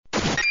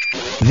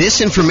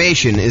This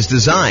information is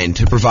designed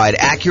to provide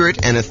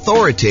accurate and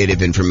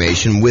authoritative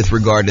information with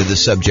regard to the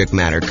subject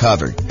matter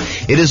covered.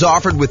 It is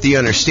offered with the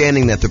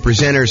understanding that the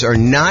presenters are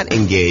not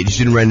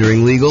engaged in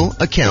rendering legal,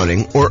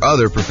 accounting, or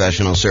other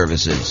professional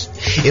services.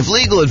 If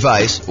legal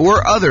advice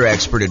or other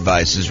expert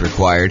advice is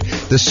required,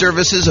 the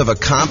services of a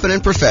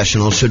competent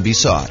professional should be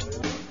sought.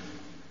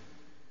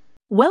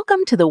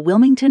 Welcome to the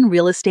Wilmington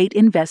Real Estate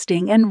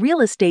Investing and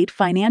Real Estate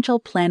Financial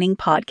Planning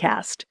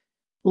Podcast.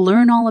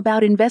 Learn all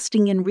about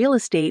investing in real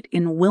estate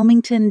in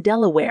Wilmington,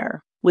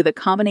 Delaware, with a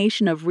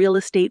combination of real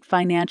estate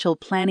financial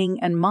planning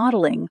and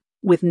modeling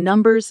with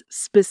numbers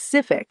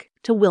specific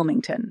to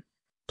Wilmington,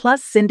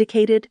 plus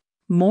syndicated,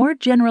 more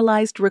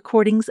generalized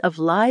recordings of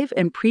live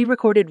and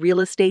pre-recorded real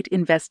estate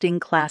investing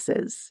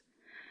classes.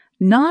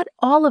 Not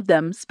all of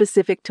them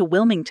specific to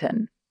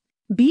Wilmington.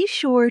 Be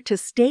sure to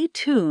stay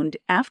tuned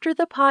after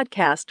the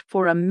podcast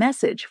for a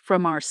message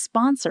from our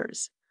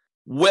sponsors.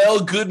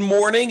 Well, good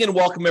morning and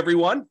welcome,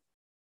 everyone.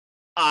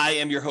 I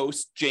am your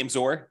host, James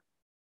Orr,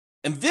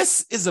 and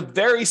this is a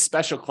very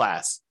special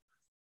class.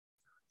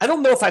 I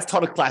don't know if I've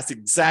taught a class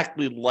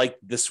exactly like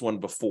this one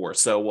before,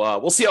 so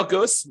we'll see how it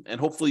goes, and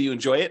hopefully you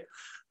enjoy it.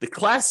 The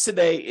class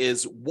today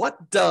is,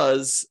 what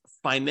does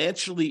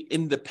financially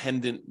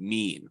independent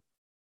mean?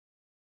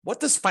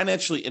 What does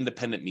financially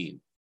independent mean?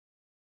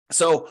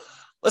 So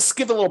let's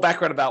give a little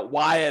background about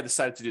why I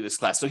decided to do this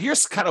class. So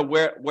here's kind of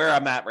where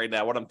I'm at right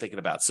now, what I'm thinking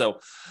about. So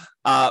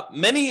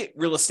many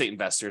real estate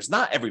investors,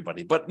 not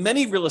everybody, but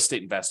many real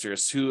estate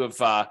investors who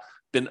have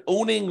been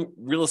owning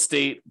real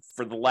estate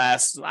for the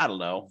last,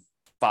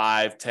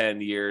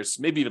 5-10 years,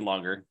 maybe even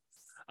longer,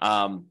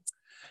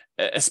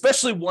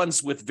 especially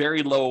ones with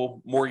very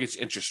low mortgage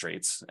interest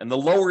rates. And the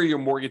lower your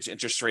mortgage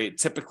interest rate,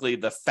 typically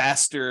the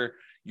faster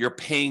you're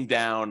paying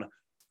down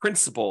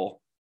principal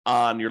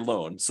on your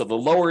loan. So the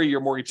lower your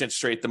mortgage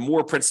interest rate, the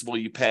more principal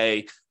you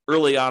pay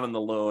early on in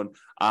the loan.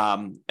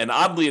 And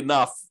oddly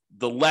enough,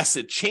 the less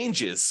it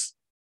changes,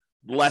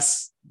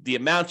 less the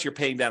amount you're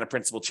paying down in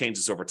principal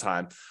changes over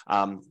time.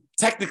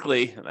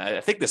 Technically,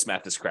 I think this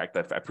math is correct.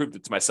 I proved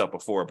it to myself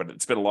before, but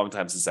it's been a long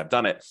time since I've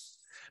done it.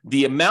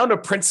 The amount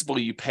of principal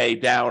you pay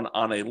down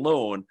on a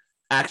loan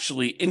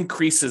actually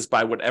increases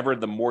by whatever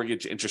the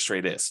mortgage interest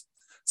rate is.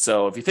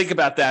 So if you think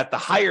about that, the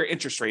higher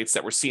interest rates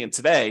that we're seeing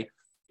today,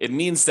 it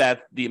means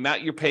that the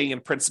amount you're paying in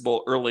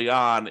principal early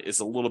on is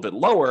a little bit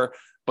lower,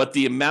 but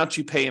the amount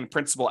you pay in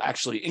principal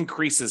actually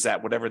increases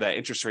at whatever that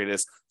interest rate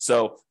is.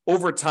 So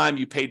over time,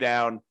 you pay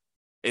down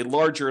a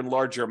larger and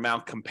larger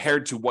amount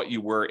compared to what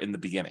you were in the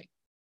beginning,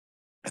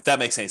 if that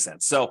makes any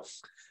sense. So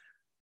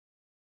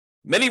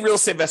many real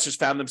estate investors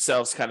found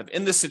themselves kind of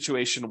in this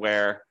situation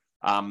where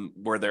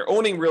they're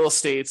owning real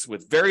estates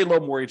with very low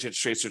mortgage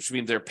interest rates, which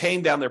means they're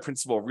paying down their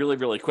principal really,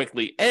 really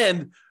quickly.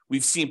 And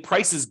we've seen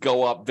prices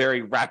go up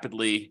very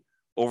rapidly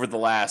over the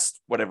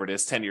last,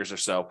 10 years or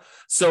so.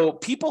 So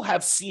people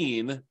have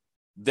seen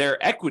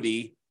their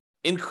equity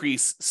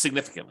increase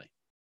significantly.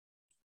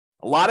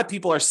 A lot of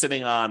people are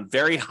sitting on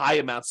very high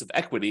amounts of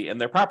equity in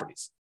their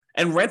properties,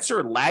 and rents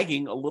are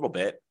lagging a little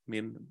bit. I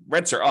mean,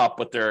 rents are up,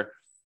 but they're,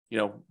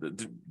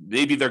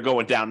 maybe they're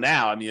going down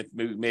now. I mean, it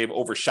may have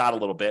overshot a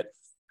little bit,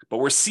 but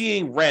we're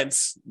seeing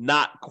rents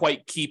not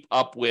quite keep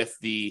up with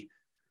the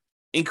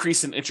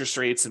increase in interest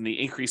rates and the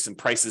increase in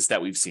prices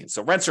that we've seen.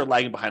 So rents are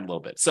lagging behind a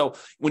little bit. So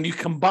when you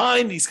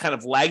combine these kind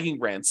of lagging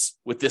rents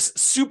with this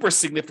super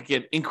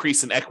significant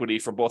increase in equity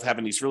from both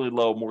having these really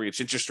low mortgage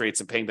interest rates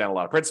and paying down a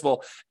lot of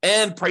principal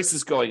and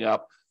prices going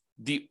up,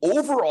 the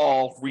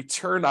overall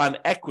return on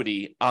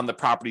equity on the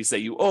properties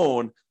that you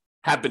own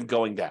have been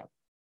going down.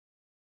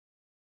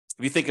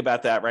 If you think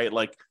about that, right?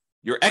 Like,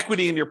 your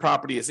equity in your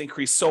property has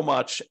increased so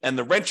much, and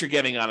the rent you're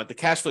getting on it, the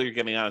cash flow you're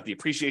getting on it, the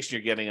appreciation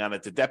you're getting on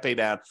it, the debt pay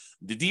down,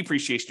 the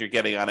depreciation you're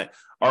getting on it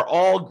are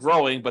all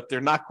growing, but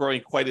they're not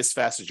growing quite as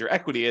fast as your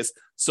equity is.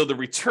 So the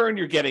return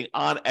you're getting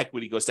on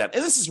equity goes down.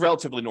 And this is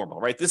relatively normal,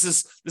 right? This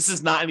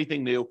is not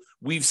anything new.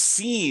 We've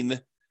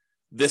seen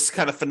this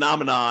kind of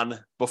phenomenon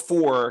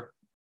before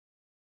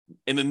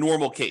in a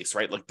normal case,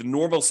 right? Like, the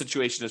normal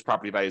situation is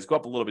property values go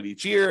up a little bit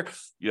each year.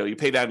 You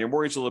pay down your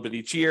mortgage a little bit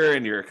each year,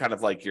 and you're kind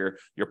of like your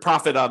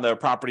profit on the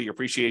property, your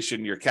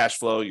appreciation, your cash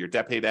flow, your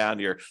debt pay down,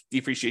 your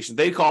depreciation,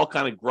 they all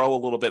kind of grow a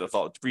little bit. If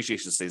all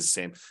depreciation stays the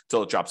same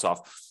until it drops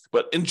off.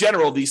 But in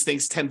general, these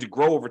things tend to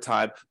grow over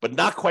time, but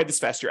not quite as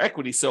fast as your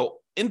equity. So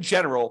in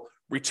general,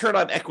 return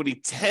on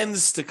equity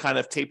tends to kind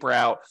of taper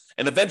out.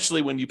 And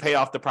eventually, when you pay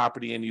off the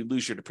property and you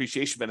lose your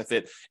depreciation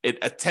benefit,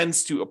 it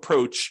tends to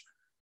approach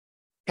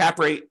cap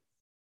rate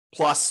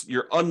plus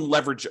your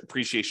unleveraged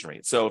appreciation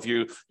rate. So if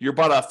you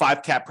bought a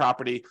 5 cap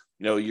property,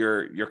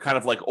 your kind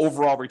of like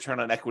overall return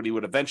on equity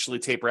would eventually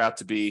taper out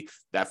to be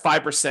that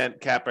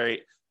 5% cap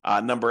rate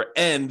number,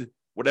 and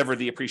whatever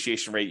the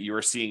appreciation rate you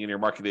are seeing in your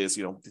market is,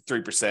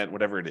 3%,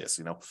 whatever it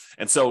is,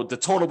 And so the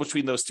total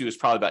between those two is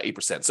probably about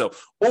 8%. So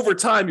over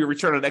time, your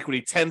return on equity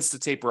tends to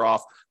taper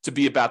off to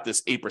be about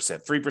this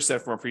 8%,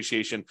 3% from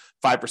appreciation,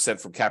 5%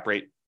 from cap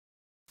rate.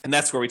 And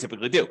that's where we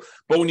typically do.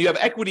 But when you have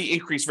equity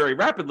increase very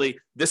rapidly,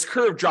 this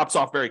curve drops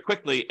off very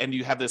quickly and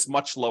you have this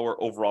much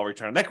lower overall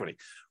return on equity,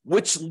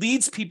 which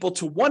leads people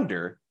to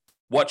wonder,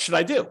 what should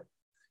I do?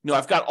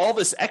 I've got all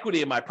this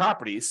equity in my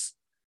properties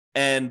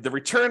and the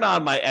return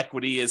on my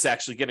equity is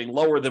actually getting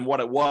lower than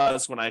what it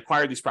was when I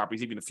acquired these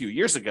properties even a few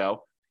years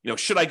ago.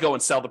 Should I go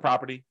and sell the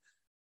property?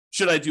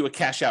 Should I do a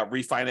cash out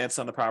refinance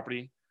on the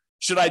property?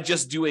 Should I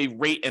just do a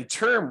rate and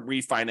term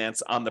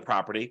refinance on the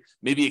property?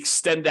 Maybe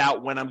extend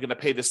out when I'm going to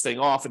pay this thing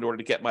off in order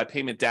to get my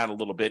payment down a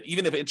little bit.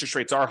 Even if interest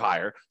rates are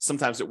higher,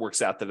 sometimes it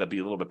works out that it'll be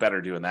a little bit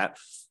better doing that.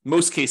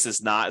 Most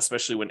cases not,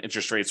 especially when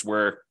interest rates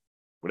were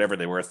whatever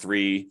they were,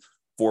 3%,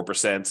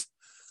 4%,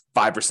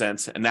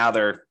 5%, and now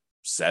they're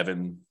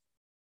 7%,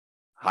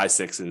 high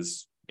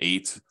 6s,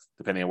 8%,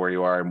 depending on where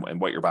you are and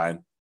what you're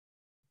buying.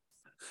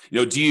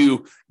 Do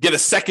you get a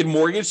second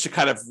mortgage to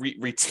kind of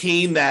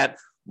retain that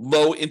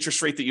low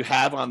interest rate that you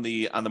have on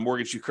the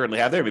mortgage you currently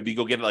have there? Maybe you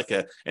go get like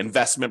a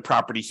investment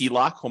property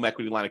HELOC, home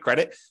equity line of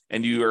credit,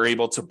 and you are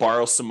able to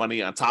borrow some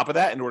money on top of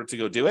that in order to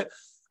go do it.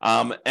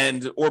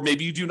 Or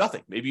maybe you do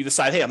nothing. Maybe you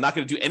decide, hey, I'm not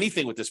going to do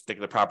anything with this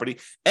particular property.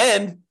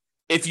 And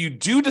if you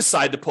do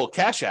decide to pull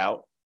cash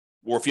out,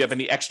 or if you have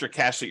any extra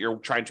cash that you're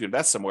trying to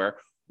invest somewhere,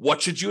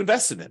 what should you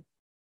invest it in?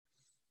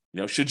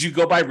 Should you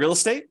go buy real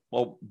estate?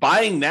 Well,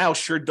 buying now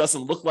sure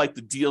doesn't look like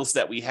the deals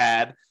that we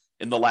had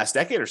in the last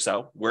decade or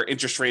so, where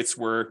interest rates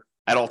were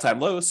at all-time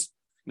lows.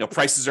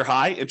 Prices are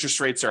high, interest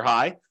rates are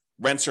high,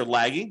 rents are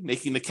lagging,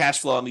 making the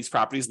cash flow on these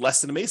properties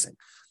less than amazing.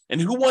 And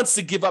who wants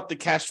to give up the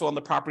cash flow on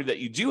the property that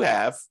you do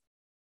have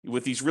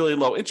with these really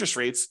low interest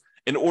rates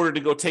in order to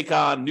go take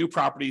on new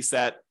properties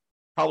that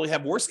probably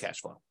have worse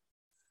cash flow?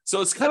 So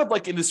it's kind of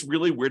like in this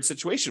really weird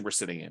situation we're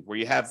sitting in, where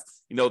you have,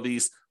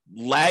 these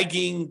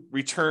lagging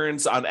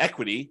returns on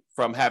equity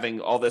from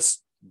having all this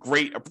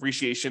great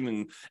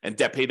appreciation and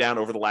debt pay down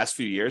over the last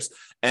few years.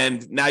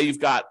 And now you've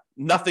got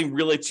nothing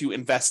really to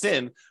invest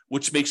in,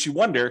 which makes you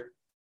wonder,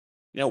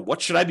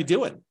 what should I be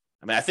doing?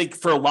 I think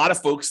for a lot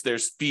of folks,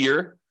 there's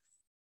fear.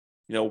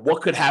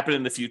 What could happen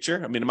in the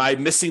future? Am I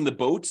missing the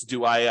boat?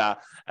 Do I,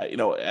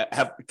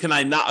 can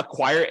I not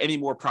acquire any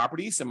more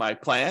properties in my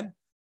plan?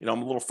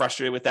 I'm a little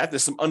frustrated with that.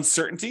 There's some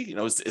uncertainty.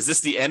 Is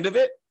this the end of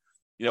it?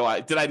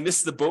 Did I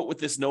miss the boat with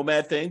this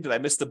nomad thing? Did I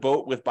miss the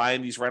boat with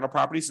buying these rental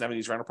properties and having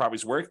these rental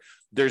properties work?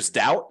 There's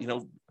doubt.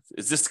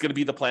 Is this going to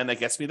be the plan that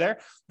gets me there?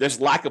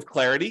 There's lack of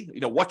clarity.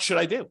 What should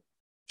I do?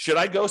 Should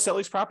I go sell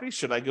these properties?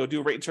 Should I go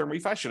do a rate and term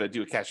refi? Should I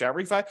do a cash out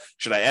refi?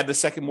 Should I add the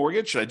second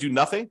mortgage? Should I do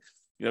nothing?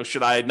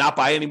 Should I not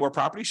buy any more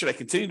properties? Should I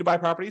continue to buy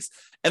properties?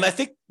 And I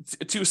think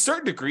to a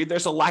certain degree,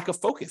 there's a lack of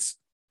focus.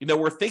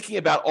 We're thinking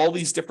about all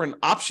these different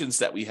options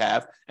that we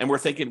have, and we're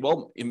thinking,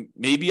 well,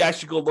 maybe I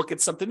should go look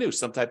at something new,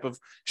 some type of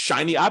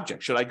shiny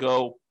object. Should I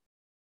go,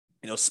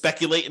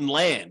 speculate in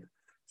land?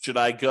 Should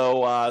I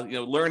go,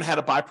 learn how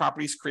to buy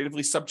properties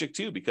creatively subject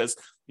to? Because,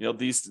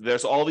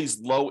 there's all these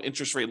low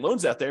interest rate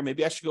loans out there.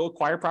 Maybe I should go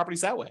acquire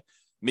properties that way.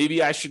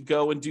 Maybe I should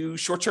go and do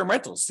short-term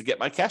rentals to get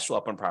my cash flow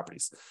up on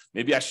properties.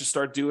 Maybe I should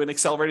start doing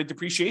accelerated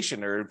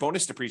depreciation or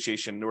bonus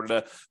depreciation in order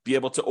to be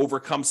able to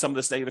overcome some of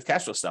this negative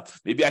cash flow stuff.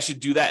 Maybe I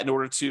should do that in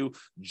order to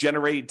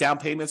generate down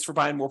payments for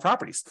buying more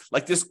properties.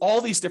 Like there's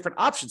all these different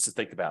options to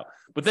think about.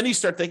 But then you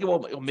start thinking,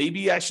 well,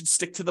 maybe I should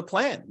stick to the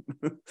plan.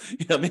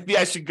 Maybe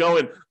I should go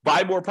and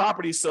buy more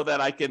properties so that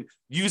I can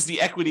use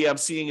the equity I'm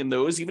seeing in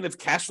those, even if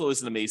cash flow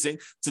isn't amazing,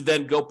 to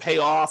then go pay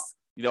off,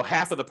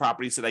 half of the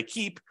properties that I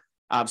keep.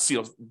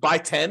 Buy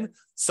 10,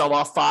 sell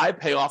off 5,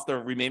 pay off the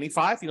remaining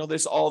 5.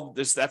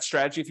 There's that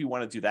strategy if you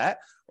want to do that.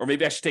 Or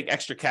maybe I should take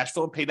extra cash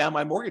flow and pay down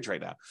my mortgage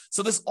right now.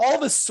 So there's all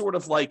this sort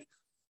of like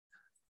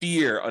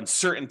fear,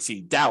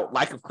 uncertainty, doubt,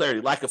 lack of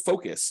clarity, lack of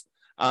focus.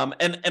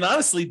 And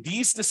honestly,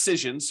 these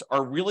decisions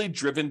are really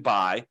driven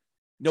by,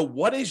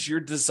 what is your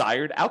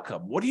desired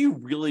outcome? What do you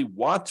really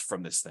want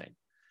from this thing?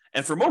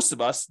 And for most of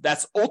us,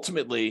 that's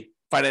ultimately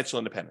financial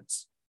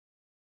independence.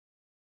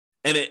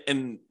 And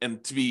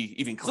to be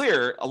even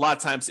clearer, a lot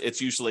of times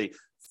it's usually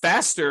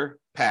faster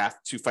path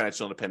to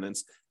financial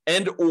independence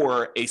and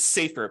or a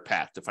safer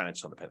path to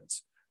financial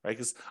independence, right?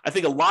 Because I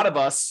think a lot of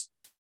us,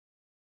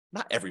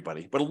 not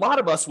everybody, but a lot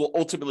of us will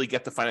ultimately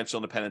get to financial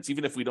independence,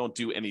 even if we don't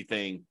do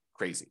anything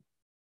crazy,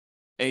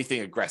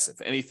 anything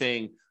aggressive,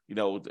 anything,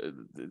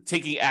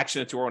 taking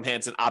action into our own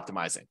hands and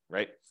optimizing,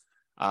 right?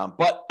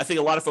 But I think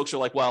a lot of folks are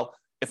like, well,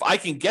 if I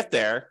can get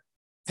there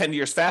 10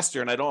 years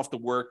faster and I don't have to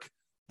work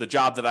the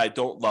job that I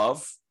don't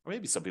love, or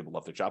maybe some people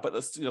love their job, but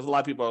a lot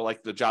of people are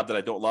like the job that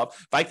I don't love.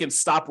 If I can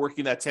stop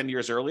working that 10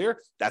 years earlier,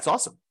 that's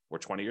awesome. Or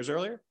 20 years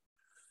earlier.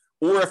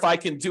 Or if I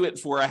can do it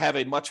where I have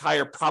a much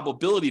higher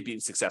probability of being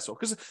successful,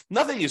 because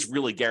nothing is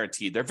really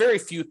guaranteed. There are very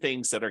few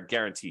things that are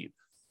guaranteed.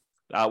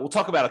 We'll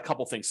talk about a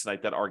couple things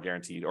tonight that are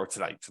guaranteed, or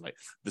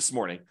this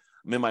morning.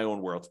 I'm in my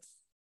own world.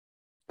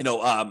 There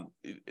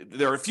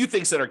are a few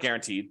things that are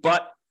guaranteed,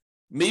 but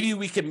maybe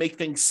we can make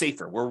things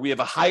safer where we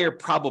have a higher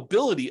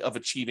probability of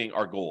achieving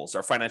our goals,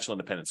 our financial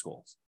independence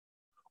goals.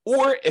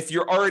 Or if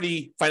you're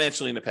already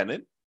financially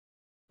independent,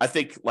 I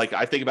think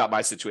about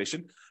my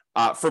situation.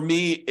 For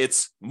me,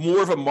 it's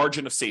more of a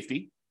margin of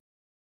safety.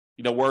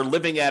 we're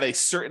living at a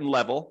certain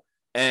level.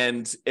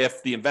 And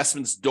if the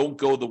investments don't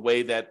go the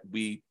way that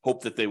we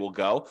hope that they will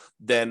go,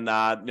 then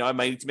I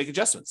might need to make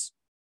adjustments.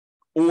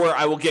 Or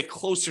I will get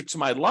closer to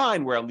my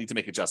line where I'll need to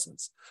make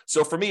adjustments.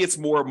 So for me, it's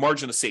more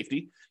margin of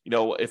safety.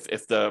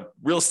 If the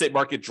real estate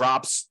market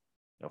drops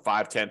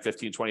 5, 10,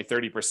 15, 20,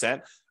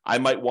 30%, I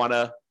might want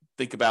to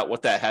think about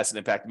what that has an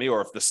impact on me. Or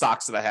if the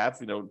stocks that I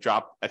have,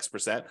 drop X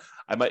percent,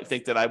 I might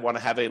think that I want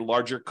to have a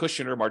larger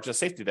cushion or margin of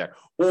safety there.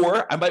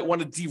 Or I might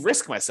want to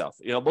de-risk myself,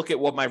 look at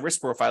what my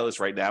risk profile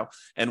is right now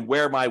and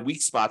where my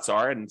weak spots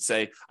are and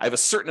say, I have a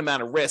certain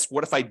amount of risk.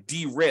 What if I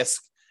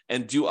de-risk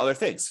and do other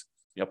things?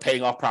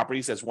 Paying off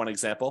properties as one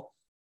example,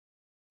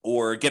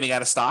 or getting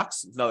out of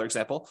stocks is another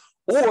example.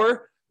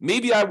 Or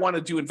maybe I want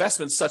to do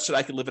investments such that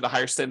I can live at a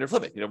higher standard of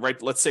living.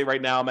 Right? Let's say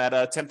right now I'm at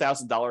a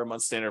 $10,000 a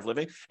month standard of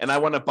living, and I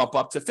want to bump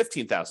up to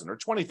 $15,000 or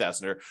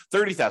 $20,000 or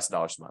 $30,000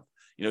 a month.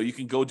 You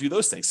can go do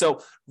those things.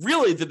 So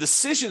really, the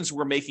decisions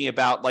we're making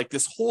about like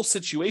this whole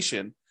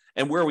situation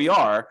and where we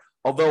are,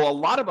 although a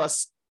lot of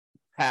us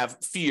have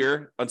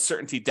fear,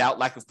 uncertainty, doubt,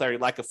 lack of clarity,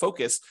 lack of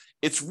focus,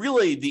 it's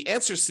really the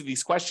answers to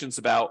these questions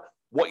about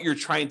what you're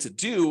trying to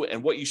do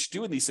and what you should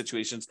do in these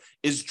situations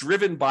is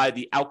driven by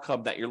the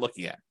outcome that you're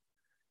looking at.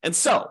 And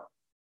so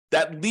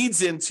that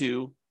leads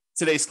into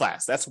today's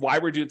class. That's why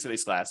we're doing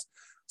today's class.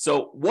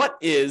 So what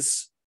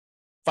is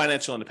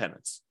financial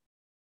independence?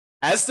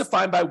 As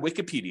defined by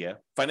Wikipedia,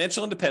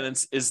 financial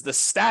independence is the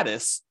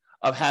status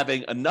of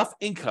having enough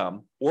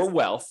income or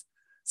wealth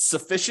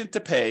sufficient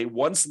to pay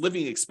one's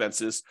living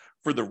expenses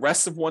for the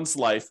rest of one's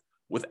life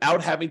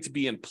without having to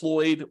be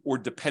employed or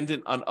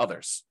dependent on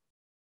others.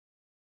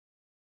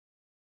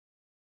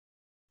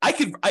 I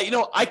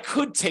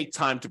could take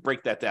time to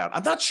break that down.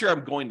 I'm not sure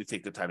I'm going to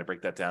take the time to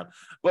break that down,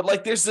 but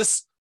like there's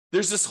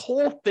this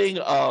whole thing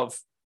of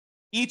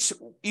each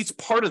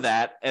part of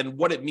that and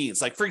what it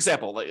means. Like, for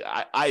example,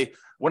 I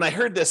when I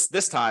heard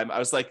this time, I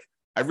was like,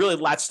 I really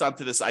latched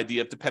onto this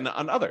idea of dependent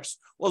on others.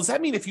 Well, does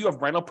that mean if you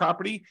have rental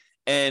property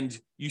and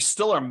you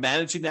still are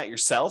managing that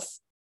yourself,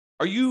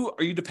 are you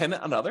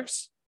dependent on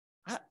others?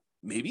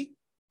 Maybe,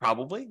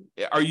 probably.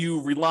 Are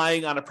you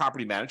relying on a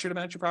property manager to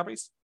manage your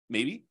properties?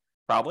 Maybe,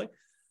 probably.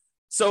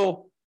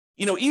 So,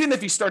 even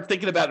if you start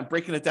thinking about it and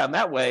breaking it down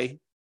that way,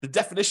 the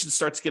definition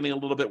starts getting a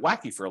little bit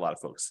wacky for a lot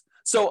of folks.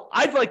 So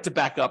I'd like to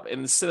back up,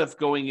 and instead of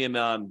going in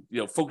on,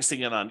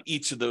 focusing in on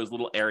each of those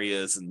little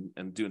areas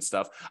and doing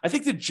stuff, I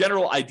think the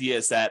general idea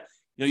is that,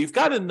 you've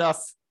got enough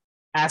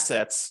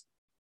assets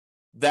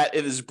that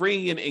it is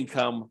bringing in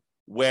income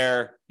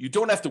where you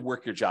don't have to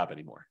work your job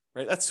anymore,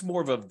 right? That's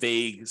more of a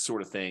vague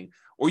sort of thing.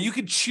 Or you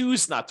can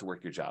choose not to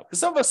work your job. Because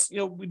some of us,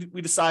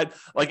 we decide,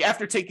 like I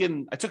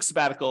took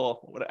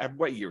sabbatical,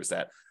 what year was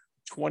that?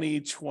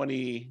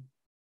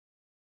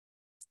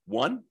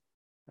 2021?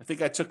 I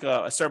think I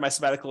started my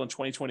sabbatical in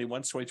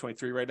 2021, it's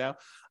 2023 right now.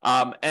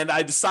 And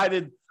I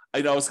decided,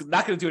 I was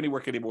not going to do any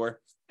work anymore.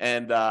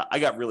 And I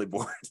got really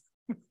bored,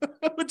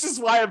 which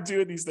is why I'm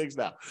doing these things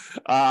now.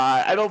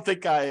 I don't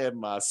think I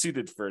am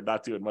suited for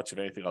not doing much of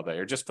anything all day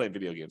or just playing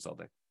video games all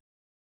day.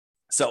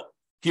 So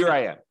here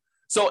I am.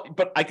 So,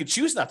 but I could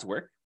choose not to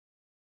work.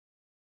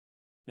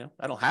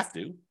 I don't have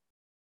to.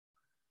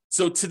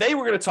 So today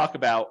we're going to talk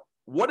about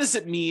what does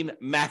it mean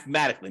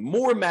mathematically,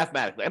 more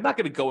mathematically. I'm not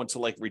going to go into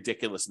like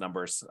ridiculous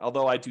numbers,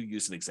 although I do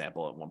use an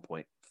example at one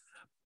point.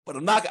 But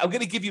I'm going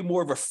to give you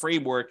more of a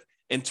framework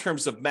in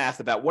terms of math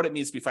about what it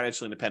means to be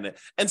financially independent.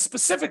 And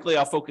specifically,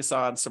 I'll focus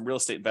on some real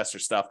estate investor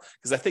stuff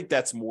because I think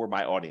that's more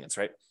my audience,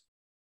 right?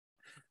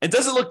 And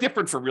does it look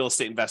different for real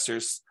estate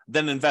investors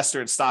than an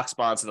investor in stocks,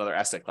 bonds, and other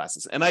asset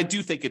classes? And I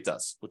do think it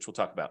does, which we'll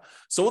talk about.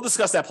 So we'll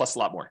discuss that plus a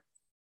lot more.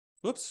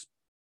 Whoops.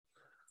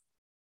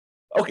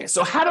 Okay,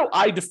 so how do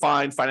I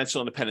define financial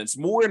independence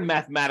more in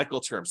mathematical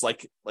terms?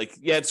 Like,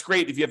 yeah, it's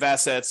great if you have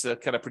assets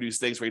that kind of produce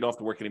things where you don't have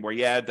to work anymore.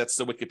 Yeah, that's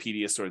the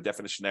Wikipedia sort of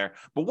definition there.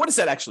 But what does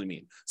that actually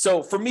mean?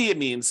 So for me, it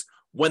means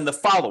when the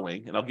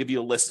following, and I'll give you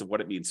a list of what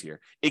it means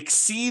here,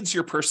 exceeds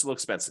your personal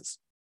expenses.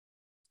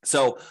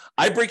 So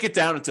I break it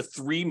down into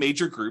three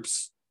major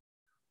groups.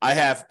 I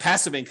have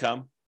passive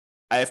income,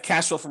 I have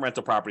cash flow from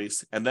rental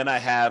properties, and then I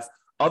have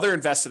other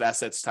invested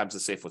assets times the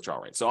safe withdrawal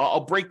rate. So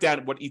I'll break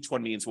down what each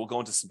one means. We'll go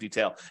into some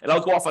detail, and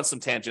I'll go off on some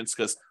tangents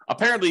because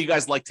apparently you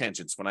guys like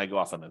tangents when I go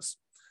off on this.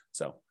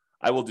 So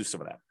I will do some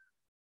of that.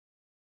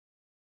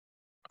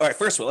 All right,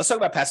 first of all, let's talk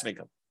about passive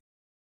income.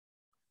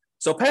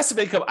 So passive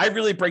income, I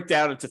really break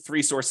down into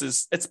three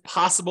sources. It's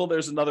possible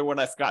there's another one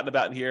I've forgotten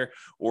about in here,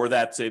 or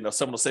that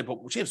someone will say,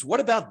 "But James, what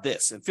about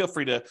this?" And feel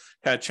free to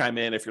kind of chime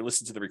in. If you're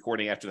listening to the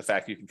recording after the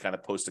fact, you can kind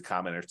of post a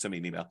comment or send me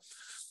an email.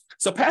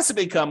 So passive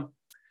income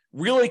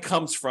really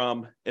comes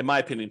from, in my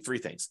opinion, three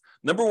things.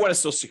 Number one is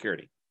Social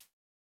Security.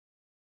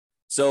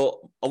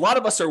 So a lot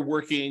of us are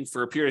working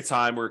for a period of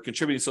time, we're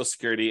contributing to Social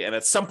Security, and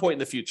at some point in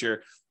the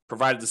future,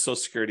 provided the Social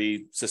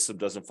Security system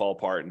doesn't fall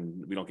apart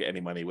and we don't get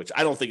any money, which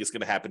I don't think is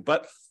going to happen,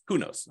 but who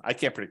knows? I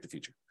can't predict the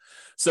future.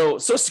 So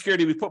Social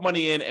Security, we put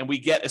money in and we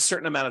get a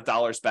certain amount of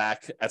dollars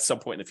back at some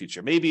point in the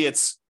future. Maybe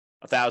it's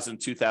 $1,000,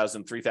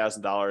 $2,000,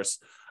 $3,000.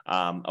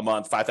 a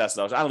month,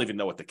 $5,000. I don't even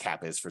know what the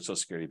cap is for Social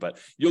Security, but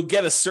you'll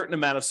get a certain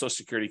amount of Social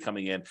Security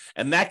coming in,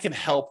 and that can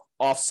help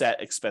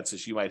offset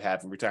expenses you might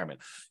have in retirement.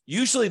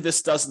 Usually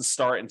this doesn't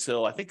start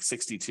until I think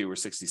 62 or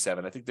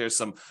 67. I think there's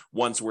some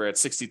ones where at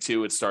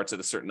 62 it starts at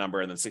a certain number,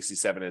 and then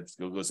 67 it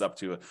goes up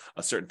to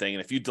a certain thing.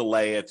 And if you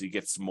delay it, you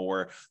get some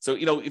more. So,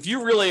 if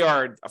you really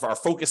are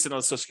focusing on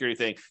the Social Security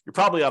thing, you're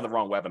probably on the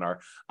wrong webinar.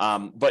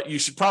 But you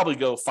should probably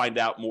go find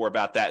out more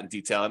about that in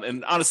detail.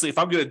 And honestly, if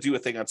I'm going to do a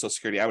thing on Social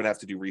Security, I would have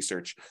to do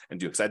research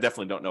and do it, because I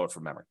definitely don't know it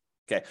from memory.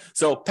 Okay,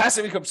 so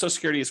passive income Social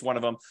Security is one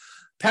of them.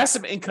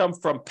 Passive income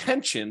from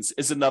pensions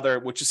is another,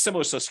 which is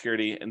similar to Social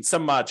Security. In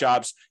some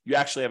jobs, you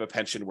actually have a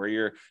pension where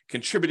you're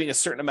contributing a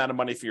certain amount of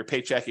money for your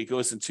paycheck. It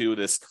goes into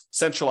this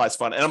centralized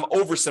fund. And I'm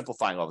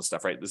oversimplifying all this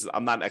stuff, right?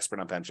 I'm not an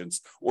expert on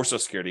pensions or Social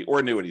Security or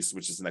annuities,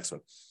 which is the next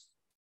one.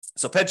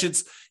 So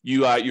pensions,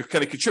 you're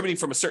kind of contributing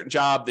from a certain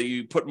job that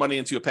you put money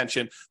into a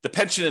pension. The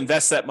pension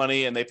invests that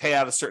money and they pay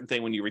out a certain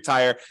thing when you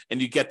retire,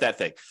 and you get that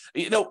thing.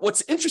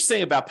 What's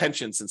interesting about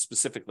pensions, and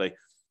specifically,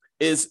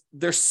 is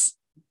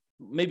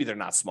maybe they're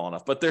not small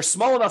enough, but they're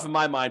small enough in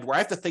my mind where I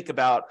have to think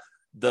about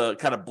the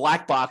kind of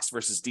black box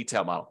versus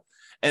detail model.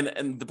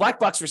 And the black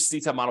box versus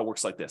detail model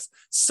works like this.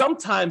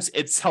 Sometimes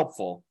it's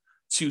helpful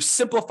to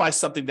simplify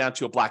something down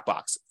to a black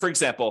box. For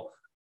example,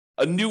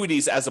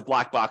 annuities as a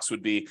black box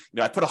would be,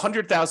 I put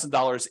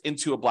 $100,000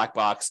 into a black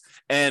box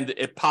and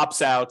it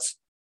pops out,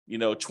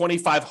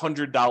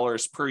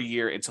 $2,500 per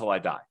year until I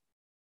die.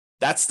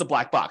 That's the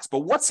black box.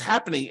 But what's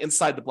happening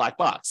inside the black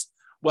box?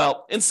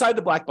 Well, inside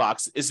the black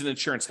box is an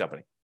insurance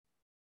company.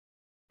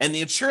 And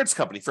the insurance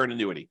company for an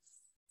annuity,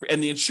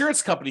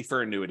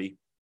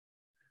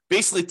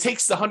 basically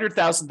takes the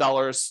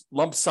 $100,000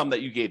 lump sum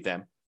that you gave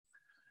them,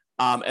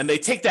 and they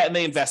take that and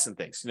they invest in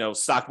things,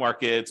 stock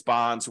markets,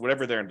 bonds,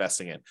 whatever they're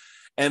investing in.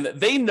 And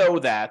they know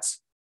that,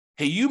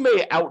 hey, you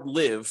may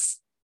outlive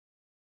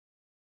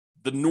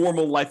the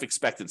normal life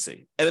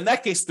expectancy. And in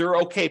that case, they're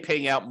okay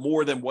paying out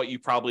more than what you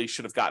probably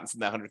should have gotten from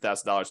that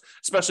 $100,000,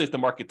 especially if the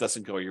market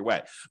doesn't go your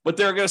way. But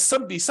there are going to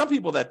be some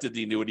people that did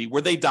the annuity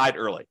where they died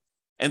early.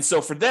 And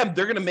so for them,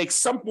 they're going to make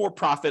some more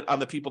profit on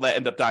the people that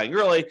end up dying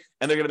early,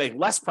 and they're going to make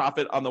less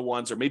profit on the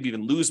ones, or maybe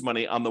even lose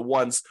money on the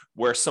ones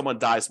where someone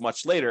dies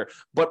much later.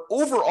 But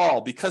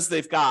overall, because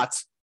they've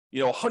got,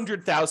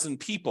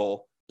 100,000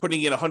 people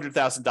putting in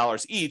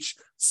 $100,000 each,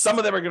 some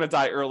of them are going to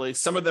die early.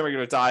 Some of them are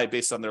going to die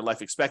based on their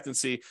life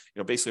expectancy,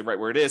 basically right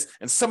where it is.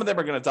 And some of them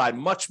are going to die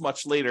much,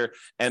 much later,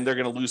 and they're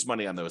going to lose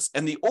money on those.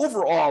 And the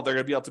overall, they're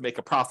going to be able to make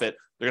a profit.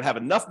 They're going to have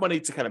enough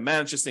money to kind of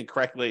manage this thing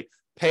correctly,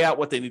 pay out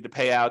what they need to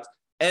pay out,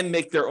 and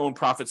make their own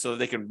profit so that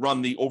they can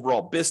run the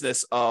overall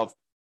business of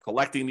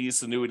collecting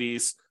these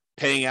annuities,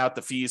 paying out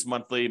the fees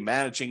monthly,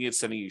 managing it,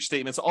 sending you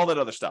statements, all that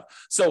other stuff.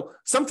 So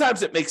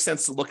sometimes it makes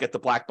sense to look at the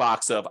black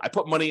box of, I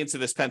put money into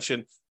this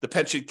pension, the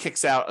pension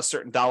kicks out a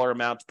certain dollar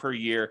amount per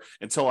year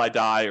until I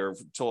die or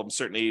until I'm a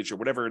certain age or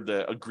whatever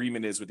the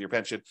agreement is with your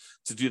pension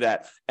to do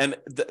that. And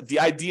the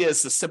idea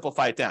is to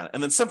simplify it down.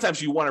 And then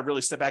sometimes you want to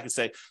really step back and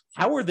say,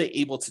 how are they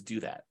able to do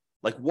that?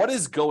 Like, what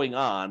is going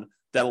on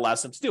that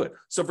allows them to do it?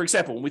 So for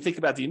example, when we think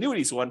about the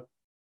annuities one,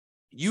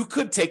 you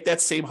could take that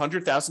same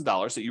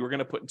 $100,000 that you were going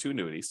to put into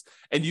annuities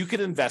and you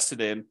could invest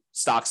it in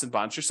stocks and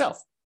bonds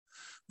yourself.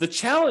 The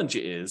challenge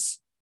is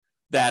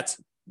that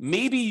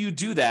maybe you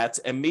do that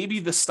and maybe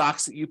the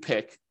stocks that you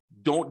pick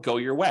don't go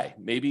your way.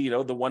 Maybe,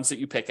 the ones that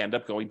you pick end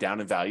up going down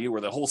in value,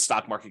 or the whole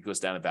stock market goes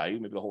down in value.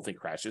 Maybe the whole thing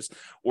crashes,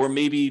 or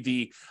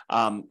maybe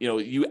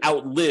you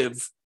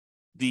outlive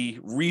the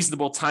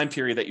reasonable time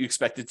period that you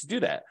expected to do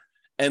that.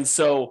 And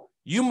so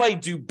you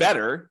might do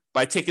better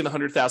by taking the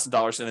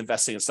 $100,000 and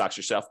investing in stocks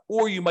yourself,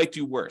 or you might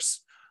do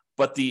worse.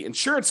 But the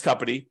insurance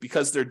company,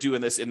 because they're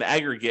doing this in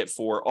aggregate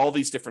for all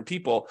these different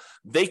people,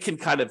 they can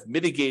kind of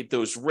mitigate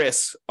those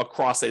risks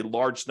across a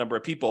large number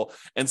of people.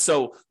 And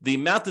so the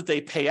amount that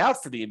they pay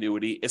out for the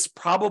annuity is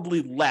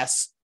probably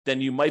less than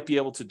you might be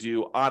able to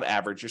do on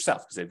average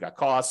yourself, because they've got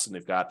costs and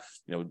they've got,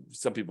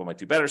 some people might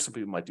do better, some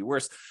people might do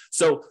worse.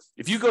 So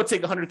if you go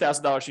take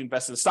 $100,000, you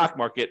invest in the stock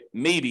market,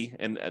 maybe,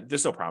 and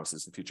there's no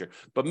promises in the future,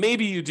 but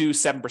maybe you do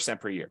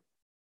 7% per year.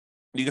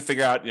 You can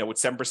figure out, with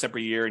 7% per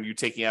year and you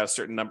taking out a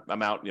certain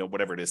amount,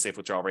 whatever it is, safe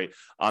withdrawal rate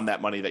on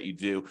that money that you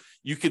do,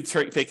 you can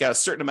take out a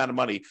certain amount of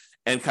money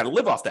and kind of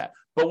live off that.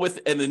 But with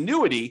an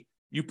annuity,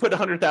 you put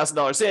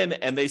 $100,000 in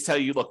and they tell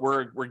you, look,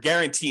 we're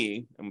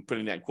guaranteeing, I'm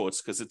putting that in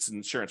quotes because it's an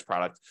insurance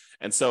product.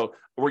 And so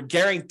we're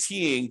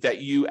guaranteeing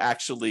that you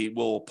actually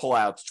will pull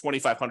out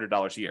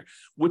 $2,500 a year,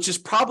 which is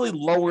probably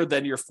lower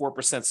than your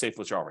 4% safe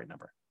withdrawal rate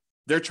number.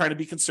 They're trying to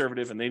be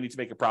conservative and they need to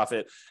make a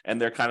profit.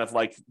 And they're kind of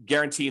like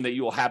guaranteeing that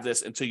you will have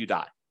this until you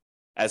die.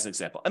 as an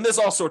example. And there's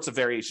all sorts of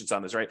variations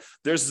on this, right?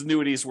 There's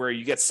annuities where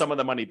you get some of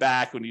the money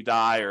back when you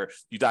die, or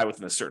you die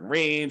within a certain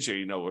range,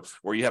 or,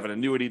 or you have an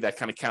annuity that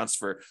kind of counts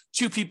for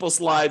two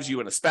people's lives, you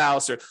and a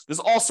spouse, or there's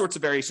all sorts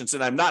of variations.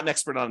 And I'm not an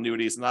expert on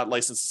annuities. I'm not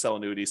licensed to sell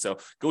annuities. So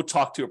go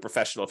talk to a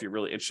professional if you're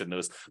really interested in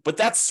those. But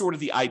that's sort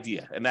of the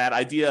idea. And that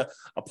idea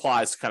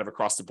applies kind of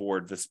across the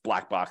board, this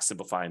black box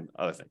simplifying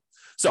other thing.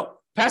 So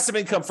passive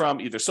income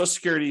from either Social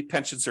Security,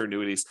 pensions, or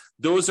annuities.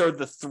 Those are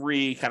the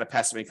three kind of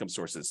passive income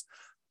sources.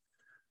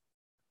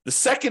 The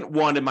second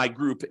one in my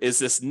group is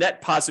this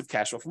net positive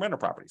cash flow from rental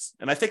properties.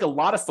 And I think a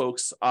lot of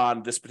folks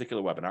on this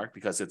particular webinar,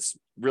 because it's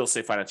Real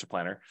Estate Financial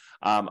Planner,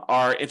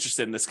 are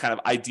interested in this kind of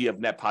idea of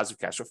net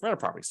positive cash flow from rental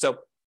properties. So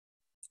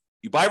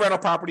you buy rental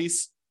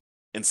properties.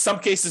 In some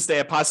cases, they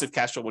have positive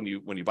cash flow when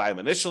you buy them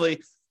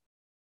initially,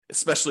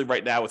 especially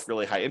right now with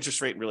really high interest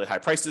rate and really high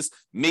prices.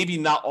 Maybe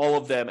not all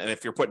of them, and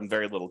if you're putting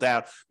very little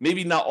down,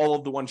 maybe not all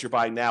of the ones you're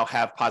buying now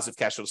have positive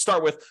cash flow to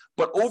start with.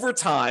 But over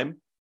time,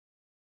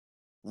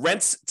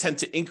 rents tend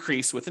to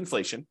increase with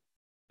inflation,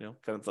 kind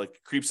of like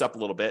creeps up a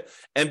little bit.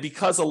 And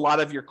because a lot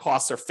of your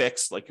costs are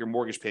fixed, like your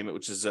mortgage payment,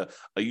 which is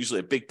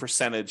usually a big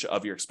percentage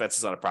of your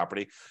expenses on a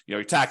property,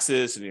 your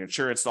taxes and your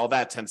insurance and all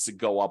that tends to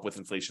go up with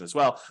inflation as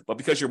well. But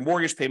because your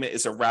mortgage payment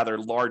is a rather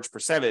large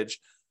percentage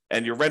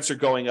and your rents are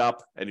going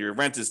up and your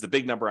rent is the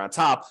big number on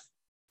top,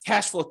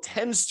 cash flow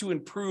tends to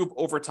improve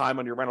over time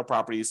on your rental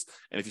properties.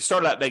 And if you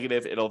start out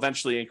negative, it'll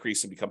eventually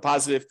increase and become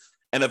positive.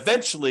 And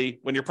eventually,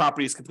 when your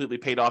property is completely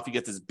paid off, you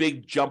get this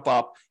big jump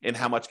up in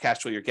how much cash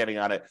flow you're getting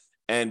on it,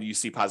 and you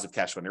see positive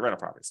cash flow on your rental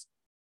properties.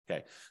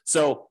 Okay,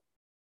 so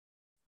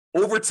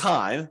over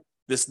time,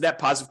 this net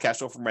positive cash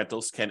flow from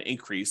rentals can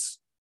increase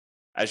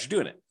as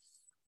you're doing it.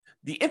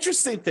 The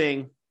interesting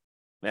thing,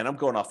 man, I'm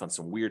going off on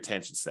some weird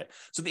tangents today.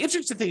 So the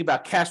interesting thing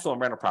about cash flow on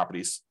rental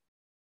properties,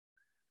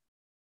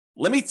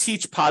 let me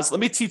teach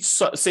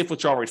safe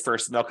withdrawal rate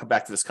first, and then I'll come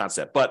back to this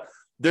concept. But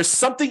there's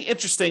something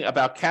interesting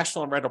about cash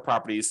flow on rental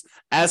properties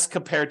as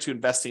compared to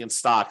investing in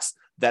stocks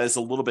that is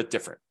a little bit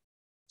different.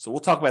 So we'll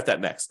talk about that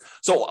next.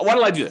 So why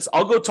don't I do this?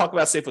 I'll go talk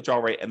about safe withdrawal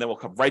rate, and then we'll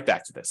come right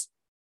back to this.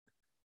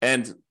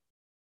 And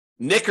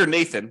Nick or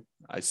Nathan,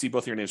 I see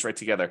both of your names right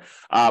together.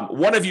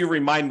 One of you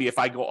remind me if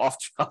I go off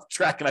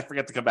track and I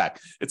forget to come back.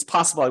 It's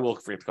possible I will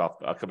forget to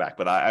come back,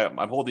 but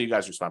I'm holding you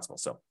guys responsible.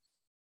 So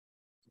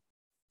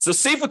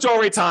safe withdrawal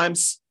rate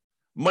times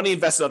money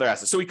invested in other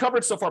assets. So we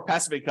covered so far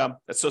passive income,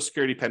 that's Social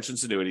Security,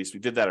 pensions, annuities.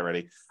 We did that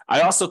already.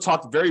 I also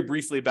talked very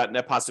briefly about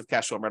net positive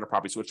cash flow on rental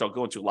properties, which I'll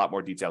go into a lot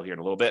more detail here in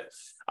a little bit.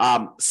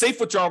 Safe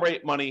withdrawal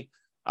rate money,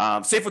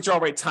 safe withdrawal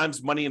rate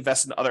times money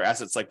invested in other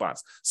assets like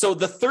bonds. So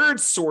the third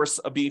source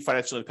of being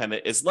financially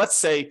independent is, let's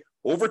say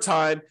over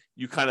time,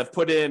 you kind of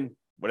put in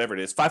whatever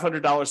it is,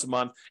 $500 a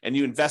month, and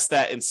you invest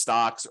that in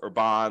stocks or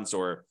bonds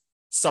or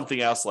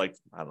something else like,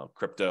 I don't know,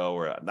 crypto,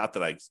 or not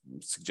that I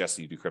suggest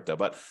you do crypto,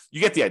 but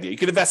you get the idea. You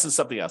can invest in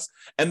something else.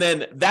 And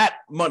then that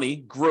money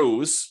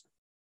grows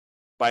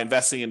by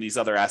investing in these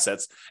other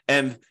assets.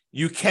 And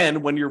you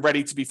can, when you're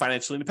ready to be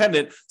financially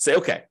independent, say,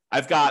 okay,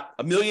 I've got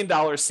 $1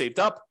 million saved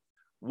up.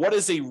 What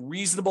is a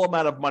reasonable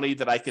amount of money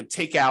that I can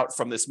take out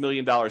from this $1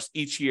 million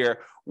each year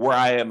where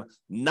I am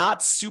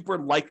not super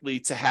likely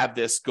to have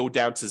this go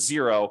down to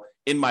zero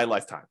in my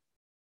lifetime?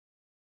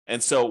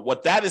 And so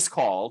what that is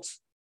called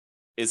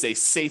is a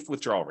safe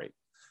withdrawal rate.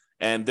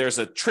 And there's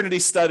a Trinity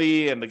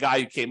study, and the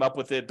guy who came up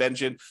with it,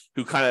 Benjamin,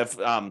 who kind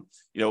of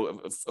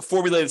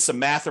formulated some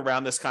math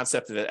around this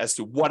concept as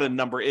to what a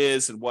number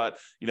is and what,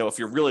 if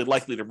you're really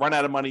likely to run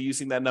out of money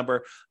using that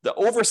number. The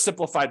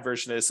oversimplified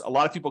version is, a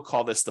lot of people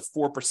call this the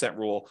 4%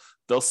 rule.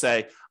 They'll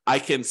say, I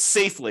can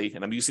safely,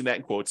 and I'm using that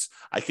in quotes,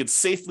 I can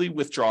safely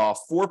withdraw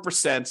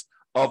 4%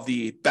 of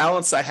the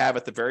balance I have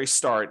at the very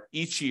start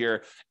each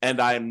year, and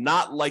I am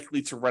not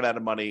likely to run out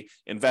of money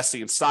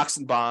investing in stocks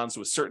and bonds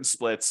with certain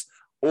splits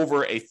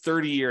over a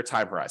 30-year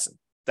time horizon.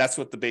 That's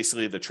what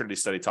basically the Trinity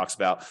study talks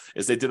about,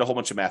 is they did a whole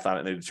bunch of math on it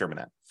and they determined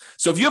that.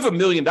 So if you have $1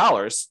 million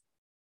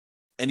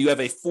and you have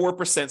a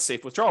 4%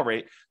 safe withdrawal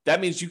rate, that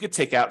means you could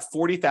take out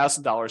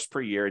 $40,000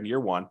 per year in year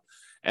one.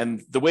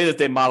 And the way that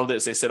they modeled it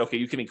is they said, okay,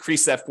 you can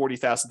increase that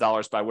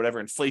 $40,000 by whatever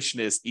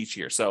inflation is each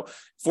year. So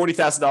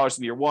 $40,000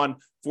 in year one,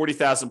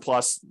 $40,000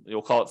 plus,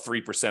 you'll call it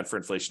 3% for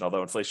inflation,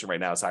 although inflation right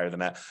now is higher than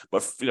that.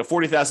 But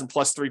 $40,000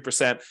 plus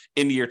 3%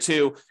 in year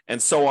two,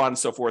 and so on and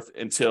so forth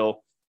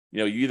until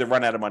you either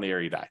run out of money or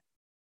you die.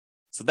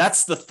 So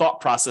that's the thought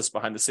process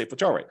behind the safe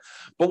withdrawal rate.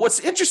 But what's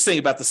interesting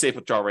about the safe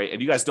withdrawal rate,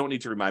 and you guys don't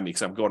need to remind me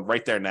because I'm going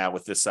right there now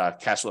with this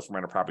cash flow from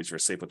rental properties for a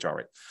safe withdrawal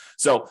rate.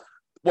 So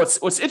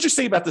what's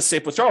interesting about the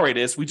safe withdrawal rate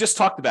is, we just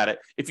talked about it.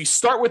 If you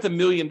start with $1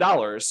 million,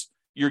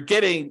 you're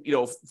getting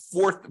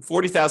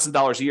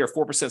 $40,000 a year,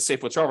 4%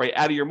 safe withdrawal rate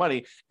out of your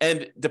money.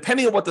 And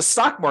depending on what the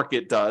stock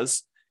market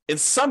does, in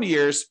some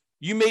years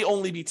you may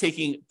only be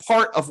taking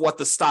part of what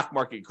the stock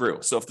market grew.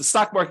 So if the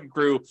stock market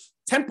grew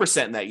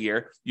 10% in that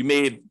year, you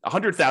made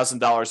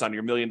 $100,000 on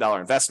your $1 million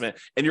investment,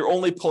 and you're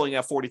only pulling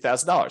out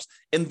 $40,000.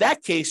 In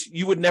that case,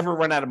 you would never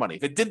run out of money.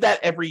 If it did that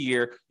every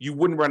year, you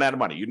wouldn't run out of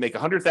money. You'd make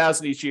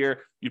 $100,000 each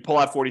year, you'd pull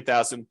out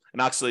 $40,000,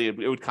 and actually it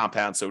would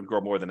compound, so it would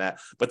grow more than that.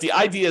 But the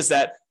idea is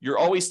that you're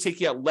always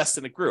taking out less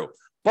than it grew.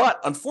 But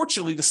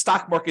unfortunately, the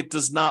stock market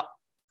does not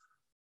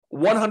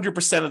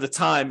 100% of the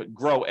time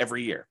grow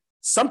every year.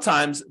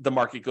 Sometimes the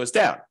market goes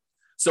down.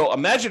 So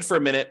imagine for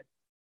a minute,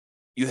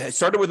 you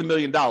started with $1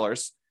 million.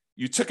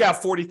 You took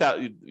out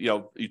 40,000,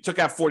 you took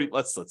out 40,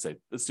 let's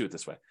do it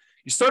this way.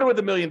 You started with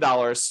 $1 million.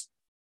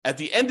 At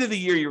the end of the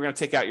year, you're going to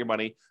take out your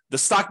money. The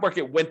stock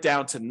market went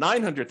down to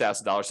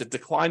 $900,000. It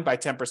declined by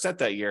 10%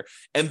 that year.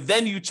 And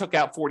then you took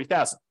out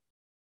 40,000.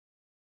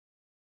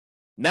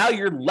 Now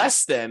you're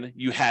less than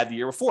you had the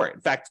year before.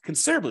 In fact,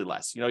 considerably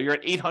less. You're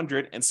at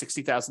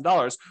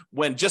 $860,000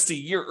 when just a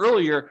year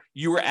earlier,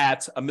 you were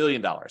at $1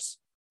 million.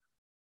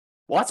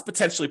 Well, that's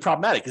potentially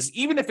problematic because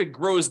even if it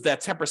grows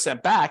that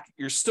 10% back,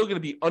 you're still going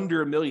to be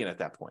under $1 million at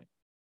that point.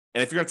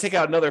 And if you're going to take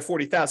out another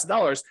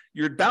 $40,000,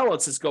 your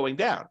balance is going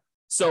down.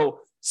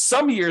 So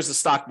some years the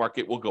stock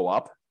market will go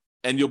up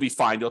and you'll be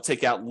fine. You'll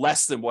take out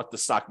less than what the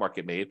stock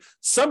market made.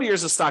 Some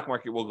years the stock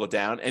market will go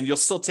down and you'll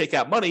still take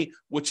out money,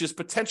 which is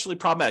potentially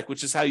problematic,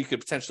 which is how you could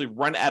potentially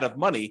run out of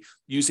money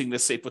using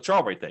this safe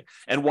withdrawal rate thing.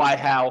 And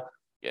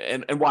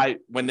why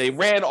when they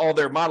ran all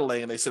their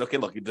modeling and they said, okay,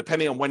 look,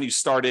 depending on when you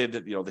started,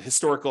 the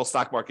historical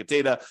stock market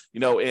data,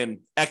 in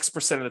X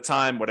percent of the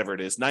time, whatever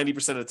it is,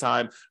 90% of the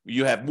time,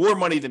 you have more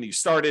money than you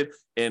started.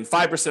 In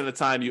 5% of the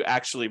time, you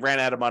actually ran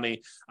out of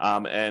money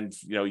and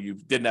you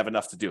didn't have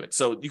enough to do it.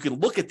 So you can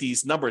look at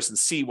these numbers and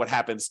see what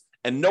happens,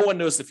 and no one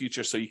knows the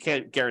future, so you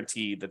can't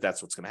guarantee that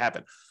that's what's going to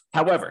happen.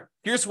 However,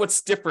 here's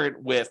what's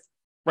different with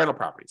rental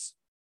properties.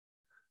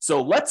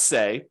 So let's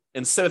say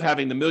instead of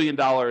having the $1 million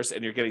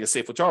and you're getting a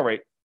safe withdrawal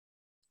rate,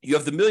 you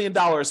have the $1 million,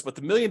 but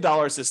the $1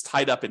 million is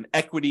tied up in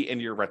equity in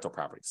your rental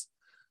properties,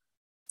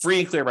 free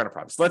and clear rental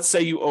properties. Let's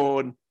say you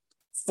own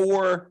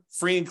 4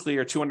 free and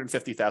clear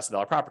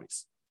 $250,000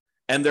 properties,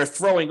 and they're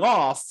throwing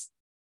off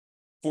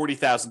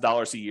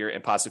 $40,000 a year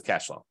in positive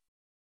cash flow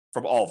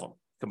from all of them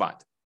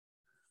combined.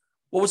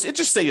 Well, what's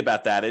interesting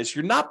about that is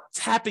you're not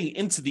tapping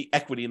into the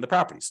equity in the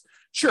properties.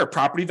 Sure,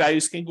 property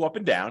values can go up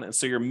and down, and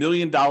so your $1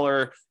 million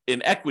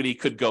in equity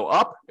could go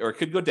up or it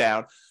could go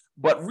down.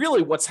 But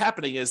really what's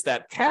happening is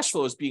that cash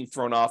flow is being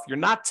thrown off. You're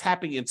not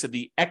tapping into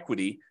the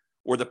equity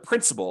or the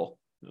principal,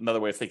 another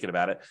way of thinking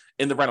about it,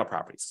 in the rental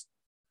properties.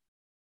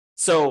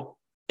 So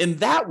in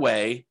that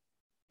way,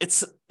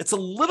 it's a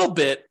little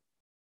bit,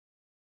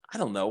 I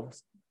don't know,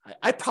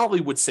 I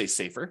probably would say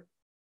safer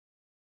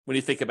when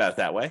you think about it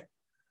that way.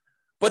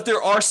 But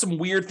there are some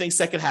weird things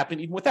that could happen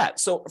even with that.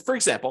 So for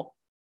example,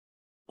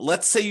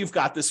 let's say you've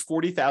got this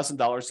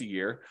 $40,000 a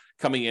year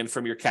coming in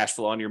from your cash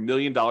flow on your $1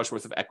 million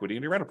worth of equity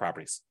in your rental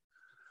properties.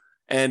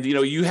 And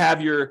you have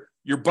your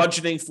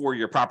budgeting for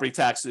your property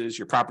taxes,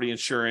 your property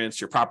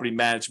insurance, your property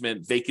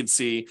management,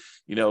 vacancy,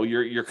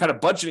 you're kind of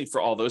budgeting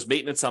for all those,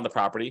 maintenance on the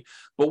property.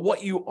 But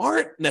what you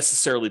aren't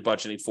necessarily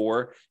budgeting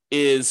for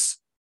is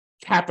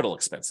capital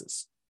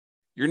expenses.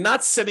 You're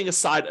not setting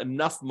aside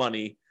enough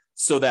money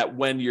so that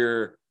when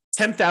your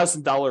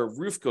 $10,000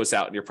 roof goes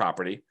out in your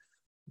property,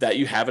 that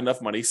you have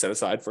enough money set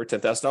aside for a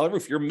 $10,000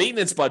 roof. Your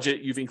maintenance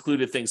budget, you've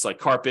included things like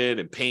carpet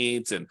and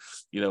paint and,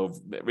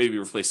 maybe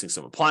replacing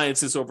some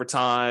appliances over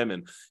time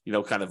and,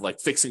 kind of like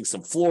fixing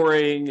some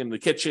flooring in the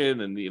kitchen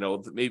and,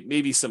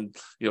 maybe some,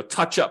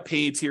 touch-up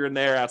paint here and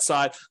there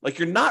outside. Like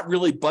you're not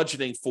really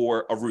budgeting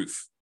for a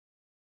roof.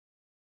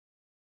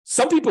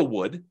 Some people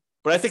would,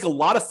 but I think a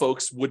lot of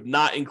folks would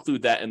not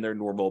include that in their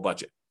normal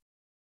budget.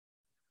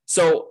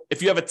 So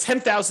if you have a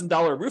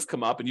 $10,000 roof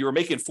come up and you were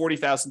making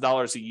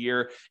 $40,000 a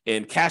year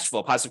in cash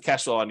flow, positive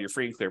cash flow on your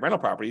free and clear rental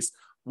properties,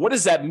 what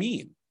does that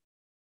mean?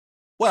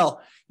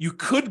 Well, you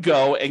could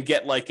go and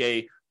get like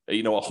a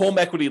home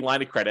equity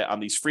line of credit on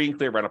these free and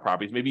clear rental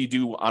properties. Maybe you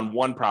do on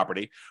one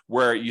property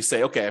where you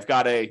say, okay,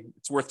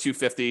 it's worth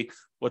 $250.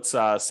 What's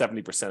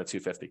 70% of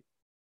 $250?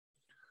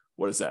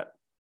 What is that?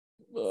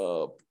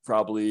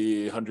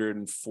 Probably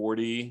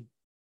 140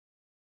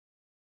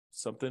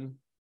 something.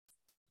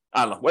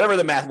 I don't know, whatever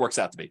the math works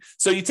out to be.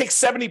 So you take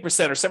 70% or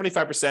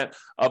 75%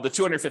 of the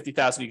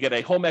 $250,000, you get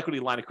a home equity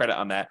line of credit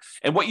on that.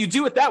 And what you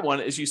do with that one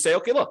is you say,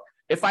 okay, look,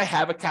 if I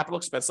have a capital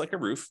expense like a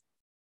roof,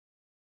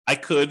 I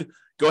could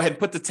go ahead and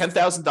put the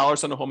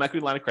 $10,000 on the home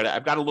equity line of credit.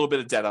 I've got a little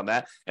bit of debt on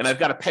that, and I've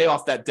got to pay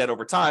off that debt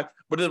over time,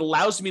 but it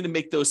allows me to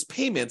make those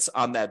payments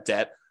on that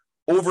debt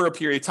over a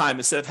period of time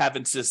instead of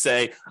having to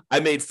say, I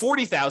made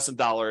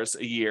 $40,000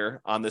 a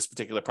year on this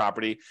particular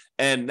property,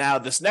 and now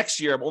this next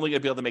year, I'm only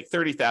going to be able to make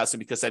 $30,000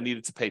 because I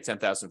needed to pay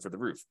 $10,000 for the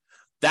roof.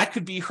 That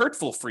could be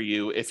hurtful for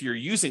you if you're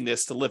using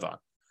this to live on.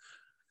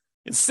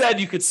 Instead,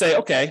 you could say,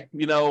 okay,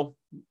 I'm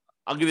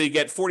going to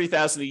get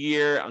 $40,000 a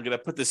year. I'm going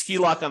to put this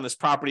HELOC on this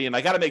property, and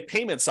I got to make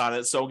payments on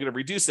it, so I'm going to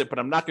reduce it, but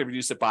I'm not going to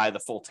reduce it by the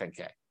full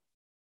 $10K.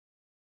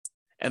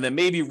 And then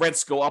maybe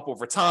rents go up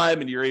over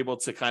time, and you're able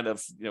to kind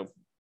of,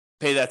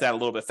 pay that down a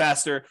little bit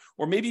faster,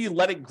 or maybe you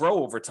let it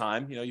grow over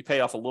time. You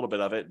pay off a little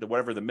bit of it,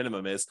 whatever the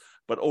minimum is,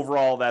 but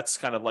overall that's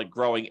kind of like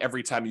growing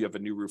every time you have a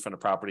new roof on a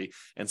property.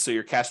 And so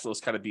your cash flow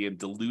is kind of being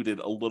diluted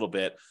a little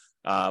bit,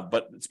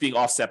 but it's being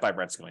offset by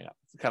rents going up.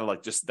 It's kind of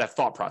like just that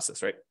thought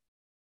process, right?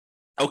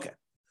 Okay.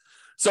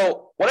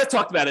 So what I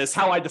talked about is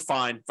how I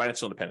define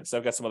financial independence. So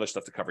I've got some other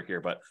stuff to cover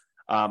here, but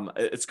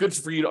it's good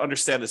for you to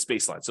understand this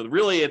baseline. So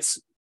really it's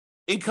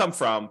income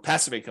from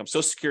passive income,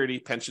 Social Security,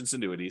 pensions,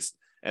 annuities.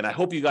 And I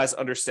hope you guys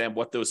understand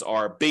what those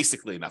are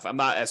basically enough. I'm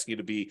not asking you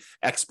to be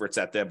experts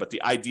at them, but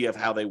the idea of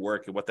how they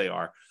work and what they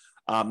are.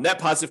 Net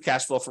positive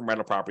cash flow from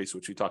rental properties,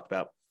 which we talked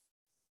about.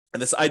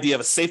 And this idea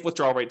of a safe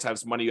withdrawal rate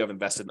times money you have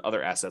invested in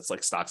other assets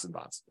like stocks and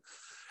bonds.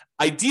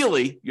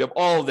 Ideally, you have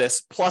all of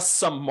this plus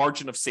some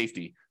margin of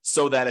safety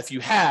so that if you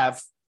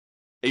have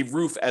a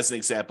roof, as an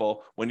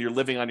example, when you're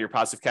living on your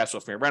positive cash flow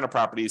from your rental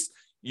properties,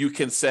 you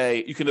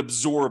can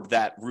absorb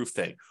that roof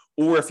thing.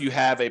 Or if you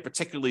have a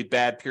particularly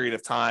bad period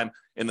of time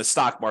in the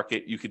stock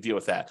market, you could deal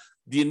with that.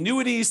 The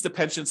annuities, the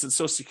pensions, and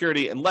Social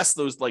Security, unless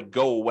those like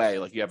go away,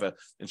 like you have an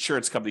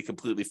insurance company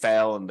completely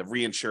fail and the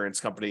reinsurance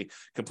company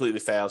completely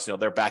fails,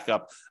 their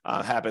backup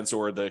happens,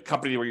 or the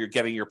company where you're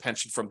getting your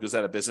pension from goes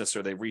out of business,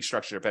 or they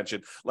restructure your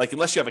pension. Like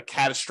unless you have a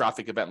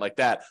catastrophic event like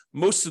that,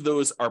 most of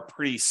those are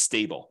pretty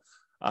stable.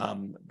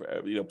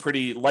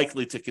 Pretty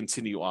likely to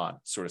continue on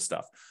sort of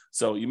stuff.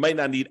 So you might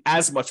not need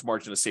as much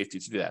margin of safety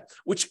to do that,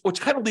 which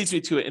kind of leads me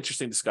to an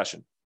interesting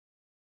discussion.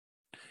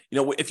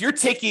 If you're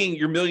taking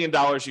your $1 million,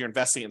 you're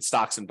investing in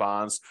stocks and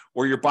bonds,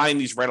 or you're buying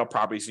these rental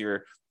properties,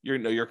 you're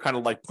kind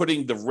of like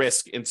putting the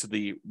risk into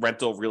the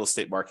rental real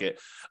estate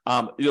market.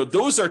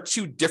 Those are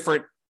two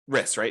different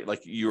risks, right?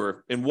 Like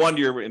you're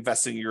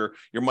investing your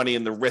money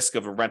in the risk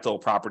of a rental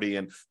property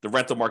and the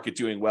rental market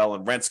doing well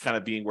and rents kind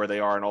of being where they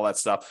are and all that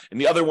stuff.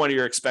 And the other one,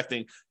 you're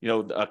expecting,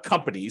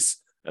 companies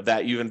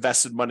that you've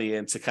invested money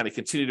in to kind of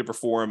continue to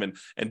perform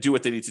and do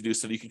what they need to do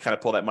so that you can kind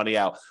of pull that money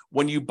out.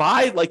 When you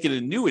buy like an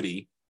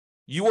annuity,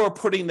 you are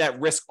putting that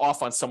risk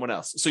off on someone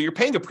else. So you're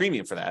paying a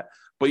premium for that,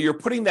 but you're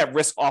putting that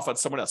risk off on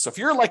someone else. So if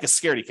you're like a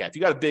scaredy cat, if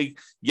you got a big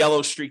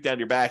yellow streak down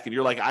your back and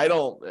you're like, I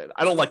don't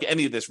like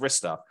any of this risk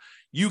stuff,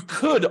 you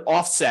could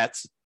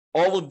offset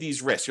all of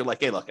these risks. You're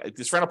like, hey, look,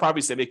 these rental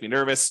properties, they make me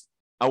nervous.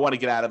 I want to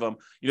get out of them.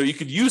 You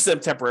could use them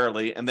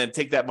temporarily and then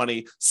take that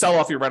money, sell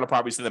off your rental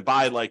properties, and then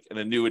buy like an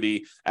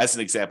annuity as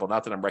an example.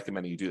 Not that I'm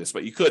recommending you do this,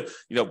 but you could,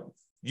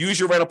 use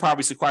your rental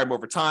properties to acquire them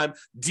over time,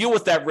 deal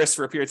with that risk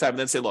for a period of time, and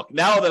then say, look,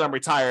 now that I'm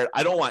retired,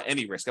 I don't want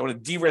any risk. I want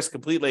to de-risk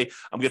completely.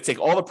 I'm going to take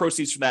all the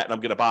proceeds from that and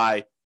I'm going to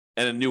buy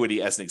an annuity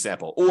as an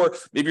example. Or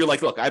maybe you're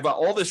like, look, I've got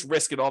all this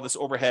risk and all this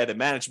overhead and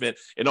management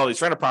and all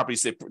these rental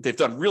properties. They've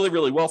done really,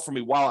 really well for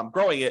me while I'm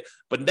growing it.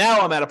 But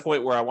now I'm at a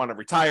point where I want to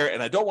retire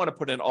and I don't want to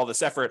put in all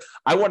this effort.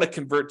 I want to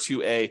convert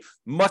to a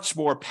much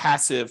more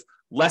passive,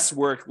 less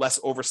work, less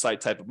oversight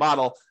type of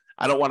model.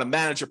 I don't want to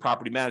manage a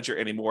property manager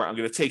anymore. I'm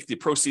going to take the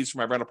proceeds from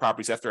my rental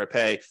properties after I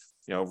pay,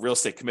 real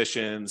estate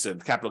commissions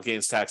and capital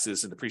gains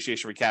taxes and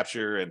depreciation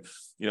recapture and,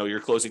 your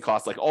closing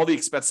costs, like all the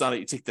expenses on it.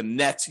 You take the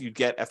net you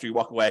get after you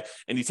walk away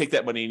and you take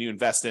that money and you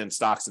invest in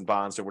stocks and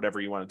bonds or whatever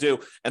you want to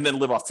do, and then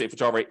live off safe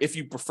withdrawal rate if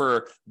you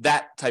prefer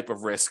that type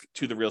of risk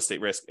to the real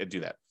estate risk and do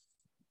that.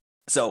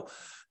 So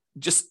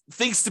just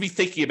things to be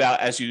thinking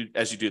about as you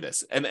do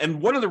this. And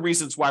one of the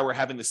reasons why we're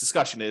having this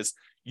discussion is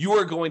you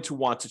are going to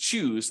want to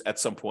choose at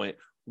some point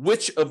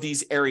which of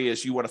these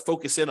areas you want to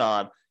focus in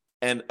on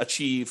and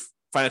achieve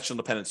financial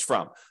independence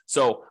from.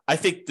 So I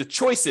think the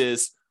choice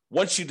is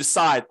once you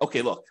decide,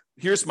 okay, look,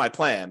 here's my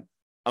plan.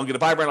 I'm going to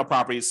buy rental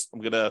properties. I'm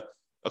going to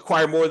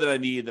acquire more than I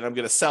need. Then I'm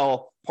going to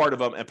sell part of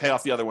them and pay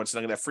off the other ones. And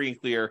I'm going to have free and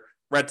clear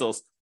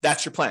rentals.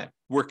 That's your plan.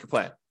 Work your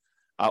plan.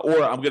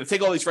 Or I'm going to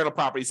take all these rental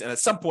properties, and at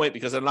some point,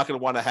 because I'm not going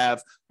to want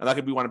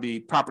to be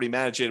property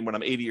managing when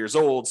I'm 80 years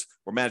old,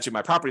 or managing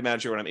my property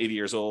manager when I'm 80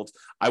 years old,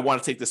 I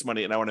want to take this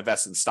money and I want to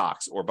invest in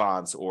stocks or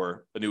bonds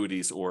or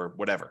annuities or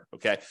whatever.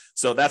 Okay,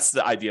 so that's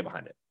the idea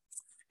behind it.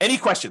 Any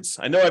questions?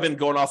 I know I've been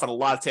going off on a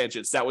lot of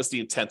tangents. That was the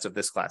intent of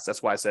this class.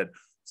 That's why I said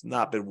it's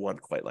not been one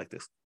quite like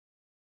this.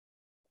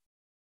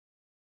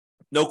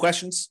 No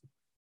questions?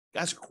 You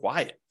guys are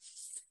quiet.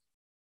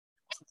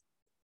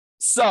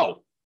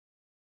 So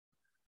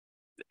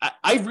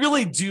I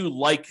really do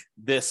like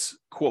this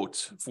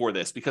quote for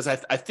this because I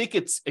think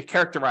it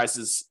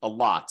characterizes a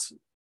lot.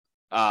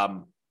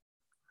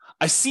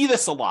 I see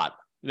this a lot.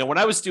 When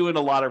I was doing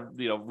a lot of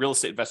real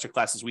estate investor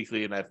classes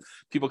weekly, and I have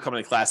people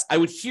coming to class, I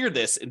would hear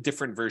this in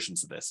different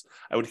versions of this.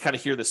 I would kind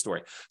of hear this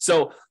story.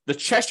 So the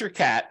Cheshire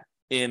Cat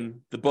in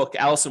the book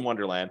Alice in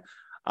Wonderland.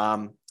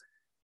 I'll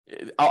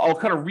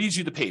kind of read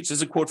you the page. This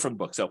is a quote from the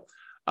book. So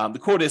the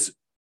quote is,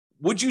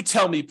 "Would you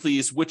tell me,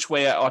 please, which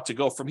way I ought to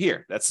go from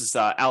here?" That's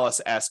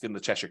Alice asking the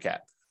Cheshire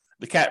Cat.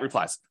 The cat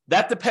replies,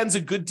 "That depends a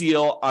good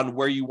deal on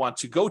where you want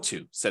to go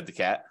to," said the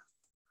cat.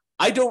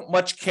 "I don't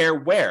much care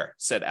where,"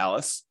 said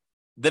Alice.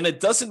 "Then it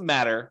doesn't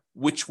matter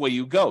which way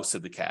you go,"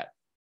 said the cat.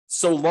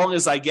 "So long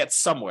as I get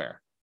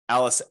somewhere,"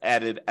 Alice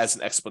added as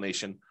an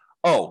explanation.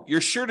 "Oh,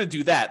 you're sure to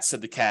do that,"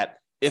 said the cat,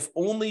 if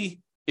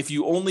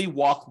you only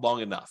walk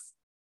long enough."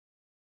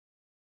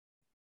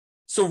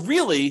 So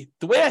really,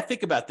 the way I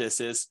think about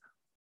this is,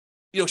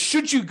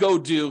 should you go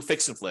do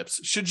fix and flips?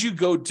 Should you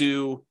go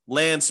do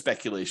land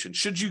speculation?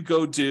 Should you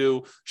go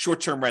do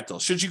short-term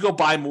rentals? Should you go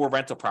buy more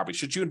rental property?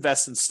 Should you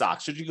invest in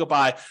stocks? Should you go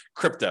buy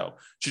crypto?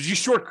 Should you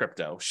short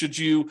crypto? Should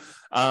you,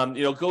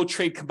 go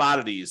trade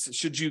commodities?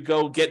 Should you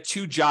go get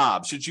 2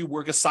 jobs? Should you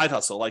work a side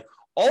hustle? Like,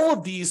 all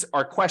of these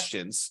are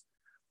questions,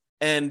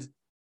 and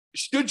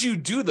should you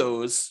do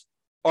those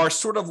are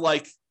sort of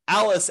like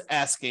Alice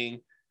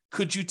asking,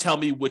 could you tell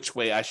me which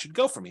way I should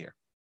go from here?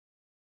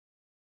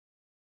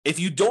 If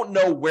you don't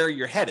know where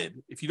you're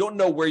headed, if you don't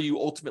know where you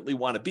ultimately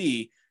want to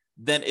be,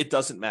 then it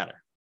doesn't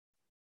matter,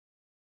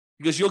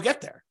 because you'll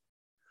get there.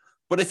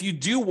 But if you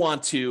do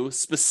want to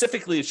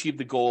specifically achieve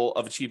the goal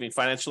of achieving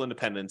financial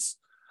independence,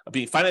 of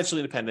being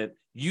financially independent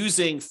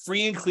using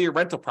free and clear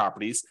rental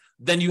properties,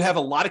 then you have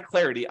a lot of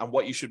clarity on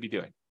what you should be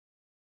doing.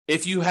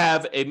 If you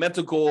have a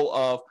mental goal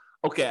of,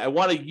 okay, I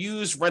want to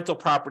use rental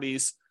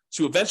properties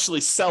to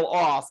eventually sell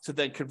off to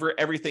then convert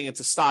everything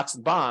into stocks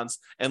and bonds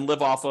and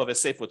live off of a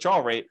safe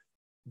withdrawal rate,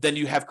 then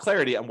you have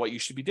clarity on what you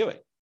should be doing.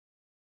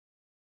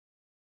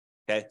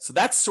 Okay, so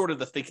that's sort of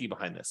the thinking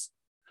behind this.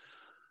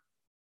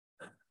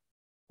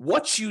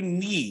 What you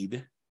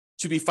need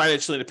to be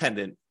financially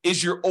independent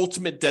is your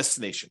ultimate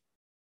destination.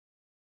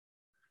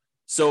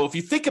 So if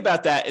you think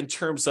about that in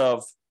terms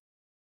of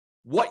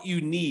what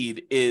you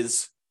need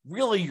is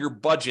really your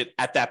budget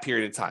at that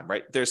period of time,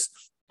 right?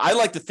 I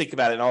like to think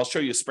about it, and I'll show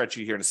you a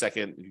spreadsheet here in a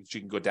second, which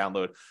you can go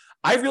download.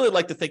 I really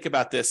like to think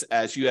about this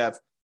as you have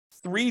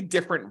 3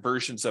 different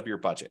versions of your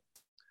budget.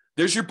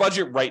 There's your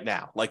budget right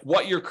now, like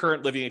what your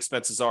current living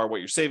expenses are, what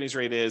your savings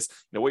rate is,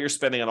 what you're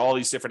spending on all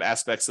these different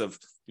aspects of,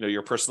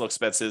 your personal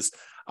expenses.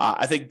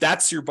 I think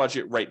that's your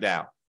budget right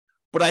now.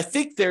 But I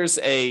think there's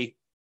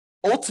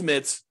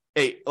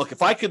look,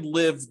 if I could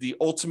live the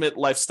ultimate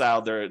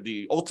lifestyle,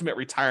 the ultimate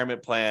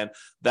retirement plan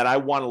that I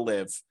want to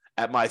live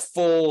at my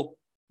full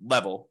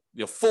level,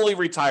 fully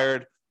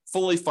retired,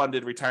 fully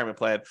funded retirement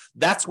plan,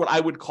 that's what I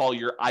would call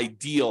your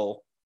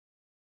ideal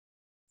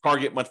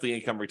target monthly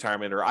income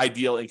retirement, or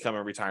ideal income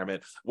in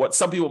retirement, what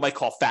some people might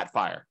call Fat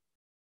FIRE.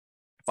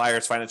 FIRE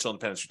is financial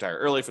independence, retire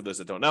early, for those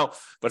that don't know.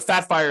 But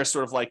Fat FIRE is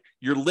sort of like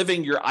you're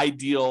living your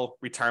ideal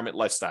retirement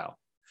lifestyle.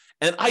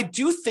 And I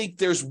do think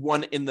there's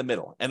one in the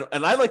middle. And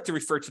I like to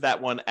refer to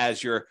that one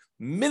as your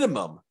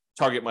minimum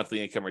target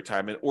monthly income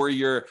retirement, or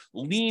your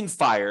lean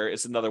FIRE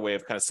is another way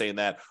of kind of saying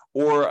that.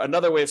 Or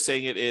another way of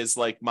saying it is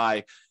like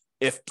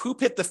if poop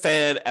hit the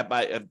fan at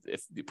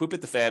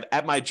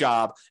my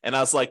job, and I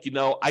was like,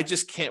 I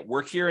just can't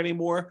work here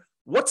anymore.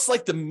 What's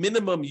like the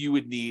minimum you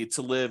would need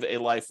to live a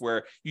life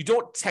where you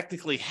don't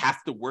technically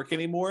have to work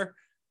anymore?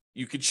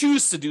 You could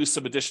choose to do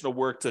some additional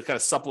work to kind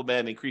of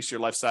supplement, increase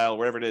your lifestyle,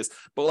 whatever it is.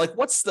 But like,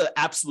 what's the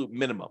absolute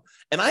minimum?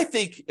 And I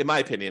think, in my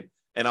opinion,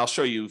 and I'll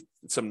show you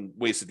some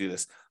ways to do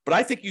this, but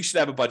I think you should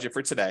have a budget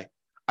for today.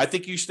 I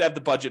think you should have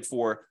the budget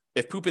for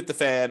if poop hit the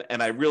fan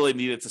and I really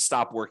needed to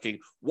stop working,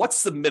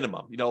 what's the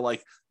minimum?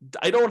 Like,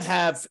 I don't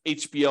have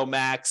HBO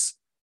Max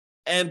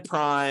and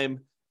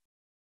Prime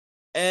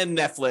and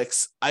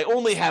Netflix. I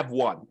only have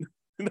one.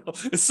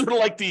 It's sort of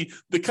like the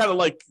kind of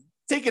like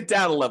take it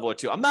down a level or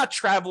two. I'm not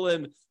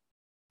traveling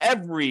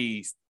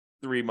every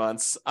 3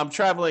 months. I'm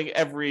traveling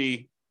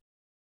every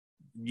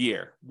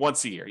year,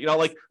 once a year.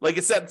 Like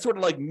it's that sort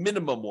of like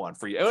minimum one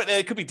for you. And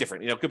it could be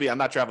different. It could be I'm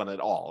not traveling at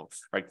all,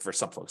 right? For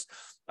some folks,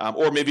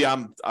 or maybe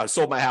I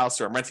sold my house,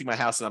 or I'm renting my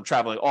house and I'm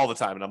traveling all the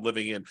time and I'm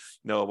living in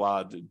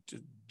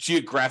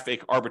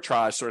geographic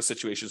arbitrage sort of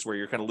situations where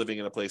you're kind of living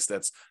in a place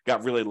that's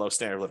got really low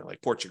standard of living,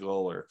 like Portugal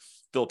or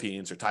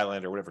Philippines or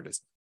Thailand or whatever it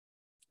is.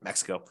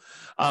 Mexico.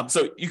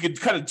 So you could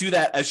kind of do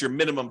that as your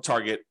minimum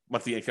target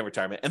monthly income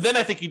retirement. And then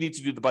I think you need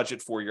to do the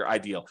budget for your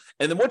ideal.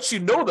 And then once you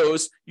know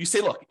those, you say,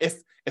 look,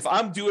 if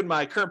I'm doing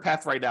my current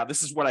path right now,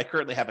 this is what I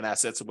currently have in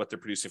assets and what they're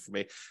producing for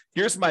me.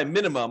 Here's my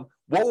minimum.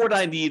 What would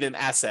I need in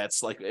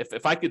assets? Like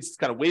if I could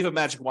kind of wave a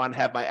magic wand,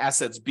 have my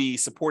assets be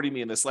supporting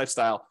me in this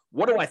lifestyle,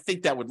 what do I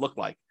think that would look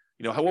like?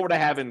 What would I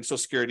have in Social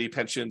Security,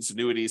 pensions,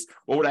 annuities?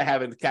 What would I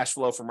have in cash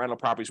flow from rental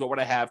properties? What would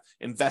I have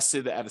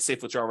invested at a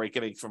safe withdrawal rate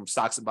getting from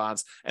stocks and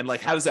bonds? And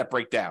like, how does that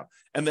break down?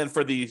 And then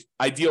for the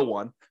ideal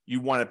one,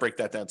 you want to break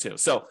that down too.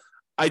 So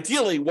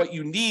ideally, what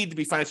you need to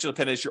be financially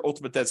independent is your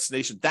ultimate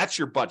destination. That's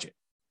your budget.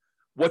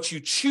 What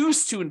you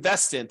choose to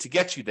invest in to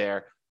get you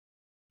there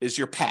is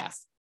your path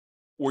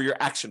or your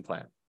action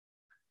plan.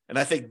 And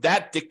I think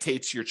that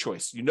dictates your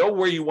choice. You know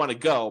where you want to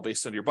go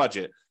based on your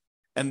budget.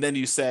 And then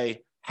you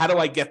say, how do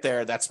I get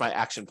there? That's my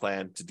action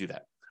plan to do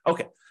that.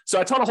 Okay, so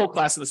I taught a whole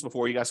class on this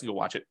before. You guys can go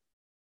watch it.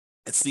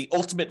 It's the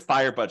ultimate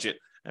FIRE budget.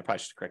 I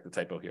probably should correct the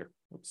typo here.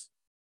 Oops.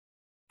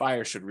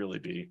 FIRE should really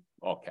be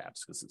all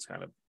caps because it's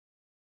kind of,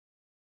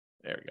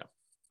 there we go.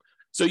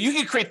 So you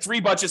can create 3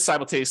 budgets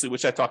simultaneously,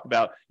 which I talked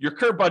about. Your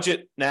current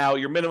budget now,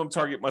 your minimum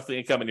target monthly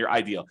income, and your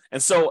ideal.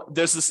 And so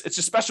there's this, it's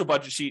a special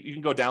budget sheet. You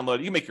can go download it.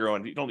 You can make your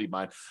own. You don't need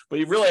mine. But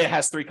it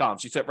has 3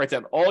 columns. You write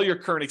down all your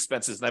current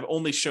expenses. And I've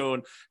only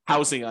shown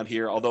housing on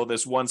here, although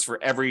there's ones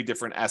for every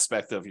different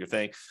aspect of your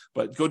thing.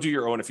 But go do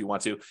your own if you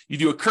want to. You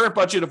do a current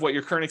budget of what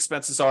your current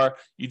expenses are.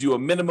 You do a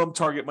minimum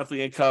target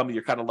monthly income.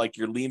 You're kind of like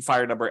your lean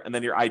fire number, and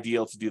then your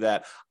ideal to do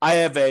that. I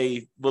have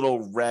a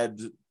little red,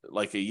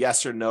 like a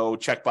yes or no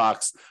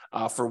checkbox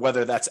for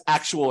whether that's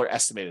actual or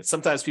estimated.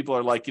 Sometimes people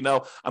are like,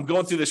 I'm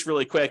going through this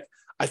really quick.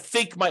 I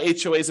think my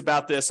HOA is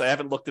about this. I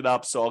haven't looked it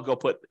up, so I'll go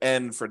put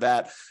N for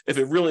that. If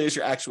it really is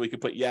your actual, you can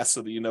put yes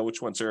so that you know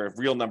which ones are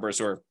real numbers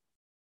or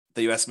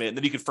that you estimate, and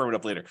then you can firm it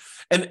up later.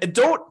 And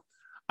don't,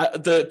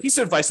 the piece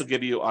of advice I'll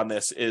give you on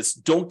this is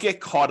don't get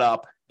caught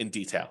up in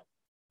detail,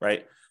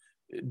 right?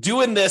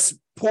 Doing this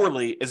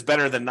poorly is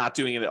better than not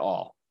doing it at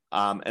all.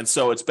 And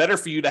so it's better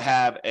for you to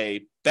have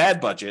a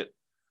bad budget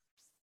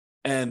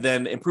and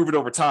then improve it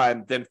over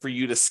time than for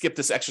you to skip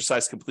this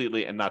exercise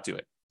completely and not do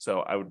it. So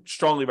I would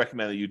strongly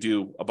recommend that you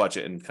do a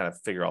budget and kind of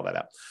figure all that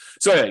out.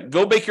 So anyway,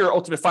 go make your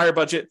ultimate fire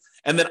budget.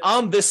 And then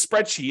on this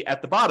spreadsheet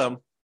at the bottom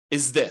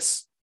is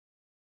this.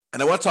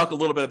 And I want to talk a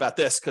little bit about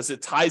this because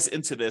it ties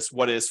into this,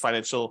 what is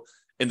financial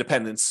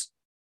independence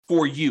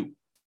for you.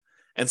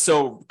 And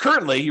so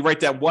currently you write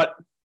down what,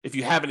 if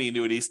you have any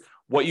annuities,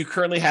 what you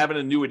currently have in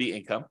annuity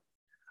income.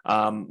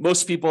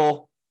 Most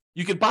people,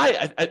 you can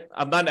buy,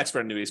 I'm not an expert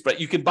in annuities, but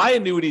you can buy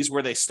annuities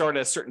where they start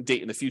at a certain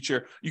date in the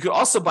future. You can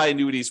also buy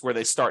annuities where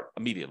they start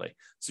immediately.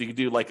 So you can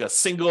do like a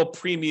single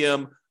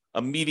premium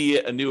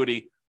immediate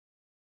annuity.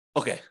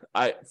 Okay,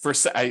 I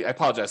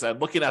apologize. I'm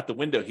looking out the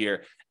window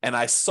here and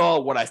I saw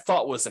what I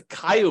thought was a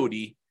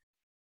coyote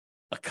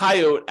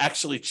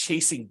actually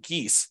chasing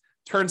geese.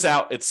 Turns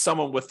out it's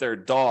someone with their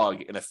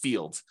dog in a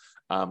field.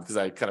 Because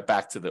I kind of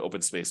back to the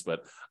open space,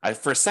 but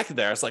for a second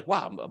there, I was like,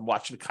 wow, I'm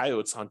watching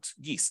coyotes hunt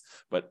geese,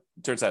 but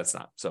it turns out it's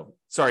not. So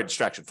sorry,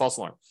 distraction, false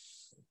alarm.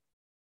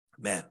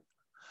 Man,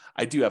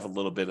 I do have a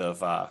little bit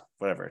of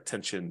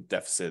attention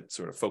deficit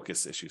sort of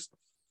focus issues.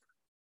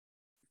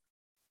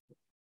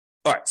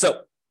 All right,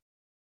 so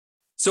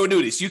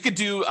annuities. You could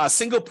do a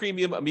single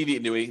premium immediate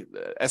annuity,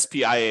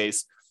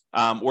 SPIAs,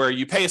 where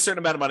you pay a certain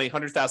amount of money,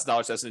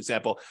 $100,000 as an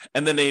example,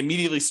 and then they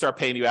immediately start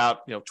paying you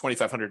out,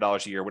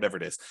 $2,500 a year, whatever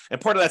it is. And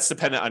part of that's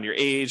dependent on your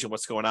age and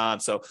what's going on.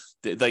 So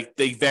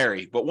they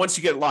vary, but once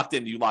you get locked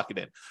in, you lock it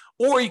in.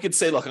 Or you could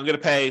say, look, I'm going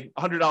to pay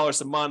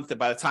 $100 a month, and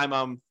by the time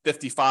I'm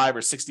 55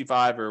 or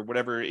 65 or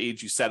whatever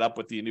age you set up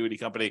with the annuity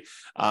company,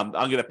 I'm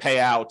going to pay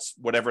out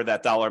whatever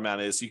that dollar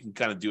amount is. You can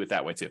kind of do it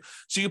that way too.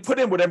 So you put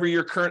in whatever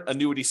your current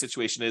annuity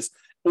situation is,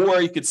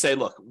 or you could say,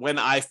 look, when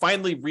I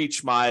finally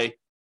reach my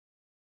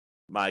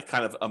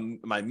kind of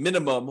my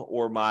minimum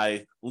or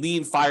my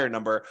lean fire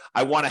number,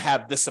 I want to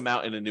have this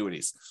amount in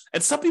annuities.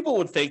 And some people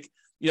would think,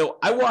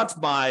 I want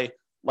my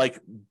like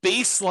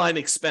baseline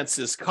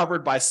expenses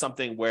covered by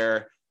something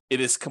where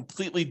it is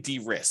completely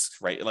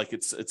de-risked, right? Like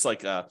it's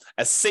like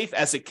as safe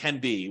as it can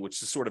be,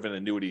 which is sort of an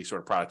annuity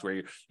sort of product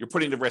where you're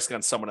putting the risk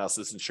on someone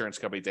else's insurance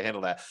company to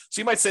handle that. So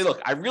you might say,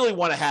 look, I really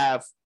want to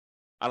have,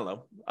 I don't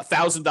know,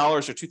 $1,000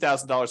 or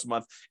 $2,000 a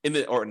month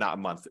or not a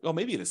month. Oh,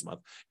 maybe it is a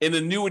month in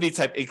annuity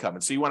type income.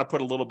 And so you want to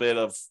put a little bit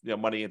of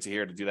money into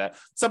here to do that.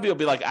 Some people will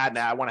be like,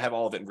 I want to have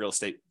all of it in real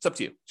estate. It's up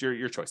to you. It's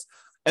your choice.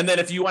 And then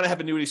if you want to have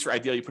annuities for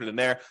ideal, you put it in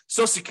there.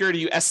 Social Security,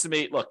 you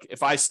estimate, look,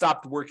 if I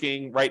stopped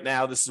working right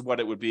now, this is what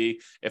it would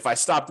be. If I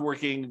stopped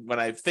working when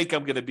I think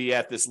I'm going to be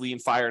at this lean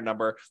fire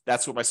number,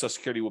 that's what my Social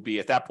Security will be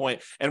at that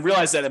point. And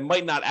realize that it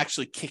might not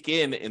actually kick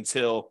in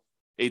until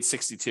age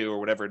 62 or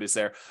whatever it is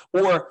there.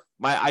 Or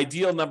my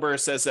ideal number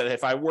says that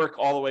if I work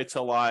all the way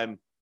till I'm,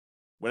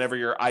 whenever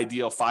your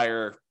ideal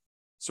fire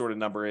sort of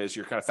number is,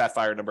 your kind of fat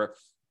fire number,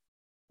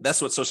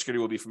 that's what Social Security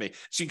will be for me.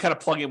 So you can kind of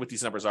plug in what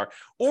these numbers are.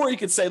 Or you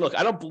could say, look,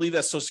 I don't believe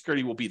that Social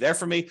Security will be there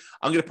for me.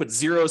 I'm going to put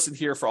zeros in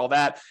here for all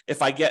that.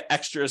 If I get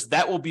extras,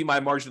 that will be my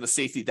margin of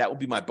safety. That will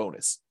be my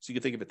bonus. So you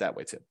can think of it that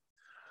way too.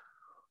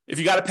 If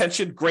you got a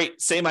pension,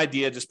 great. Same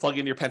idea. Just plug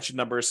in your pension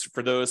numbers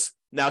for those.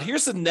 Now,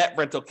 here's the net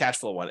rental cash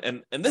flow one.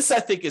 And this, I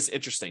think, is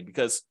interesting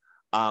because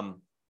let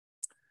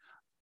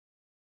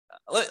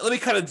me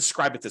kind of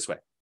describe it this way.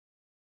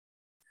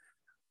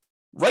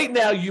 Right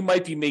now, you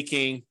might be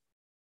making,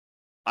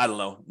 I don't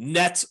know,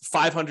 net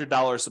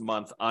 $500 a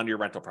month on your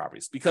rental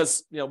properties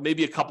because,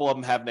 maybe a couple of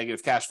them have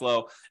negative cash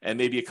flow and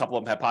maybe a couple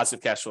of them have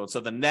positive cash flow. And so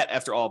the net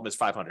after all of them is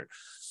 500.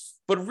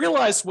 But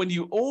realize when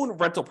you own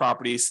rental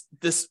properties,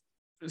 this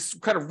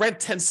kind of rent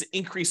tends to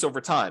increase over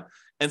time.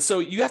 And so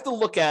you have to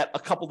look at a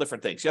couple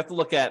different things. You have to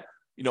look at,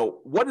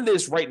 what it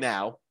is right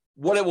now,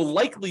 what it will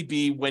likely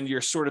be when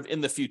you're sort of in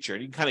the future.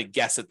 And you can kind of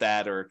guess at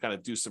that or kind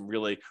of do some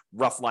really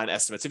rough line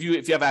estimates. If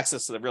you have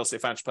access to the real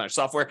estate financial planner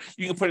software,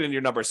 you can put it in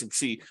your numbers and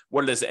see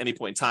what it is at any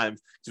point in time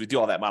because we do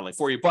all that modeling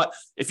for you. But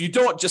if you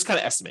don't, just kind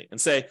of estimate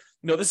and say,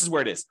 this is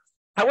where it is.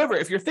 However,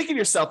 if you're thinking to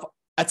yourself,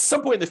 at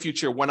some point in the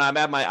future, when I'm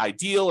at my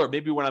ideal or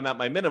maybe when I'm at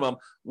my minimum,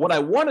 what I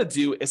want to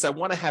do is I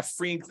want to have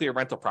free and clear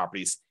rental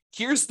properties.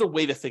 Here's the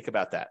way to think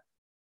about that.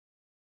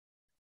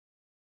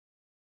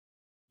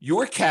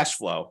 your cash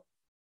flow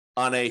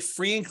on a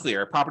free and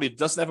clear property that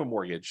doesn't have a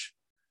mortgage,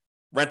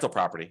 rental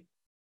property,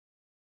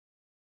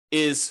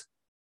 is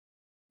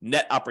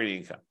net operating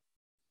income.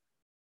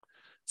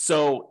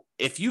 So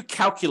if you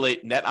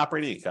calculate net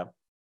operating income,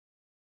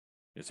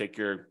 you take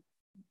your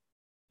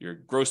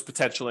gross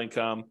potential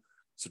income,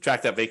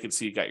 subtract that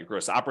vacancy, you got your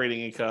gross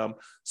operating income,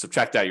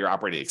 subtract out your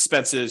operating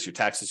expenses, your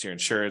taxes, your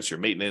insurance, your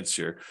maintenance,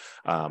 your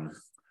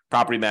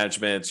property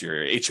management,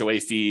 your HOA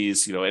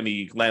fees,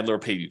 any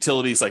landlord paid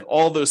utilities, like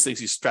all those things,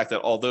 you subtract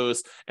out all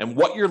those. And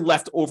what you're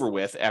left over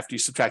with after you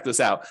subtract those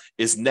out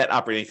is net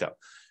operating income.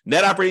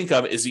 Net operating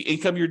income is the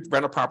income your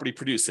rental property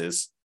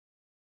produces,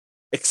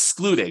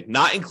 excluding,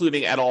 not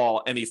including at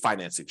all, any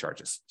financing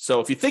charges.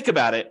 So if you think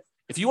about it,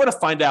 if you want to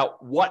find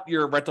out what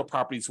your rental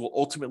properties will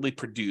ultimately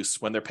produce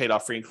when they're paid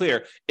off free and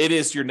clear, it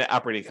is your net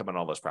operating income on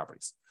all those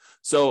properties.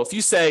 So if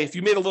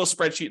you made a little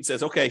spreadsheet and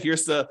says, okay,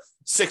 here's the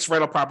 6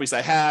 rental properties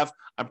I have,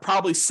 I'm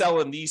probably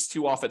selling these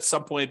 2 off at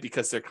some point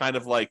because they're kind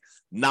of like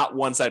not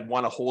ones I'd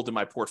want to hold in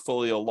my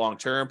portfolio long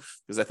term.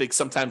 Because I think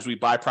sometimes we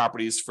buy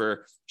properties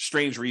for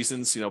strange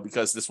reasons,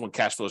 because this one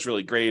cash flow is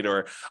really great,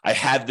 or I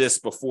had this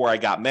before I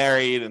got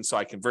married and so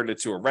I converted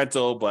it to a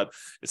rental, but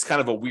it's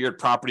kind of a weird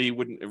property.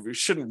 It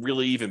shouldn't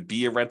really even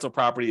be a rental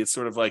property. It's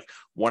sort of like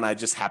one I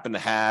just happen to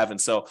have. And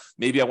so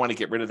maybe I want to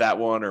get rid of that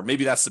one, or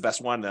maybe that's the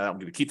best one and I'm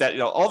going to keep that,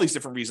 all these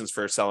different reasons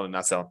for selling and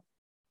not selling.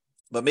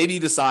 But maybe you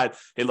decide,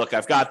 hey, look,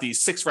 I've got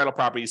these 6 rental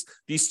properties.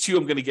 These 2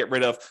 I'm going to get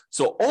rid of.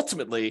 So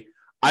ultimately,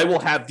 I will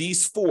have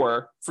these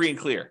 4 free and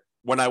clear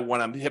when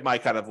I'm hit my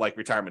kind of like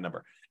retirement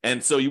number.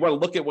 And so you want to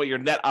look at what your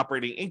net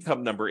operating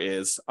income number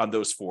is on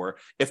those 4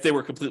 if they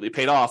were completely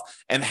paid off,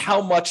 and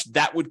how much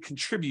that would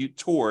contribute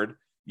toward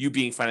you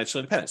being financially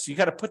independent. So you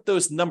got to put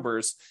those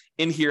numbers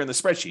in here in the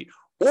spreadsheet.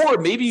 Or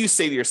maybe you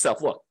say to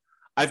yourself, look,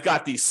 I've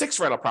got these 6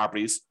 rental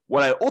properties.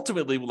 What I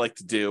ultimately would like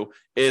to do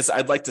is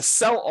I'd like to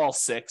sell all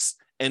 6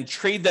 and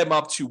trade them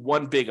up to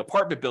one big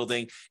apartment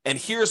building. And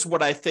here's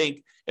what I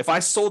think, if I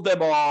sold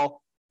them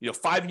all,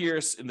 5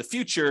 years in the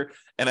future,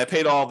 and I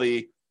paid all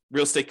the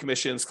real estate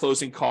commissions,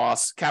 closing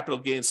costs, capital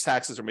gains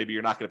taxes, or maybe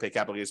you're not going to pay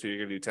capital gains, maybe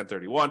you're going to do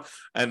 1031,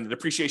 and the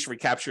depreciation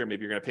recapture,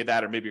 maybe you're going to pay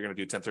that, or maybe you're going to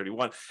do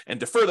 1031 and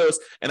defer those.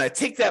 And I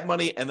take that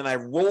money and then I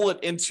roll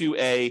it into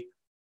a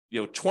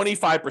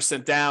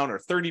 25% down or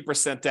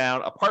 30%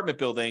 down apartment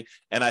building,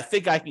 and I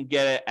think I can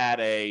get it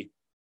at a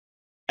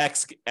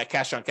X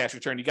cash on cash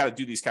return. You got to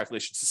do these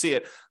calculations to see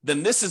it.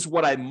 Then this is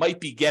what I might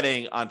be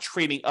getting on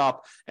trading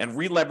up and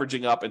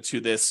re-leveraging up into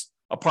this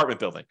apartment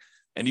building.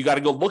 And you got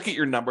to go look at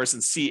your numbers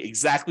and see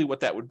exactly what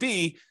that would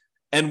be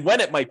and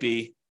when it might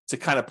be to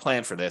kind of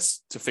plan for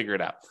this, to figure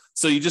it out.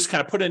 So you just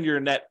kind of put in your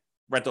net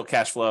rental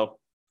cash flow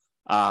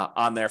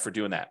on there for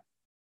doing that.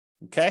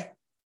 Okay.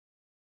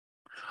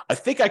 I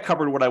think I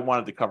covered what I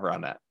wanted to cover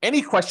on that.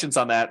 Any questions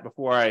on that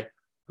before I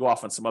go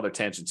off on some other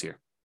tangents here?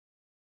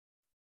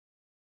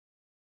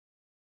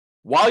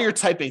 While you're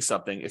typing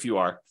something, if you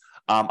are,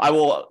 I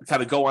will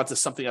kind of go on to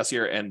something else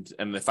here, and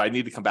if I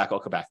need to come back, I'll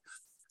come back.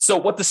 So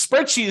what the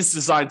spreadsheet is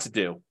designed to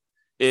do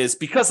is,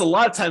 because a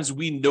lot of times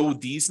we know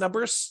these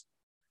numbers,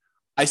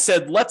 I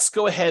said, let's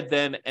go ahead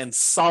then and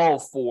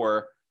solve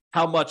for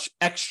how much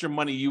extra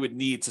money you would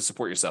need to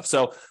support yourself.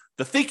 So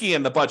the thinking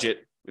in the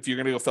budget, if you're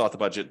going to go fill out the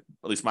budget,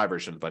 at least my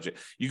version of the budget,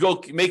 you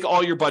go make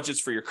all your budgets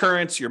for your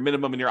current, your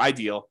minimum, and your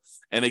ideal,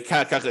 and it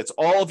kind of calculates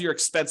all of your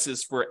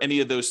expenses for any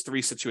of those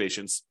 3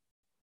 situations.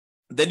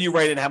 Then you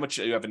write in how much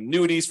you have in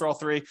annuities for all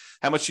 3,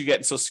 how much you get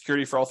in Social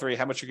Security for all 3,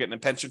 how much you're getting in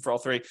pension for all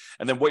 3,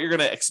 and then what you're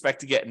going to expect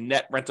to get in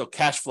net rental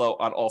cash flow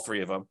on all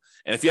 3 of them.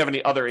 And if you have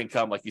any other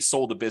income, like you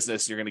sold a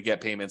business, you're going to get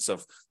payments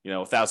of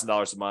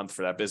 $1,000 a month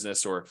for that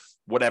business or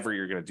whatever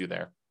you're going to do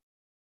there.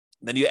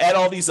 Then you add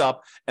all these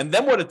up, and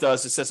then what it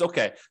does, it says,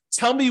 okay,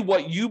 tell me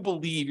what you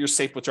believe your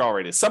safe withdrawal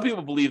rate is. Some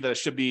people believe that it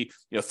should be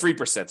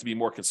 3% to be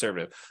more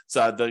conservative.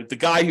 So the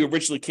guy who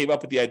originally came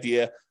up with the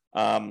idea,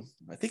 I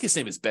think his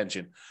name is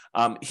Benjamin.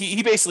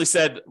 He basically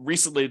said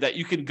recently that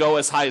you can go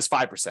as high as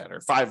 5% or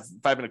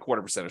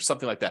 5.25% or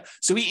something like that.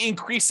 So he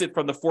increased it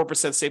from the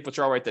 4% safe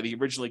withdrawal rate that he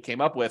originally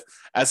came up with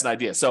as an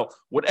idea. So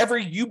whatever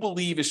you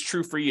believe is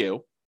true for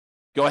you,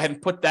 go ahead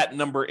and put that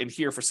number in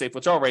here for safe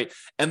withdrawal rate.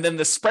 And then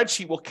the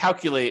spreadsheet will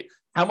calculate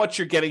how much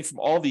you're getting from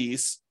all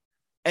these,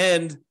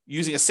 and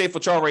using a safe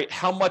withdrawal rate,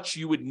 how much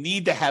you would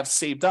need to have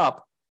saved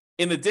up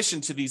in addition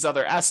to these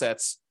other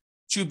assets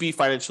to be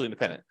financially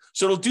independent.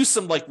 So it'll do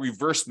some like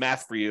reverse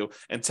math for you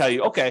and tell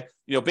you, okay,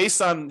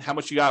 based on how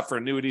much you got for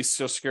annuities,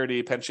 Social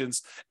Security,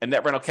 pensions, and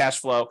net rental cash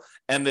flow,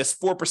 and this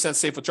 4%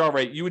 safe withdrawal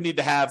rate, you would need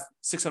to have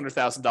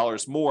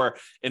 $600,000 more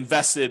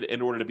invested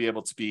in order to be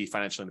able to be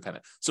financially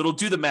independent. So it'll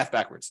do the math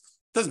backwards.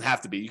 It doesn't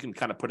have to be. You can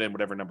kind of put in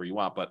whatever number you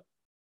want, but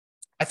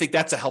I think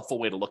that's a helpful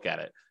way to look at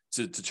it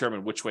to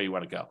determine which way you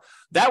want to go.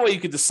 That way you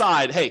can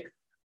decide, hey,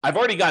 I've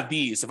already got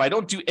these. If I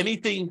don't do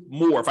anything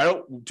more, if I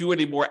don't do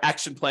any more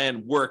action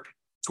plan work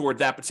toward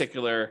that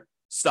particular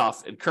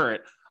stuff in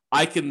current,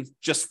 I can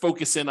just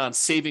focus in on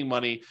saving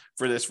money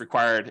for this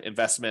required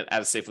investment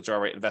at a safe withdrawal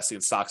rate, investing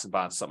in stocks and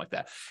bonds, something like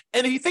that.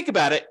 And if you think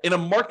about it, in a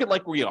market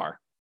like we are,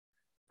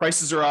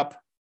 prices are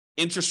up,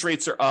 interest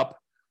rates are up,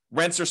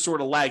 rents are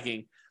sort of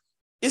lagging.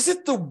 Is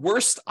it the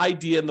worst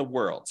idea in the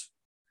world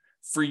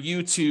for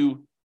you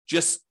to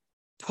just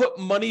put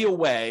money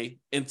away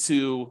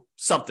into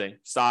something,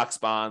 stocks,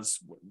 bonds,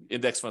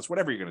 index funds,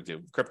 whatever you're going to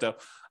do, crypto?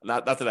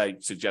 Not that I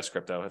suggest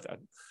crypto.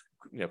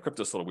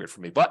 Crypto's a little weird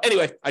for me. But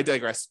anyway, I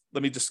digress.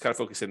 Let me just kind of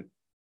focus in.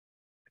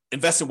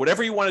 Invest in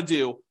whatever you want to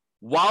do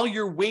while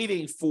you're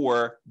waiting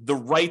for the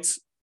right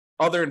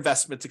other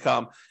investment to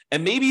come.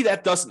 And maybe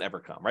that doesn't ever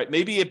come, right?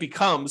 Maybe it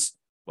becomes,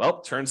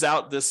 well, turns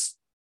out this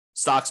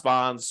stocks,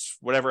 bonds,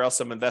 whatever else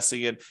I'm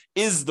investing in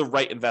is the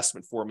right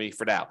investment for me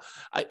for now.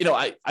 I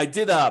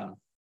did, this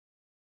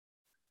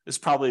is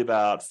probably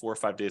about 4 or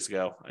 5 days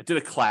ago. I did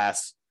a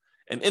class,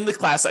 and in the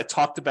class, I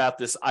talked about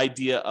this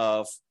idea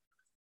of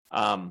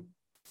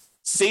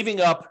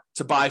saving up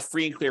to buy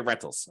free and clear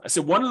rentals. I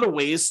said, one of the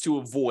ways to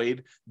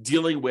avoid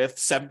dealing with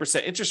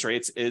 7% interest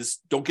rates is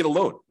don't get a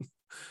loan.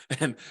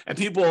 and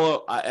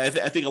people, I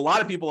think a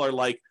lot of people are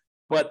like,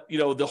 but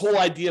the whole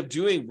idea of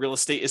doing real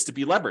estate is to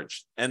be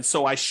leveraged. And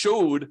so I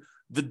showed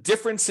the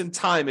difference in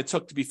time it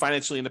took to be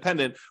financially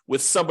independent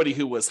with somebody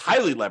who was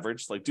highly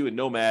leveraged, like doing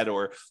Nomad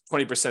or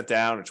 20%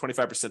 down or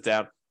 25%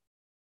 down,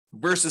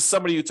 versus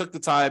somebody who took the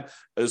time,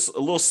 is a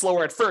little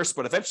slower at first,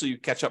 but eventually you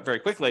catch up very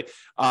quickly.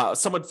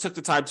 Someone took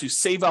the time to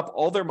save up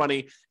all their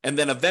money and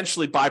then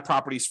eventually buy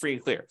properties free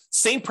and clear.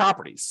 Same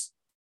properties,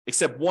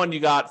 except one, you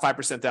got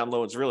 5% down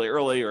loans really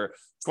early, or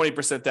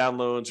 20% down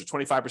loans or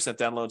 25%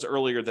 down loans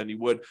earlier than you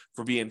would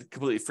for being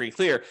completely free and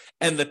clear.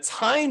 And the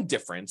time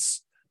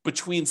difference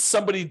between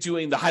somebody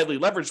doing the highly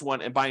leveraged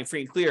one and buying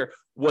free and clear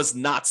was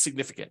not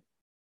significant.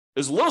 It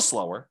was a little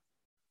slower,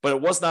 but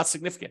it was not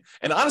significant.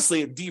 And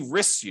honestly, it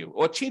de-risks you,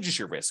 or it changes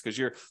your risk, because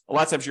a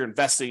lot of times you're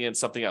investing in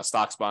something else,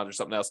 stocks, bonds, or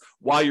something else,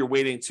 while you're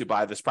waiting to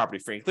buy this property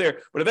free and clear.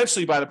 But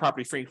eventually you buy the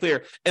property free and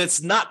clear, and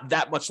it's not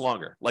that much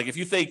longer. Like if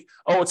you think,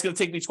 oh, it's going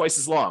to take me twice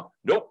as long.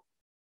 Nope.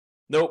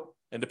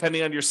 And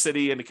depending on your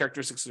city and the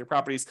characteristics of your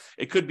properties,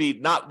 it could be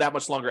not that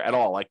much longer at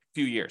all, like a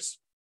few years.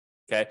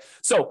 Okay.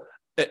 So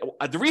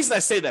the reason I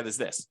say that is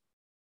this.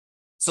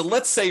 So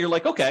let's say you're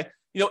like, okay,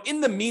 in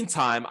the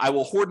meantime, I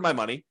will hoard my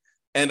money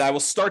and I will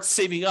start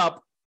saving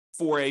up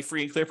for a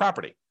free and clear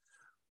property.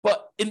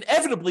 But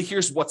inevitably,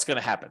 here's what's going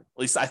to happen. At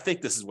least I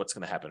think this is what's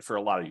going to happen for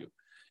a lot of you,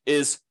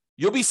 is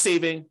you'll be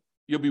saving,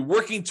 you'll be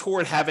working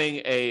toward having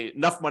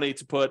enough money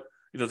to put,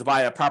 to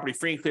buy a property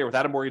free and clear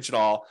without a mortgage at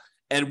all.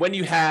 And when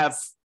you have,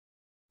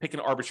 pick an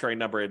arbitrary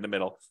number in the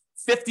middle,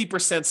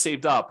 50%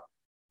 saved up,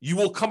 you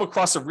will come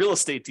across a real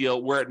estate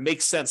deal where it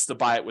makes sense to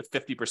buy it with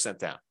 50%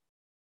 down.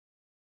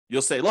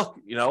 You'll say, look,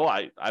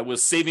 I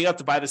was saving up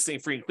to buy this thing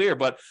free and clear,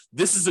 but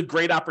this is a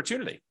great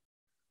opportunity.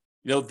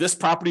 This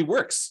property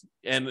works.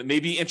 And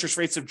maybe interest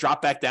rates have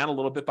dropped back down a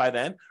little bit by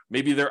then.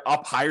 Maybe they're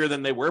up higher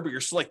than they were, but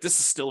you're still like, this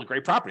is still a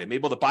great property. I'm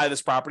able to buy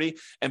this property.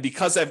 And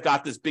because I've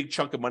got this big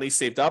chunk of money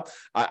saved up,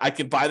 I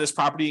can buy this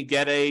property and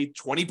get a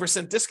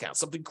 20% discount,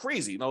 something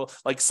crazy,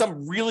 like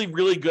some really,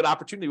 really good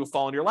opportunity will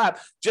fall in your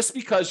lap just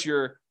because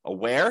you're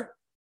aware,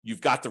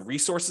 you've got the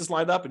resources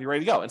lined up and you're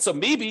ready to go. And so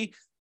maybe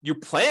you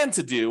plan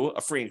to do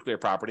a free and clear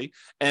property.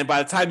 And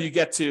by the time you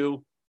get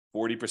to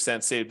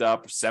 40% saved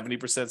up,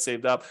 70%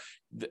 saved up,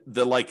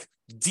 the like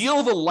deal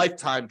of a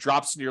lifetime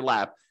drops in your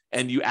lap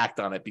and you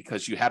act on it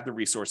because you have the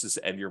resources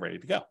and you're ready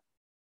to go.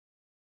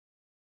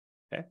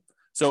 Okay.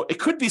 So it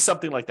could be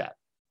something like that.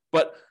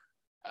 But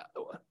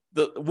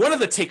one of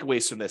the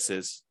takeaways from this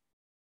is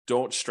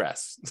don't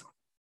stress,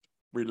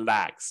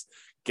 relax,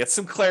 get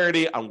some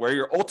clarity on where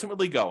you're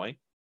ultimately going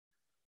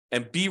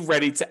and be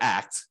ready to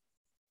act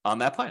on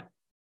that plan.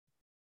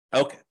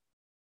 Okay.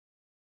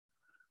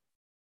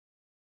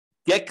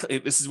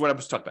 This is what I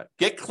was talking about.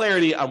 Get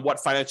clarity on what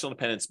financial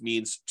independence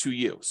means to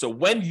you. So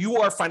when you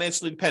are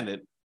financially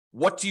independent,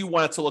 what do you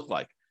want it to look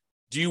like?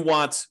 Do you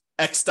want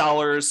X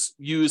dollars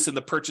used in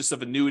the purchase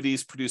of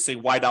annuities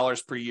producing Y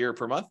dollars per year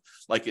per month?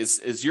 Like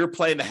is your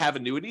plan to have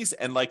annuities,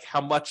 and like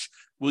how much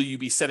will you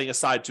be setting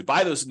aside to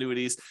buy those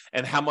annuities,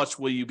 and how much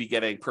will you be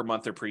getting per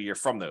month or per year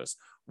from those?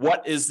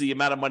 What is the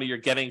amount of money you're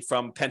getting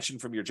from pension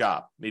from your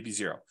job? Maybe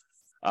zero.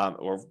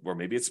 Or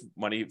maybe it's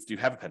money if you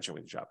have a pension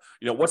with your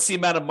job. What's the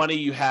amount of money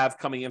you have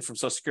coming in from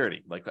Social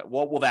Security? Like,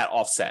 what will that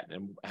offset,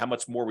 and how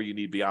much more will you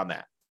need beyond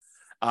that?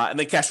 And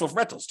then cash flow from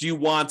rentals. Do you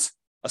want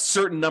a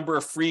certain number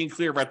of free and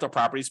clear rental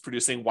properties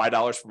producing Y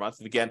dollars per month?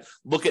 And again,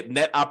 look at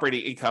net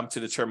operating income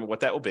to determine what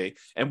that will be.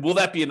 And will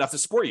that be enough to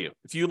support you?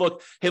 If you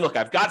look, hey, look,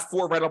 I've got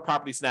 4 rental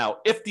properties now.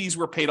 If these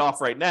were paid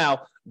off right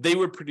now, they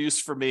would produce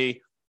for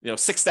me,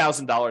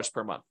 $6,000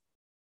 per month.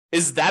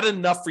 Is that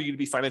enough for you to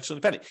be financially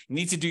independent? You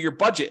need to do your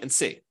budget and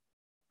see,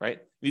 right?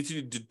 You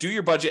need to do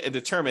your budget and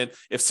determine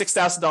if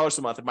 $6,000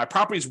 a month, if my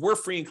properties were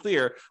free and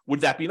clear,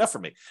 would that be enough for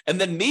me? And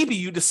then maybe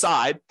you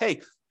decide,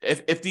 hey,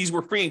 if these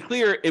were free and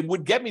clear, it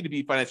would get me to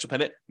be financially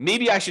independent.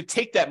 Maybe I should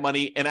take that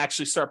money and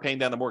actually start paying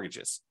down the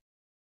mortgages.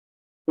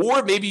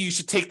 Or maybe you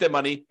should take that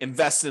money,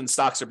 invest in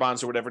stocks or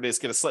bonds or whatever it is,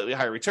 get a slightly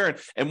higher return.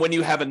 And when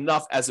you have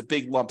enough as a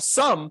big lump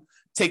sum,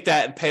 take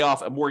that and pay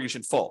off a mortgage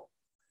in full.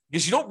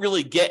 Because you don't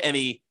really get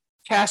any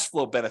cash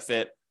flow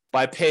benefit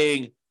by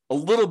paying a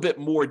little bit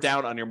more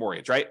down on your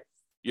mortgage, right?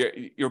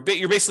 You're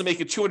basically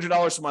making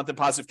 $200 a month in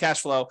positive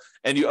cash flow,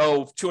 and you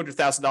owe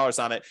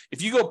 $200,000 on it.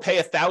 If you go pay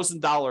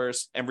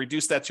 $1,000 and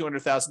reduce that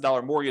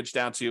 $200,000 mortgage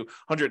down to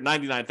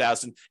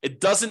 $199,000, it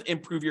doesn't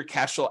improve your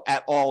cash flow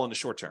at all in the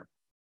short term.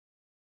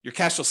 Your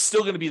cash flow is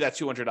still going to be that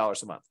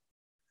 $200 a month.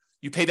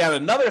 You pay down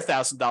another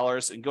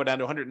 $1,000 and go down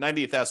to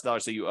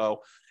 $198,000 that you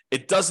owe.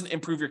 It doesn't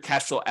improve your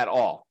cash flow at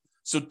all.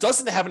 So it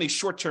doesn't have any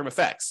short-term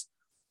effects.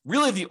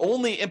 Really, the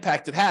only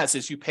impact it has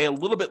is you pay a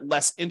little bit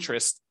less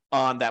interest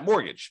on that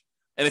mortgage.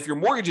 And if your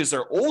mortgages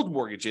are old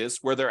mortgages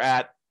where they're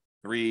at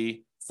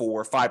 3,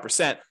 4,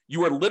 5%,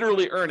 you are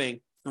literally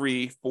earning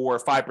 3, 4,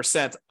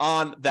 5%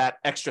 on that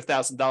extra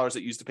 $1,000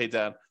 that you used to pay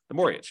down the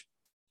mortgage.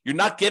 You're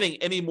not getting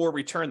any more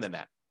return than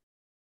that.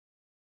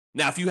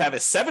 Now, if you have a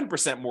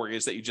 7%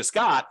 mortgage that you just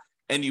got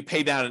and you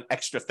pay down an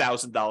extra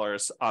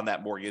 $1,000 on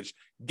that mortgage,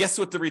 guess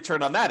what the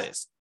return on that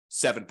is?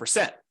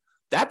 7%.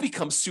 That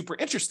becomes super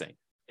interesting.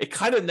 It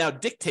kind of now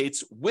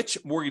dictates which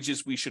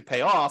mortgages we should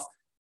pay off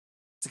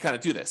to kind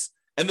of do this.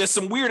 And there's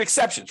some weird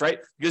exceptions, right?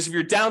 Because if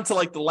you're down to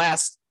like the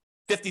last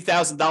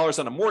 $50,000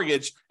 on a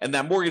mortgage and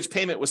that mortgage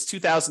payment was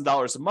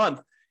 $2,000 a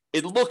month,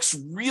 it looks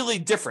really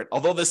different.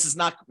 Although this is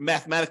not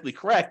mathematically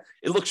correct,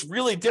 it looks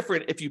really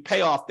different if you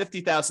pay off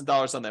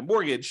 $50,000 on that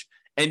mortgage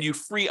and you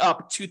free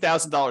up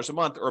 $2,000 a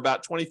month or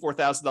about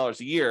 $24,000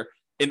 a year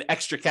in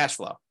extra cash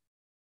flow,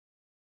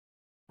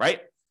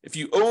 right? If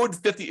you owned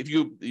if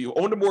you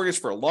owned a mortgage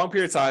for a long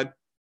period of time,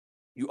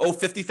 you owe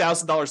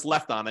 $50,000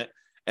 left on it,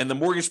 and the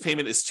mortgage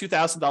payment is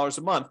 $2,000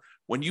 a month.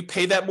 When you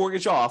pay that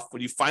mortgage off,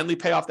 when you finally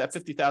pay off that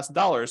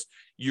 $50,000,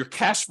 your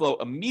cash flow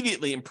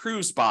immediately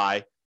improves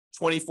by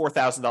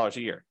 $24,000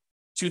 a year,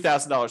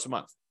 $2,000 a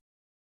month.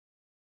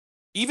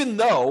 Even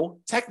though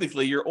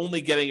technically you're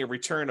only getting a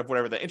return of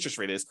whatever the interest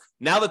rate is,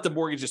 now that the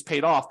mortgage is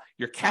paid off,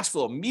 your cash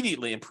flow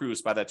immediately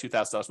improves by that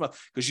 $2,000 a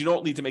month because you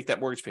don't need to make that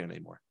mortgage payment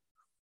anymore.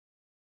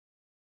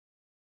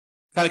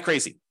 Kind of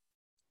crazy.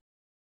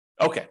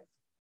 Okay.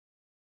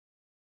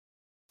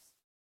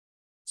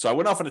 So I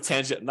went off on a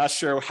tangent. I'm not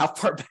sure how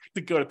far back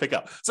to go to pick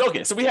up. So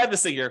we had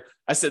this thing here.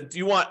 I said, do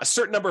you want a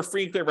certain number of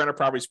free and clear rental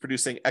properties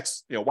producing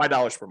X, Y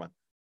dollars per month?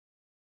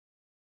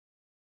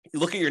 You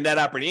look at your net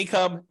operating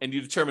income and you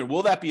determine,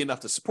 will that be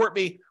enough to support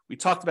me? We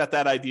talked about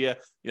that idea.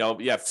 You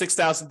have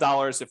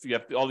 $6,000 if you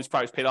have all these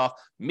properties paid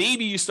off.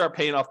 Maybe you start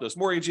paying off those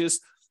mortgages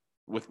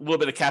with a little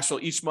bit of cash flow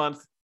each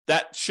month.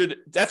 That should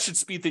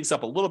speed things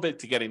up a little bit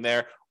to getting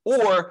there.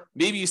 Or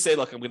maybe you say,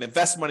 look, I'm going to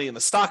invest money in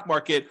the stock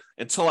market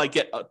until I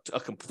get a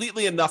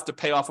completely enough to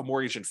pay off a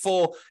mortgage in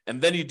full.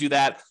 And then you do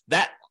that.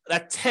 That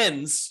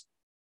tends,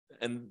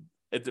 and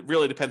it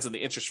really depends on the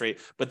interest rate,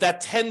 but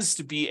that tends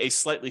to be a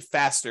slightly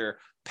faster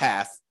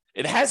path.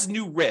 It has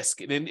new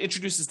risk and it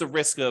introduces the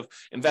risk of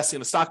investing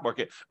in the stock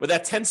market, but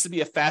that tends to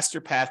be a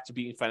faster path to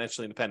being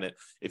financially independent.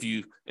 If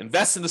you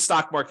invest in the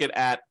stock market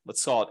at,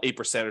 let's call it 8%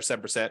 or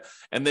 7%,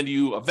 and then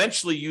you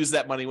eventually use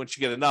that money once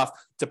you get enough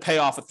to pay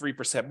off a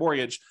 3%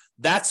 mortgage,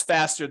 that's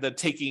faster than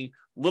taking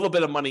a little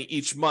bit of money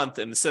each month.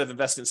 And instead of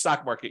investing in the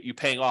stock market, you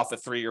paying off a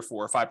 3 or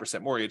 4 or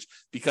 5% mortgage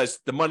because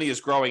the money is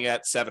growing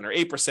at 7 or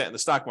 8% in the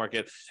stock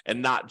market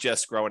and not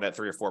just growing at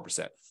 3 or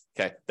 4%.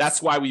 Okay.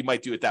 That's why we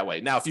might do it that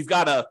way. Now, if you've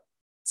got a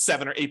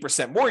 7 or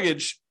 8%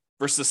 mortgage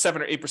versus a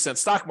 7 or 8%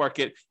 stock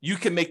market, you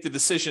can make the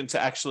decision to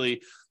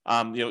actually,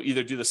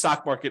 either do the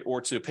stock market or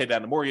to pay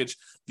down the mortgage.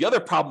 The other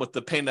problem with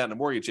the paying down the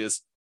mortgage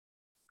is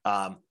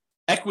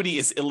equity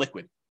is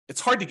illiquid. It's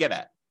hard to get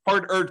at.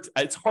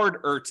 It's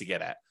harder to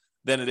get at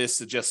than it is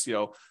to just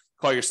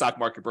call your stock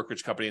market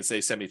brokerage company and say,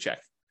 send me a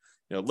check.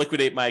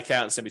 Liquidate my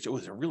account and send me a check. Oh,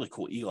 there's a really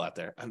cool eagle out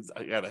there.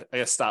 I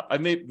gotta stop. I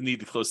may need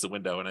to close the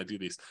window when I do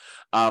these.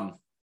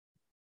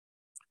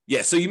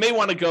 Yeah, so you may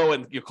want to go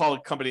and you call a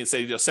company and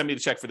say, send me the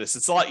check for this.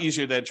 It's a lot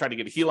easier than trying to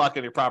get a HELOC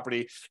on your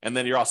property, and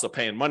then you're also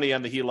paying money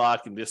on the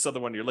HELOC, and this other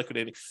one you're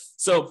liquidating.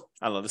 So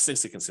I don't know, there's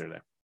things to consider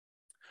there.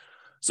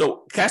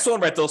 So cash flow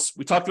and rentals,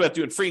 we talked about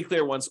doing free and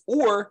clear ones,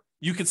 or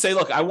you could say,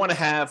 look, I want to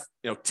have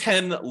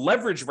 10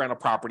 leverage rental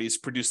properties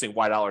producing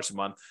Y dollars a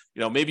month.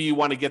 Maybe you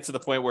want to get to the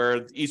point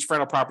where each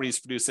rental property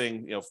is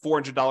producing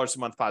 $400 a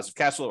month positive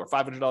cash flow or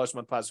 $500 a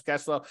month positive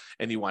cash flow,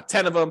 and you want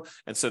 10 of them.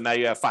 And so now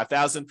you have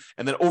 5,000.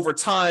 And then over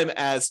time,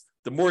 as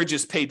the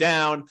mortgages pay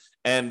down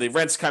and the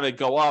rents kind of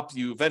go up,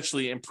 you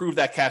eventually improve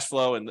that cash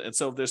flow. And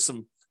so there's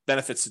some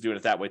benefits to doing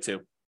it that way too.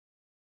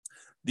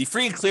 The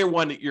free and clear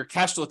one, your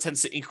cash flow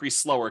tends to increase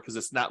slower because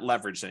it's not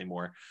leveraged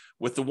anymore.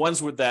 With the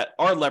ones that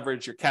are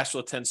leveraged, your cash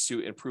flow tends to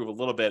improve a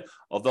little bit,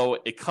 although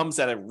it comes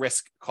at a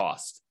risk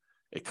cost.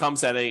 It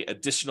comes at an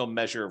additional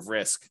measure of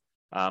risk.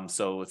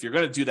 So if you're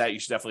going to do that, you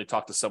should definitely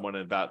talk to someone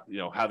about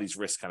how these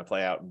risks kind of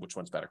play out and which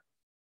one's better.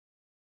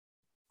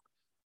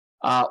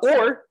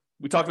 Or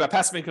we talked about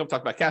passive income,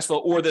 talked about cash flow,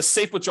 or the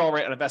safe withdrawal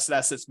rate on invested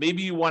assets.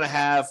 Maybe you want to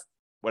have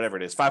whatever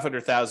it is,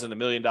 $500,000, $1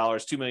 million,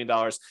 $2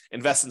 million,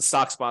 invest in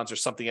stocks, bonds, or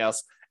something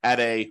else at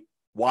a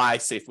Y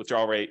safe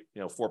withdrawal rate,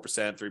 4%,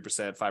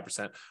 3%,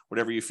 5%,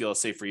 whatever you feel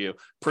is safe for you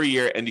per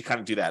year, and you kind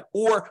of do that,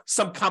 or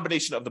some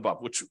combination of the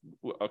above, which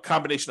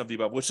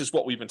is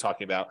what we've been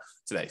talking about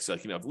today. So,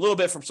 a little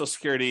bit from Social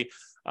Security.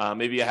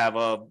 Maybe I have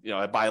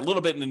I buy a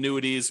little bit in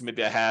annuities.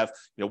 Maybe I have,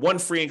 one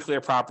free and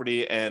clear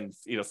property and,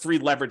 3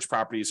 leverage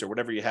properties or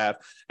whatever you have.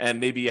 And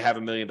maybe you have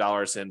 $1 million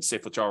in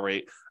safe withdrawal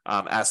rate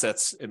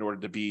assets in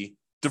order to be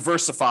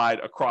diversified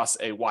across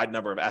a wide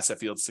number of asset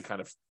fields to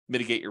kind of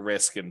mitigate your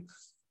risk and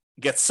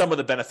get some of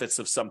the benefits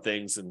of some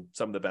things and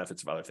some of the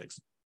benefits of other things.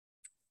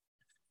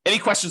 Any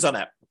questions on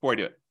that before I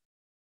do it?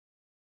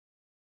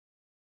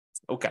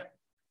 Okay.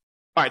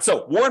 All right.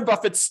 So Warren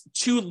Buffett's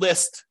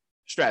 2-list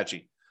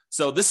strategy.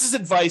 So this is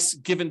advice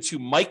given to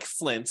Mike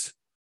Flint,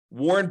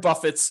 Warren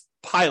Buffett's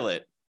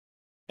pilot,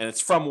 and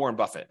it's from Warren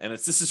Buffett. And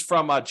this is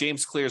from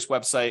James Clear's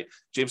website,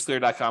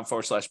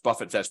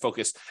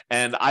 jamesclear.com/Buffett-focus.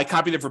 And I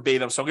copied it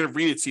verbatim, so I'm going to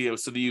read it to you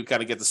so that you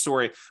kind of get the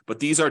story. But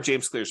these are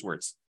James Clear's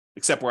words,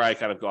 except where I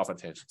kind of go off on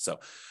tangent. So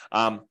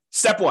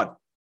step 1,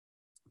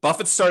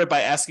 Buffett started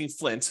by asking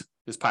Flint,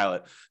 his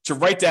pilot, to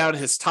write down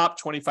his top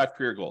 25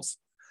 career goals.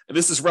 And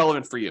this is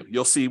relevant for you.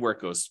 You'll see where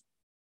it goes.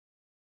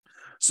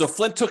 So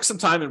Flint took some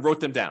time and wrote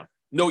them down.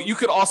 Note, you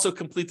could also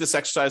complete this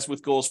exercise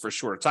with goals for a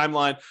shorter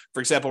timeline. For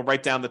example,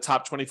 write down the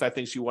top 25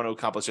 things you want to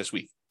accomplish this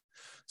week.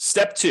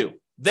 Step 2,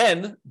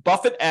 then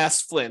Buffett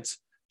asked Flint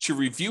to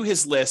review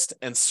his list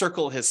and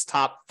circle his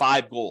top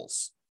 5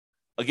 goals.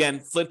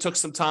 Again, Flint took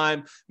some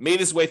time, made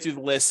his way through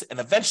the list, and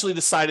eventually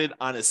decided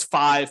on his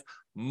 5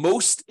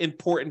 most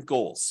important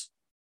goals.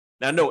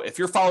 Now, note, if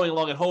you're following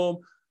along at home,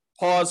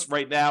 pause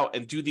right now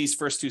and do these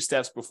first 2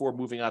 steps before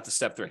moving on to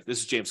step 3. This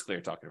is James Clear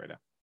talking right now.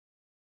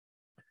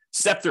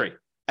 Step 3.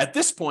 At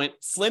this point,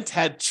 Flint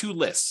had 2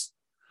 lists.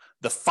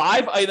 The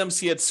 5 items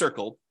he had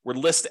circled were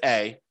list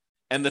A,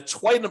 and the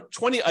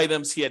 20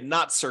 items he had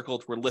not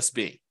circled were list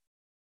B.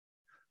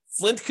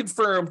 Flint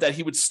confirmed that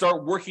he would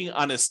start working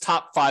on his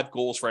top 5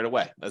 goals right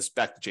away. That's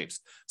back to James.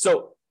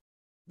 So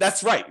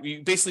that's right.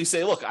 You basically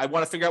say, look, I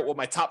want to figure out what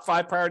my top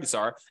 5 priorities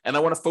are, and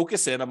I want to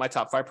focus in on my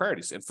top 5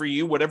 priorities. And for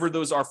you, whatever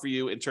those are for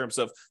you in terms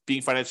of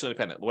being financially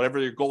independent, whatever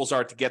your goals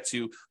are to get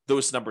to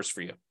those numbers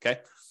for you. Okay.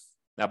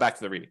 Now back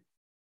to the reading.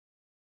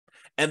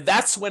 And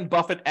that's when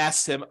Buffett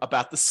asked him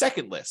about the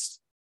second list.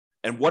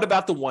 And what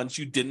about the ones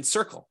you didn't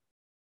circle?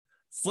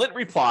 Flint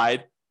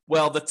replied,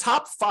 well, the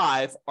top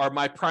 5 are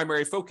my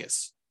primary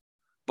focus,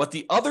 but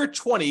the other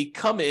 20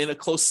 come in a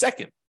close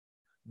second.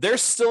 They're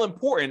still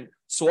important,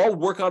 so I'll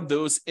work on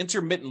those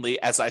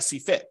intermittently as I see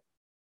fit.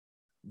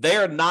 They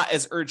are not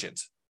as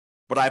urgent,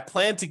 but I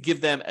plan to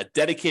give them a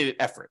dedicated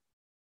effort.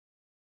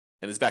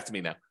 And it's back to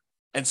me now.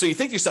 And so you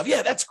think to yourself,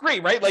 yeah, that's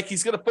great, right? Like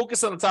he's going to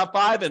focus on the top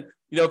 5. And,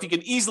 if he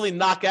can easily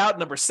knock out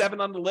number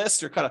 7 on the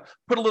list or kind of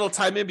put a little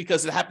time in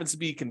because it happens to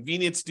be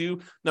convenient to do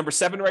number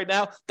 7 right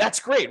now, that's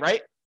great,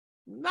 right?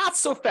 Not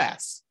so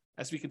fast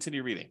as we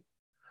continue reading.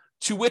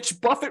 To which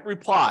Buffett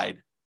replied,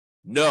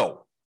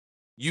 no,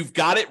 you've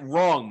got it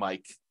wrong,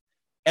 Mike.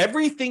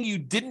 Everything you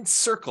didn't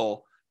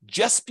circle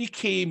just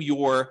became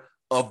your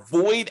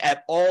avoid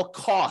at all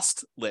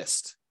cost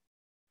list.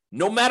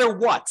 No matter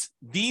what,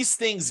 these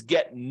things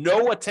get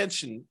no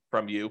attention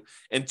from you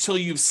until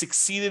you've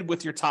succeeded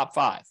with your top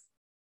 5.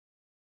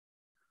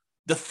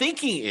 The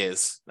thinking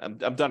is, I'm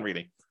done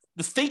reading.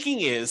 The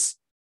thinking is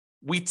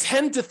we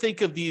tend to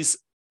think of these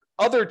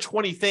other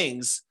 20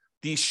 things,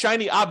 these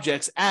shiny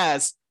objects,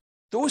 as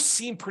those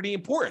seem pretty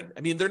important.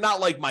 I mean, they're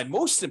not like my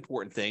most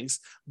important things.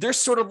 They're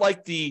sort of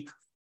like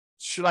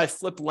should I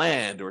flip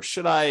land, or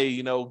should I,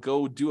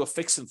 go do a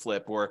fix and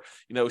flip, or,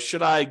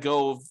 should I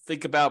go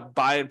think about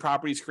buying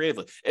properties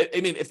creatively? I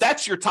mean, if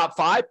that's your top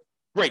 5,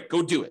 great,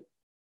 go do it.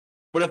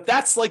 But if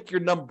that's like your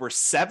number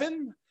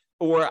 7,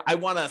 or I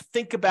want to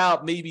think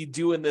about maybe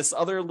doing this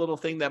other little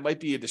thing that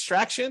might be a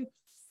distraction,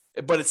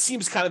 but it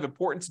seems kind of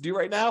important to do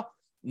right now,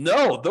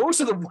 no,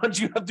 those are the ones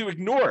you have to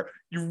ignore.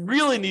 You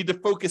really need to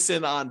focus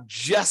in on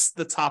just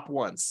the top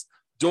ones.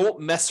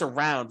 Don't mess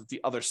around with the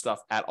other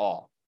stuff at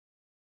all.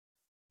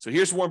 So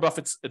here's Warren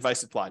Buffett's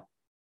advice applied.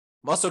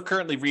 I'm also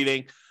currently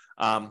reading,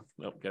 got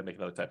to make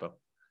another typo.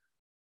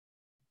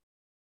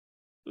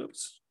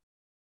 Oops.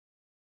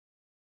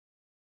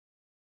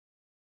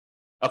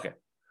 Okay.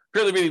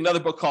 Currently reading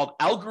another book called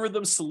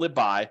Algorithms to Live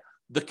By,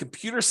 The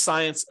Computer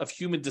Science of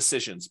Human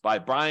Decisions by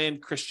Brian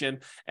Christian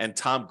and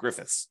Tom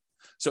Griffiths.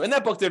 So in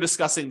that book, they're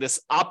discussing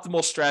this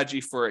optimal strategy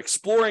for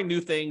exploring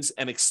new things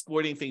and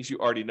exploiting things you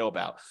already know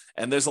about.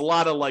 And there's a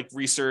lot of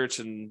research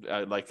and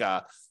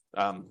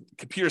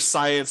computer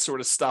science sort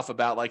of stuff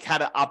about how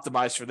to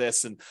optimize for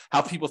this and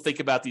how people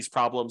think about these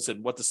problems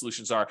and what the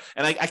solutions are.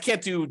 And I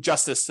can't do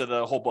justice to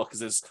the whole book because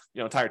there's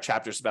entire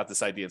chapters about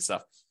this idea and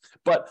stuff.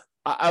 But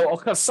I'll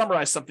kind of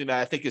summarize something that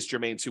I think is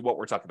germane to what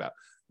we're talking about.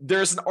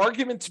 There's an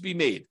argument to be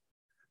made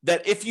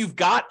that if you've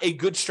got a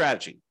good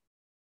strategy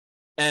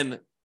and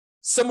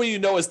someone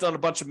has done a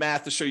bunch of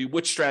math to show you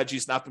which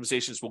strategies and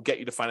optimizations will get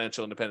you to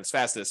financial independence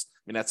fastest. I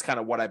mean, that's kind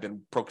of what I've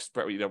been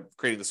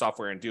creating the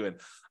software and doing,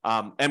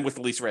 and with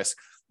the least risk.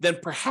 Then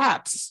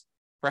perhaps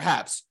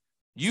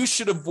you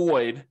should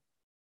avoid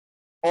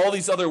all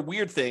these other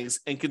weird things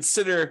and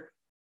consider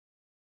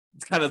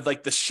kind of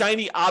like the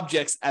shiny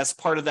objects as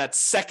part of that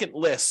second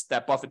list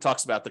that Buffett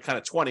talks about, the kind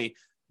of 20,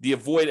 the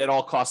avoid at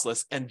all cost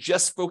list, and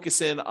just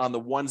focus in on the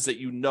ones that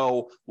you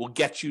know will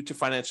get you to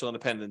financial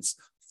independence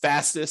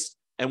fastest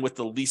and with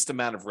the least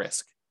amount of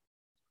risk.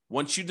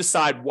 Once you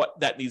decide what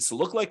that needs to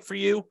look like for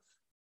you,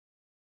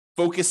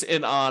 focus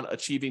in on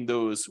achieving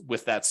those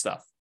with that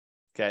stuff,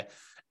 okay?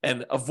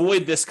 And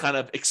avoid this kind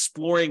of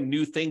exploring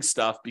new things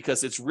stuff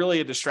because it's really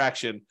a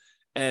distraction.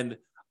 And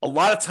a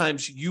lot of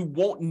times you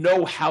won't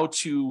know how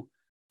to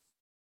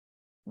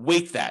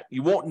weight that.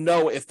 You won't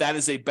know if that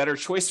is a better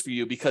choice for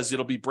you because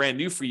it'll be brand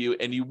new for you,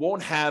 and you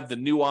won't have the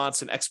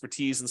nuance and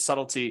expertise and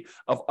subtlety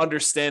of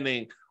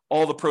understanding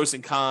all the pros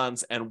and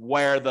cons and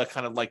where the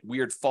kind of like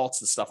weird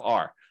faults and stuff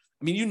are.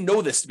 I mean, you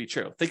know this to be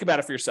true. Think about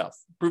it for yourself.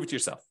 Prove it to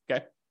yourself,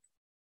 okay?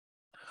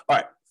 All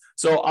right,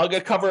 so I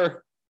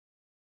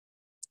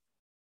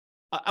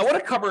want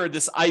to cover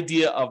this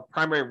idea of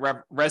primary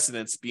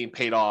residence being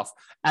paid off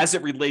as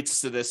it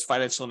relates to this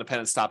financial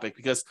independence topic,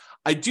 because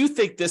I do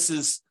think this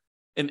is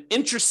an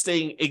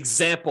interesting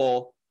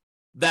example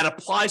that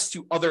applies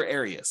to other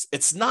areas.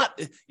 It's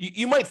not,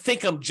 you might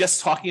think I'm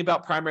just talking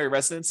about primary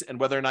residence and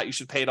whether or not you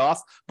should pay it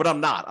off, but I'm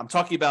not. I'm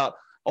talking about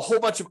a whole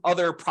bunch of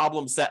other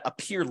problems that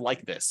appear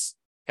like this,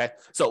 okay?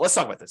 So let's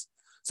talk about this.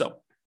 So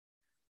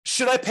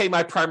should I pay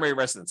my primary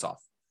residence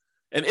off?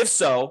 And if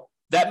so,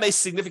 that may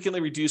significantly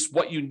reduce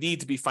what you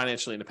need to be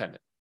financially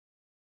independent.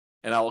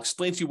 And I'll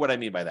explain to you what I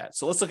mean by that.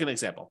 So let's look at an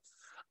example.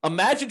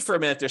 Imagine for a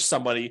minute there's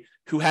somebody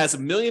who has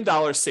 $1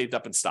 million saved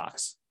up in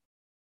stocks.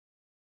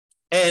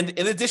 And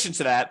in addition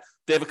to that,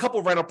 they have a couple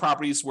of rental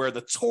properties where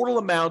the total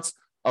amount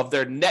of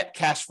their net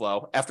cash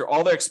flow after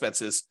all their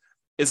expenses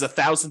is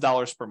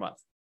 $1,000 per month.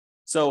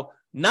 So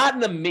not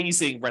an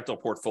amazing rental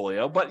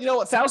portfolio, but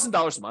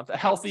 $1,000 a month, a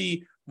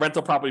healthy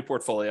rental property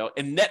portfolio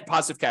and net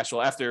positive cash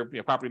flow after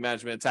property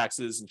management,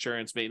 taxes,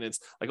 insurance, maintenance,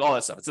 like all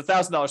that stuff. It's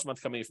 $1,000 a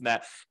month coming in from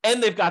that.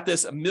 And they've got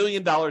this $1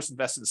 million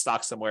invested in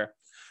stock somewhere.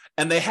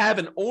 And they have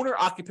an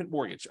owner-occupant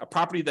mortgage, a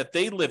property that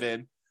they live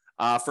in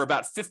for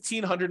about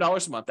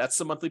 $1,500 a month. That's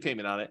the monthly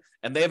payment on it.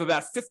 And they have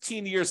about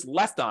 15 years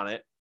left on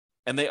it.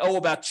 And they owe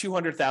about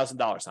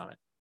 $200,000 on it.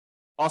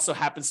 Also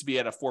happens to be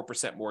at a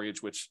 4%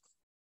 mortgage, which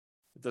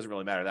it doesn't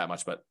really matter that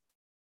much, but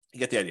you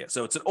get the idea.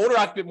 So it's an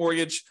owner-occupant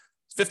mortgage,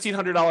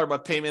 $1,500 a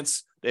month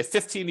payments. They have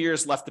 15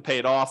 years left to pay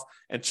it off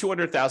and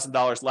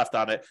 $200,000 left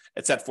on it.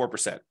 It's at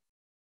 4%.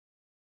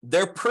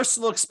 Their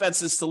personal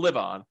expenses to live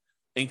on,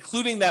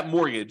 including that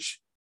mortgage,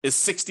 is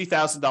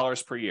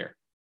 $60,000 per year.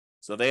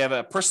 So they have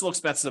a personal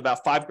expense of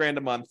about $5,000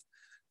 a month.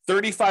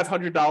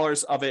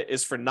 $3,500 of it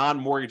is for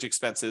non-mortgage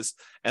expenses.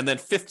 And then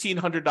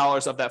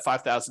 $1,500 of that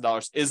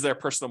 $5,000 is their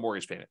personal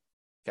mortgage payment.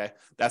 Okay.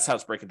 That's how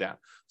it's breaking down.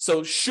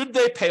 So should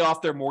they pay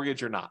off their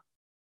mortgage or not?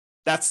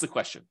 That's the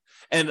question.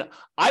 And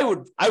I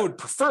would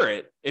prefer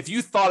it if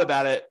you thought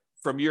about it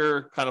from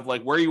your kind of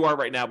like where you are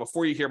right now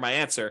before you hear my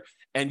answer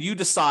and you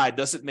decide,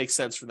 does it make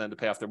sense for them to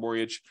pay off their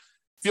mortgage?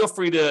 Feel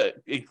free to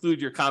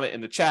include your comment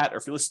in the chat, or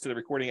if you listen to the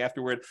recording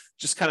afterward,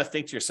 just kind of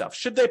think to yourself,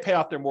 should they pay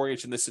off their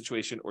mortgage in this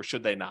situation or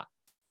should they not?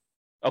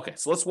 Okay,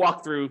 so let's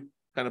walk through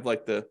kind of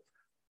like the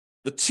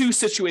two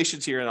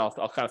situations here, and I'll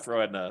kind of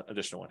throw in an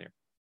additional one here.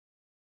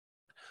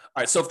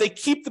 All right, so if they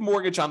keep the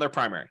mortgage on their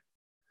primary,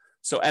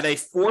 so at a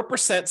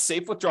 4%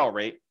 safe withdrawal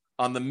rate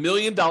on the $1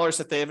 million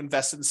that they have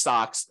invested in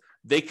stocks,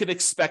 they could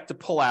expect to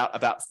pull out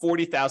about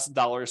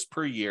 $40,000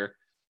 per year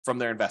from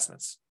their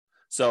investments.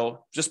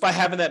 So just by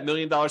having that $1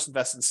 million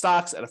invested in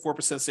stocks at a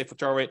 4% safe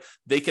withdrawal rate,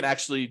 they can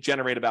actually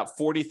generate about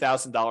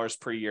 $40,000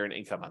 per year in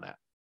income on that.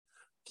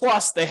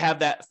 Plus, they have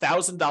that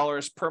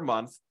 $1,000 per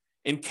month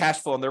in cash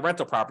flow on their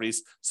rental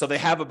properties. So they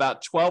have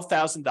about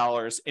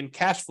 $12,000 in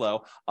cash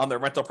flow on their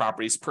rental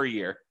properties per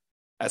year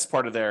as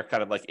part of their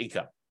kind of like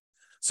income.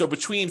 So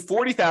between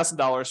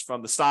 $40,000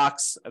 from the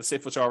stocks at a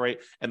safe withdrawal rate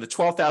and the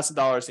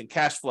 $12,000 in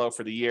cash flow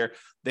for the year,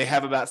 they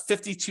have about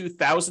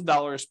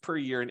 $52,000 per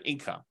year in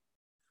income.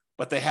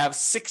 But they have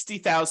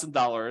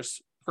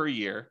 $60,000 per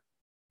year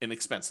in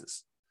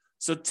expenses.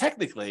 So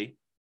technically,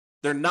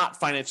 they're not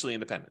financially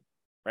independent,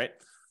 right?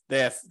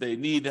 They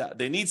need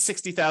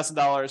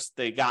 $60,000.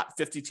 They got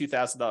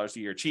 $52,000 a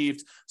year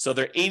achieved. So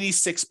they're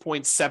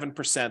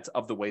 86.7%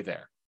 of the way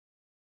there.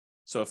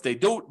 So if they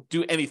don't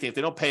do anything, if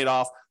they don't pay it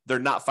off, they're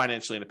not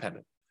financially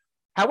independent.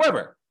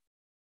 However,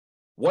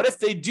 what if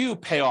they do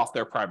pay off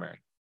their primary?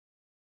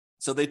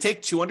 So they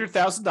take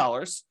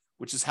 $200,000,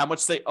 which is how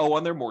much they owe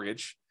on their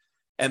mortgage,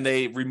 and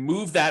they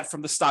remove that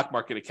from the stock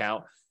market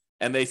account.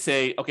 And they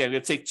say, okay, I'm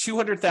going to take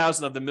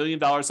 $200,000 of the $1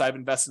 million I've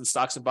invested in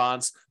stocks and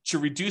bonds to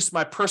reduce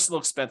my personal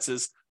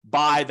expenses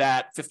by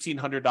that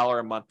 $1,500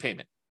 a month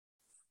payment.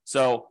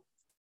 So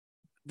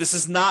this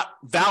is not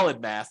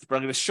valid math, but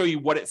I'm going to show you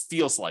what it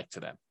feels like to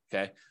them.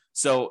 Okay.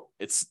 So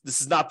this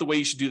is not the way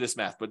you should do this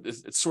math, but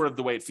it's sort of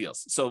the way it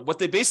feels. So what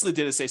they basically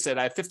did is they said,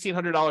 I have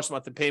 $1,500 a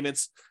month in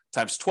payments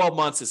times 12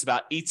 months is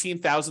about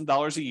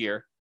 $18,000 a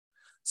year.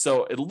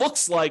 So it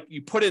looks like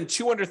you put in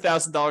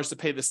 $200,000 to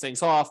pay this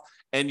things off,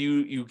 and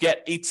you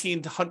get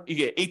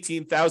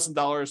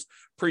 $18,000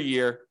 per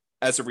year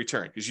as a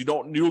return because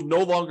you'll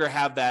no longer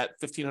have that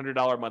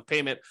 $1,500 a month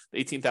payment,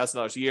 the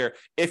 $18,000 a year.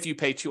 If you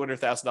pay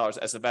 $200,000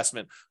 as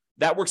investment,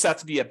 that works out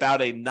to be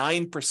about a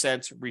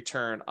 9%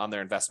 return on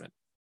their investment.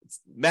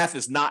 Math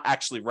is not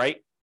actually right,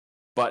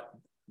 but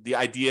the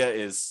idea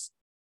is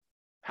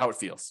how it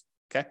feels.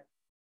 Okay.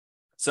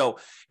 So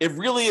it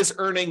really is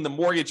earning the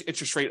mortgage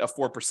interest rate of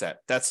 4%.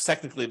 That's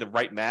technically the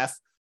right math,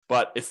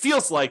 but it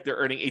feels like they're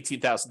earning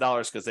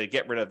 $18,000 because they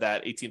get rid of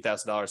that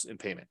 $18,000 in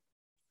payment.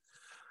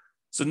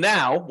 So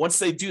now, once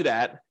they do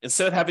that,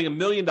 instead of having $1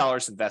 million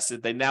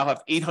invested, they now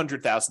have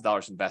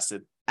 $800,000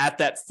 invested at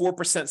that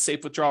 4%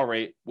 safe withdrawal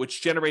rate,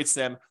 which generates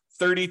them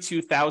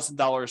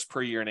 $32,000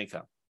 per year in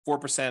income.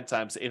 4%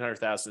 times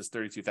 800,000 is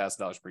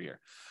 $32,000 per year.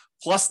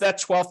 Plus that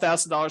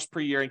 $12,000 per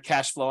year in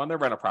cash flow on their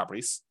rental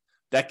properties.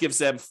 That gives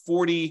them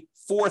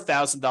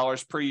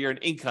 $44,000 per year in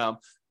income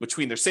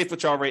between their safe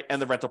withdrawal rate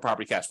and the rental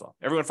property cash flow.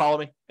 Everyone follow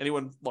me?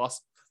 Anyone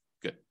lost?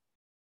 Good.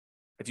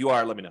 If you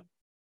are, let me know.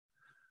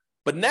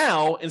 But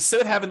now,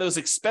 instead of having those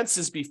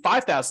expenses be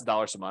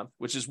 $5,000 a month,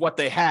 which is what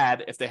they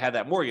had if they had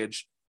that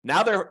mortgage,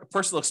 now their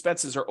personal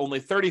expenses are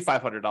only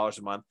 $3,500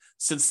 a month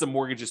since the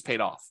mortgage is paid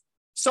off.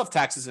 Still have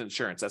taxes and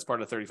insurance. That's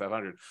part of the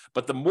 $3,500.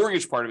 But the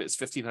mortgage part of it is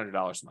 $1,500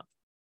 a month.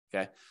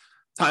 Okay.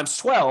 Times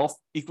 12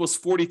 equals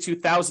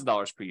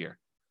 $42,000 per year.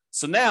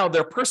 So now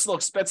their personal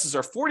expenses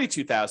are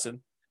 $42,000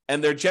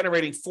 and they're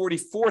generating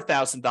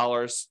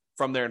 $44,000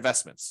 from their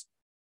investments.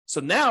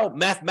 So now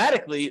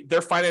mathematically,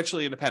 they're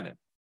financially independent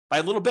by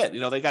a little bit.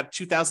 They got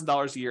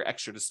 $2,000 a year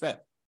extra to spend,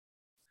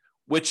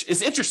 which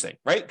is interesting,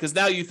 right? Because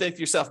now you think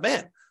to yourself,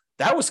 man,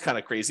 that was kind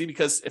of crazy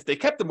because if they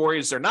kept the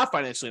mortgage, they're not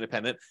financially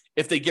independent.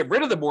 If they get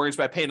rid of the mortgage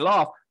by paying it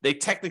off, they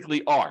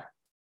technically are.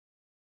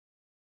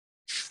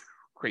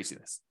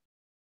 Craziness.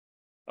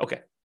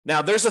 Okay.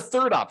 Now there's a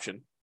third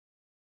option.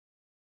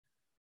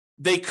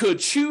 They could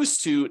choose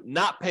to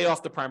not pay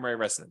off the primary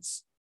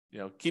residence,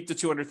 keep the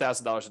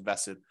 $200,000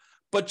 invested,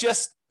 but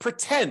just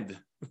pretend,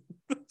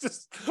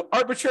 just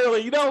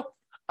arbitrarily,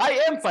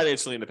 I am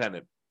financially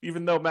independent,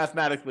 even though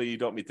mathematically you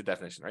don't meet the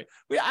definition, right?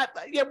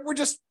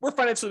 We're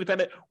financially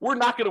independent. We're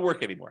not going to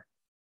work anymore.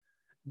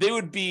 They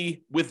would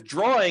be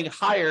withdrawing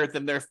higher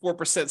than their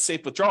 4%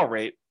 safe withdrawal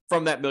rate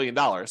from that $1 million,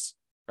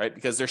 right?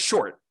 Because they're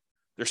short.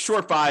 They're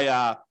short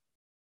by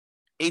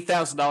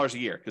 $8,000 a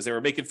year because they were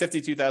making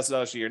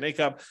 $52,000 a year in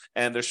income,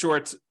 and they're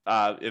short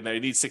and they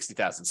need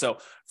 $60,000. So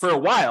for a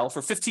while,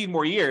 for 15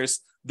 more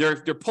years, they're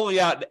pulling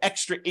out an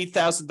extra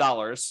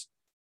 $8,000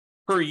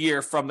 per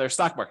year from their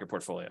stock market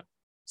portfolio.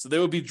 So they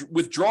would be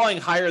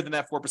withdrawing higher than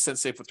that 4%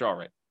 safe withdrawal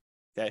rate.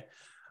 Okay,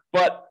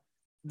 but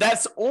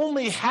that's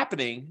only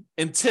happening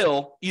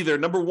until either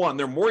number one,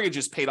 their mortgage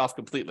is paid off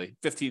completely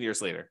 15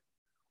 years later,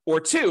 or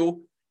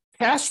two,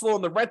 cash flow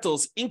in the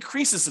rentals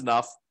increases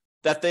enough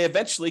that they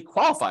eventually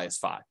qualify as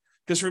FI.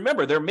 Because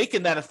remember, they're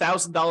making that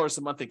 $1,000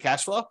 a month in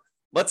cash flow.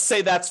 Let's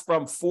say that's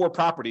from 4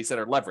 properties that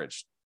are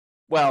leveraged.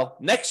 Well,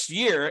 next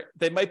year,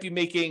 they might be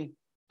making,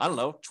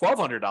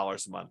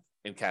 $1,200 a month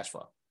in cash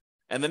flow.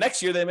 And the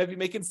next year, they might be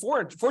making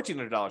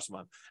 $1,400 a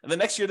month. And the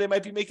next year, they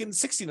might be making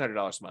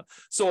 $1,600 a month.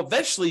 So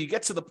eventually, you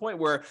get to the point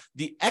where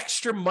the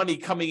extra money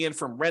coming in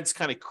from rents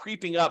kind of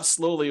creeping up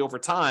slowly over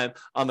time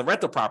on the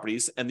rental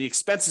properties, and the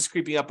expenses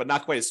creeping up, but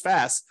not quite as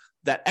fast.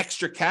 That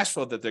extra cash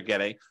flow that they're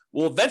getting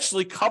will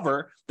eventually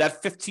cover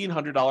that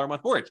 $1,500 a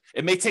month mortgage.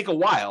 It may take a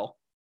while,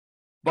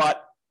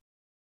 but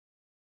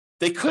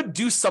they could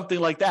do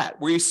something like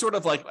that, where you sort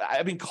of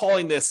I've been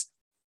calling this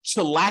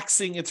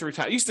chillaxing into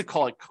retirement. I used to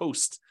call it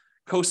coast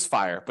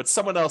fire, but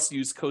someone else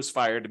used coast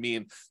fire to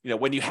mean,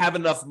 when you have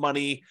enough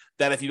money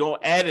that if you don't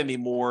add any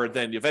more,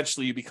 then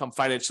eventually you become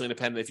financially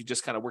independent if you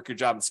just kind of work your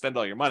job and spend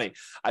all your money.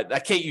 I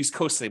can't use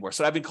coast anymore.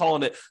 So I've been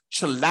calling it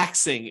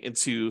chillaxing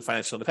into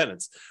financial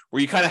independence,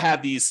 where you kind of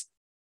have these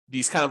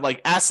kind of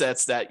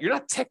assets that you're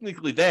not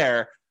technically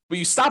there, but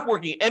you stop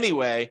working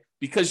anyway,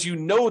 because you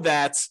know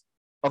that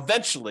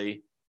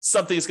eventually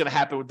something is going to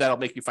happen that'll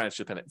make you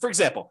financially independent. For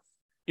example,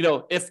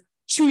 if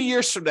 2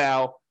 years from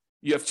now,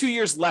 you have 2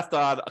 years left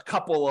on a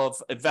couple of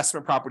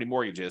investment property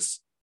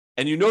mortgages,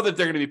 and you know that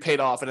they're going to be paid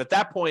off. And at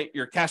that point,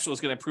 your cash flow is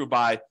going to improve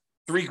by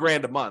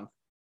 $3,000 a month.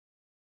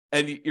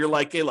 And you're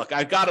like, hey, look,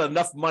 I've got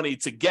enough money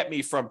to get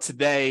me from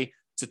today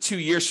to 2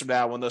 years from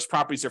now when those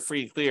properties are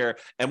free and clear.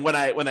 And when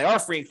they are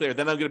free and clear,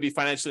 then I'm going to be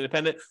financially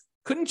independent.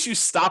 Couldn't you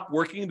stop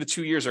working the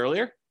 2 years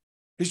earlier?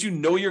 Because you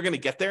know you're going to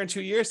get there in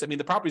 2 years. I mean,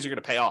 the properties are going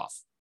to pay off,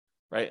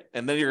 right?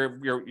 And then you're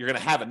going to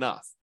have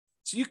enough.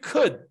 So you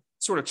could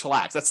sort of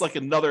chillax. That's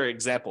another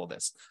example of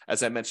this,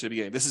 as I mentioned at the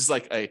beginning. This is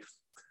a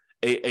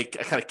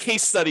kind of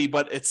case study,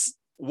 but it's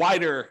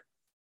wider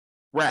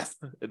breadth.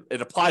 It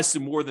applies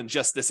to more than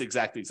just this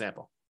exact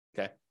example.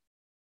 Okay.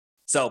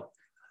 So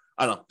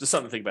I don't know, just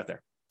something to think about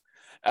there.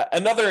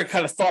 Another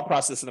kind of thought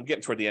process, and I'm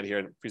getting toward the end here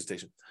in the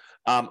presentation.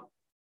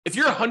 If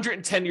you're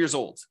 110 years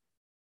old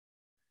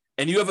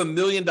and you have $1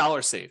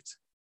 million saved,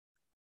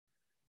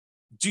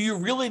 do you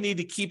really need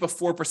to keep a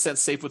 4%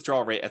 safe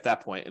withdrawal rate at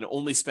that point and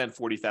only spend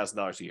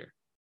 $40,000 a year?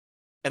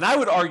 And I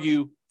would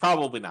argue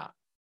probably not.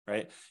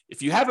 right?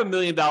 If you have $1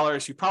 million,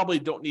 you probably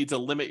don't need to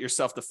limit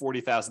yourself to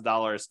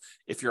 $40,000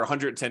 if you're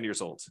 110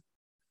 years old.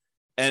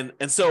 And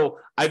so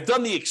I've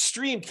done the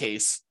extreme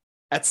case.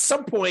 At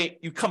some point,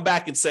 you come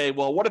back and say,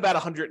 well, what about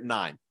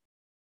 109?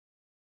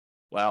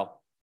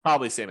 Well,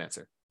 probably same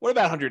answer. What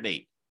about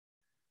 108?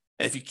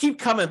 And if you keep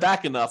coming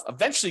back enough,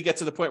 eventually you get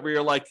to the point where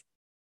you're like,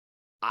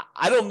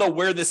 I don't know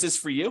where this is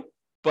for you,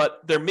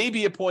 but there may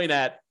be a point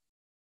at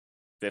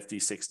 50,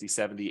 60,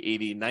 70,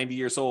 80, 90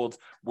 years old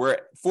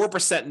where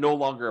 4% no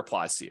longer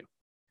applies to you.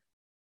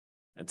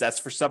 And that's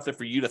for something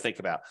for you to think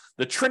about.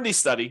 The Trinity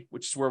study,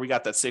 which is where we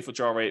got that safe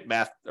withdrawal rate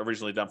math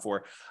originally done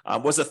for,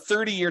 was a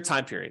 30-year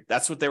time period.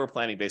 That's what they were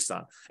planning based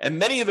on. And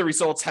many of the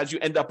results had you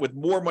end up with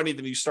more money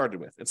than you started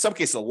with. In some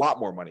cases, a lot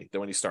more money than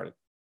when you started.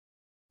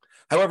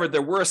 However,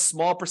 there were a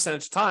small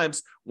percentage of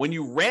times when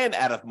you ran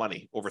out of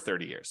money over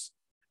 30 years.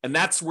 And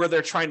that's where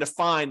they're trying to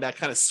find that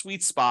kind of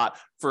sweet spot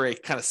for a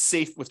kind of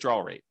safe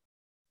withdrawal rate.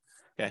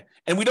 Okay.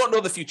 And we don't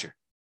know the future,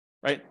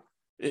 right?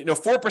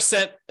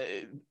 4%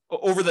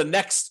 over the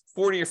next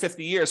 40 or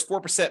 50 years,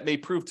 4% may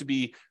prove to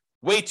be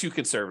way too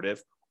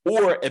conservative,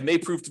 or it may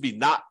prove to be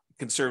not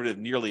conservative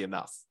nearly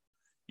enough.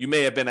 You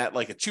may have been at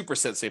like a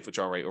 2% safe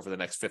withdrawal rate over the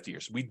next 50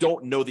 years. We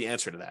don't know the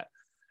answer to that.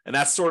 And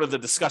that's sort of the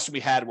discussion we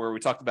had where we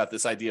talked about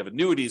this idea of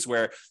annuities,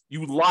 where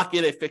you lock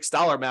in a fixed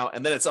dollar amount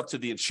and then it's up to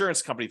the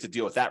insurance company to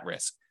deal with that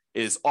risk.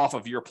 It is off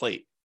of your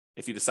plate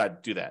if you decide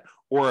to do that.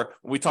 Or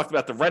we talked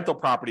about the rental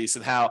properties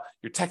and how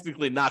you're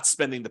technically not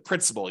spending the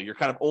principal. You're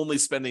kind of only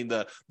spending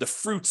the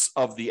fruits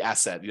of the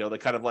asset, the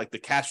kind of like the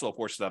cash flow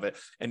portion of it.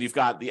 And you've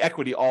got the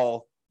equity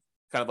all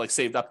kind of like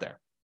saved up there.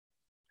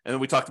 And then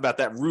we talked about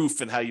that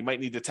roof and how you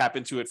might need to tap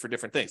into it for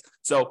different things.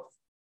 So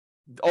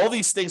all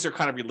these things are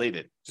kind of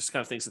related, just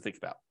kind of things to think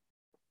about.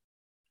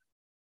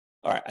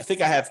 All right, I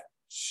think I have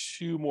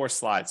 2 more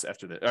slides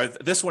after this, or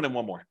this one and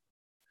one more.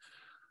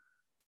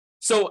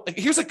 So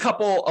here's a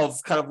couple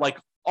of kind of like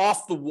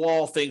off the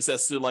wall things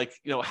as to like,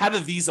 how do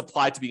these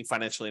apply to being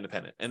financially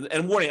independent?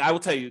 And warning, I will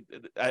tell you,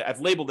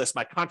 I've labeled this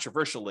my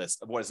controversial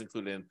list of what is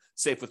included in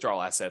safe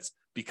withdrawal assets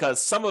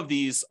because some of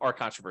these are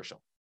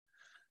controversial.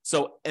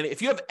 So, and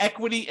if you have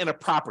equity in a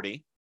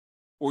property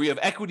or you have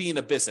equity in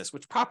a business,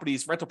 which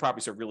rental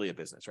properties are really a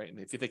business, right? And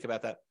if you think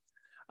about that,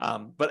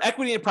 but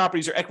equity in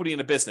properties or equity in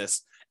a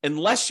business,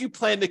 unless you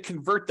plan to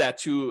convert that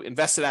to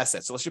invested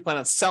assets, unless you plan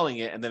on selling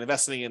it and then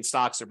investing in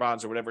stocks or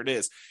bonds or whatever it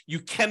is, you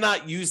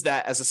cannot use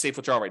that as a safe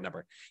withdrawal rate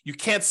number. You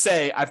can't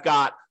say, I've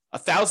got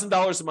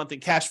 $1,000 a month in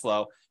cash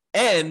flow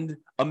and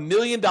 $1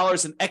 million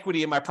in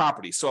equity in my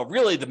property. So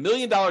really the $1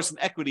 million in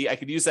equity, I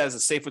could use that as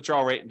a safe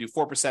withdrawal rate and do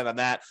 4% on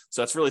that.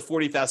 So it's really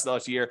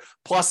 $40,000 a year.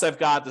 Plus I've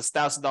got this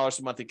 $1,000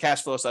 a month in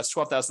cash flow. So that's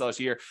 $12,000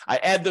 a year. I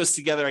add those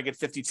together, I get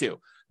 52.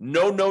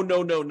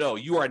 No.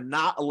 You are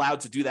not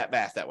allowed to do that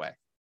math that way.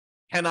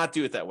 Cannot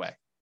do it that way.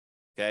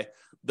 Okay.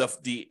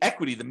 The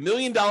equity, the $1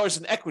 million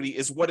in equity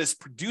is what is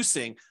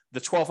producing the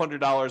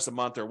 $1,200 a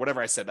month or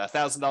whatever I said,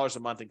 $1,000 a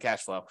month in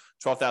cash flow,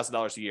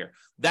 $12,000 a year.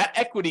 That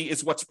equity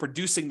is what's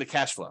producing the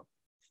cash flow.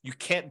 You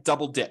can't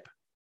double dip.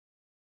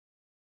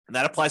 And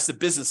that applies to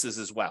businesses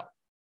as well.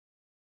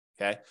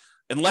 Okay.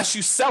 Unless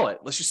you sell it,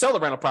 unless you sell the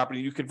rental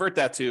property, you convert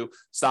that to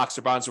stocks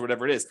or bonds or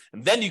whatever it is.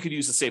 And then you could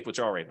use a safe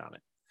withdrawal rate on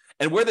it.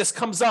 And where this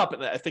comes up,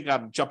 and I think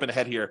I'm jumping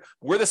ahead here,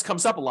 where this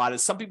comes up a lot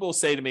is some people will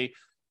say to me,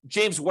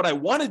 James, what I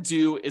want to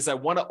do is I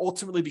want to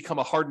ultimately become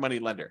a hard money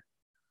lender.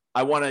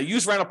 I want to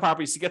use rental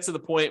properties to get to the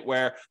point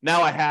where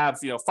now I have,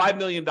 $5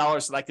 million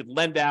that I could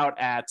lend out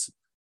at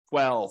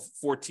 12,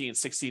 14,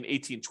 16,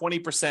 18,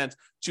 20%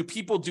 to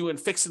people doing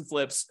fix and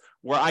flips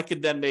where I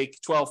could then make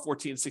 12,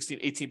 14, 16,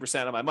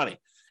 18% of my money.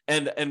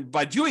 And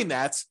by doing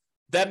that,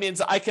 that means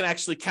I can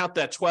actually count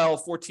that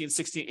 12, 14,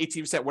 16,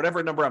 18%,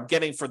 whatever number I'm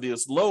getting for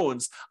those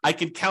loans, I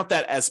can count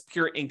that as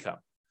pure income.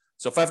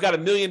 So if I've got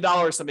 $1 million,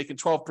 I'm making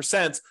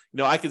 12%,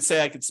 I could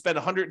say I could spend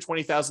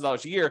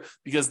 $120,000 a year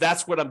because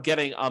that's what I'm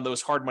getting on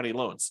those hard money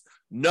loans.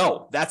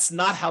 No, that's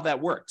not how that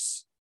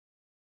works.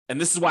 And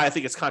this is why I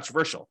think it's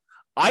controversial.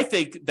 I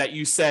think that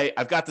you say,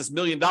 I've got this $1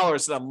 million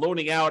that I'm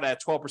loaning out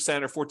at 12%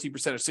 or 14%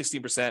 or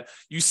 16%.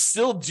 You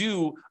still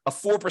do a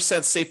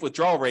 4% safe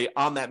withdrawal rate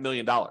on that $1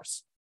 million.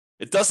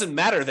 It doesn't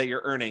matter that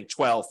you're earning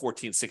 12,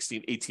 14,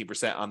 16,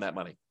 18% on that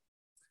money.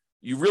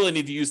 You really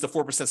need to use the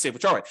 4% safe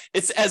withdrawal rate.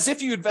 It's as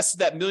if you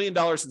invested that $1 million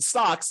in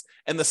stocks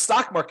and the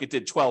stock market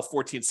did 12,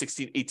 14,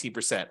 16,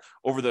 18%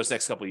 over those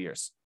next couple of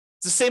years.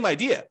 It's the same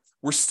idea.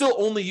 We're still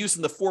only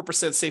using the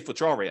 4% safe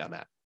withdrawal rate on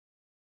that.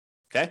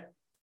 Okay?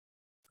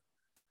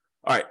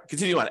 All right,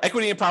 continue on.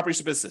 Equity in properties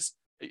to business.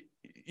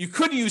 You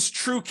could use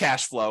true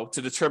cash flow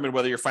to determine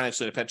whether you're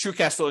financially independent. True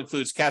cash flow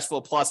includes cash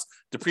flow plus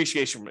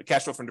depreciation,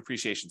 cash flow from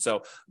depreciation.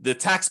 So the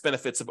tax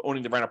benefits of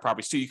owning the rental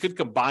properties too, you could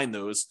combine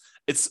those.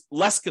 It's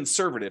less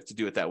conservative to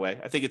do it that way.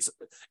 I think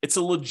it's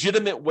a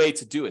legitimate way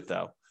to do it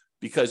though,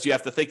 because you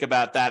have to think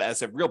about that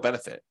as a real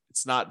benefit.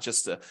 It's not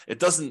just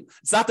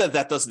it's not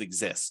that doesn't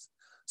exist.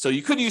 So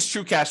you could use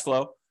true cash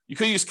flow. You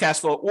could use cash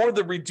flow or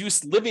the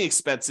reduced living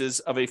expenses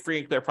of a free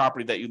and clear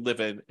property that you live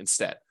in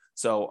instead.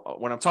 So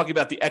when I'm talking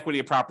about the equity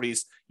of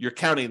properties, you're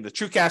counting the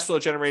true cash flow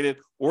generated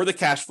or the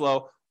cash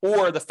flow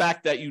or the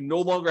fact that you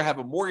no longer have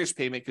a mortgage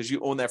payment because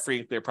you own that free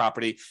and clear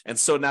property. And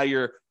so now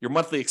your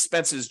monthly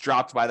expenses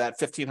dropped by that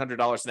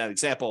 $1,500 in that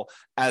example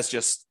as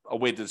just a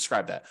way to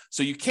describe that.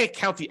 So you can't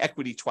count the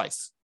equity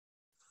twice.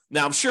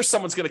 Now, I'm sure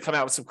someone's going to come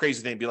out with some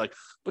crazy thing and be like,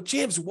 but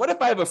James, what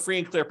if I have a free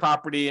and clear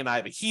property and I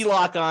have a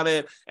HELOC on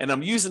it and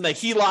I'm using the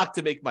HELOC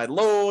to make my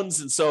loans?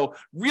 And so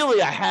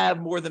really I have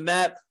more than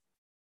that.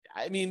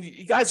 I mean,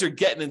 you guys are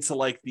getting into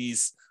like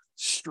these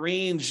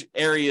strange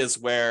areas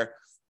where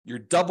you're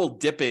double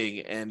dipping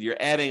and you're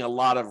adding a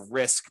lot of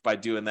risk by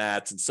doing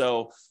that. And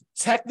so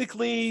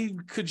technically,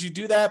 could you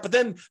do that? But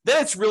then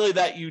it's really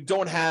that you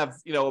don't have,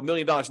 $1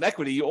 million in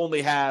equity. You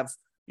only have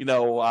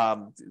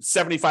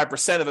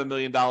 75% of $1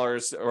 million, or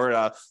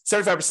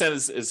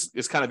 75%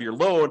 is kind of your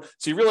loan.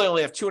 So you really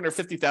only have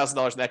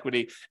 $250,000 in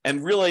equity.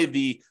 And really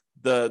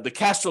the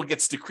cash flow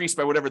gets decreased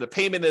by whatever the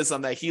payment is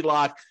on that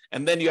HELOC.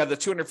 And then you have the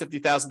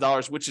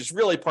 $250,000, which is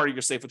really part of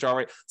your safe withdrawal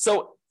rate.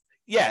 So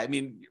yeah, I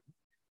mean,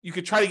 you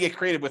could try to get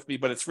creative with me,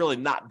 but it's really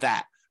not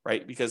that,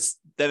 right? Because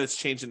then it's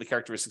changing the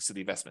characteristics of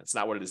the investment. It's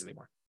not what it is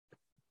anymore.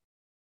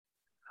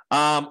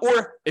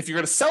 Or if you're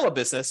going to sell a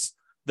business,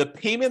 the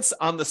payments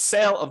on the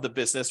sale of the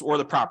business or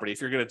the property,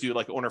 if you're going to do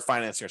like owner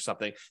financing or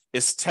something,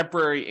 is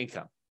temporary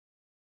income.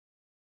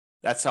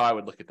 That's how I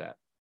would look at that.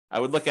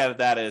 I would look at it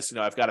that as,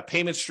 I've got a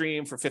payment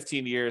stream for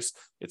 15 years.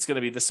 It's going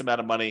to be this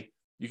amount of money.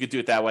 You could do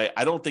it that way.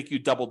 I don't think you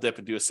double dip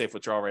and do a safe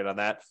withdrawal rate on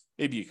that.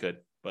 Maybe you could,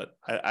 but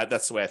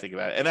that's the way I think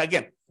about it. And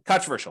again,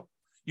 controversial.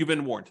 You've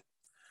been warned.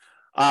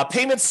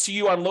 Payments to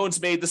you on loans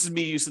made. This is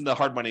me using the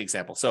hard money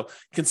example. So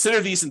consider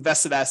these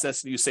invested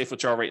assets and use safe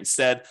withdrawal rate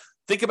instead.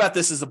 Think about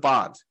this as a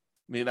bond.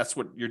 I mean, that's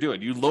what you're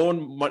doing. You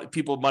loan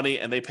people money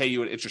and they pay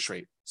you an interest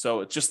rate.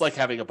 So it's just like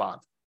having a bond.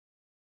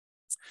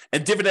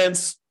 And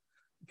dividends,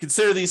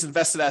 consider these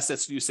invested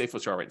assets to use safe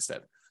withdrawal rate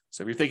instead.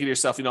 So if you're thinking to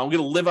yourself, I'm going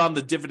to live on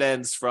the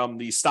dividends from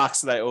the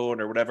stocks that I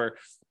own or whatever,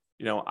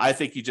 I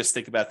think you just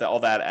think about that, all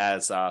that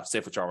as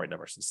safe withdrawal rate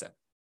numbers instead.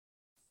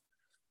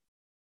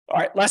 All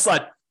right, last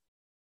slide.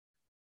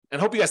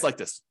 And hope you guys like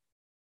this.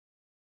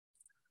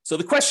 So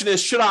the question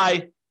is, should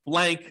I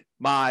blank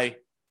my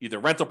either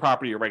rental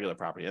property or regular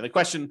property? And the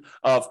question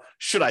of,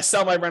 should I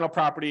sell my rental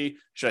property?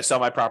 Should I sell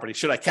my property?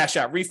 Should I cash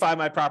out, refi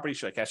my property?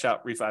 Should I cash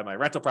out, refi my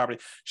rental property?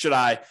 Should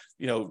I,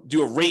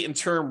 do a rate and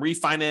term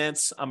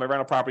refinance on my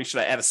rental property? Should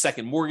I add a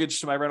second mortgage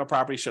to my rental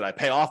property? Should I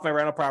pay off my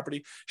rental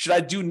property? Should I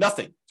do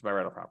nothing to my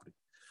rental property?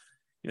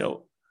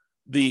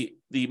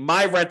 The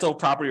my rental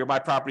property or my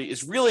property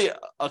is really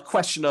a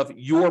question of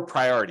your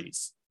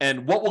priorities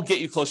and what will get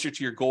you closer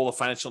to your goal of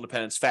financial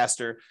independence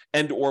faster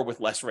and or with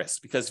less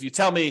risk. Because if you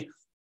tell me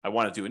I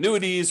want to do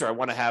annuities or I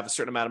want to have a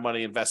certain amount of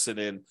money invested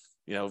in,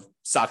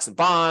 stocks and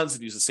bonds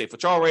and use a safe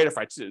withdrawal rate, if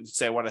I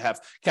say I want to have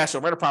cash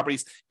flow rental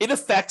properties, it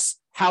affects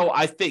how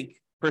I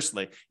think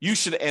personally you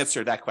should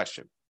answer that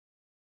question.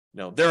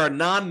 There are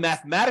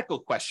non-mathematical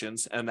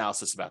questions and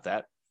analysis about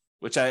that,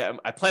 which I'm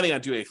planning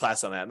on doing a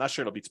class on that. I'm not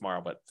sure it'll be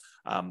tomorrow, but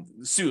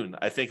soon.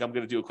 I think I'm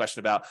going to do a question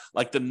about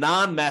like the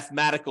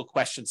non-mathematical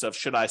questions of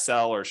should I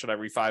sell or should I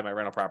refi my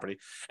rental property?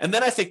 And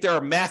then I think there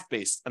are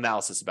math-based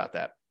analysis about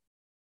that.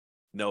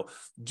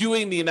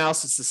 Doing the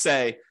analysis to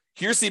say,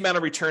 here's the amount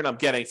of return I'm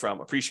getting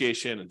from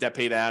appreciation and debt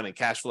pay down and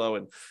cash flow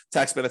and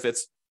tax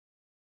benefits.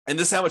 And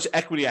this is how much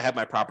equity I have in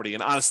my property.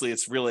 And honestly,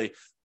 it's really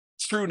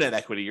true net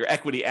equity, your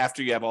equity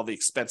after you have all the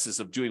expenses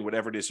of doing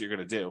whatever it is you're going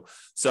to do.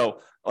 So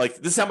like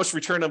this is how much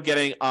return I'm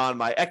getting on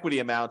my equity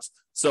amounts.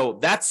 So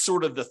that's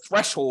sort of the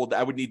threshold that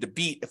I would need to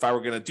beat if I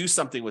were going to do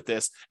something with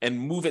this and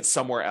move it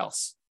somewhere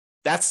else.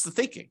 That's the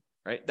thinking,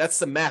 right? That's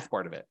the math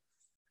part of it.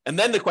 And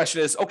then the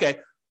question is, okay,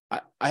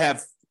 I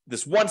have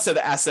this one set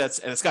of assets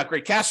and it's got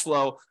great cash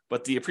flow,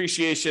 but the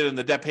appreciation and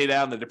the debt pay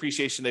down, the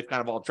depreciation, they've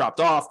kind of all dropped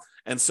off.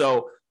 And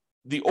so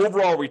the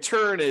overall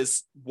return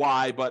is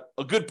Y, but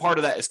a good part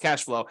of that is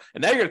cash flow.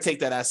 And now you're going to take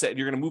that asset and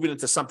you're going to move it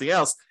into something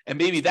else. And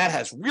maybe that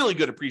has really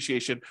good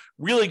appreciation,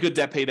 really good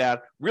debt pay down,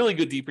 really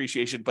good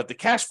depreciation, but the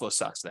cash flow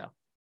sucks now.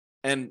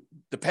 And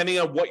depending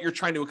on what you're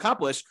trying to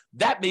accomplish,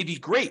 that may be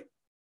great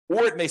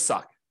or it may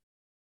suck,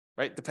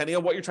 right? Depending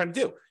on what you're trying to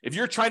do. If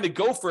you're trying to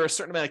go for a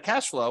certain amount of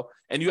cash flow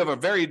and you have a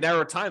very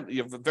narrow time,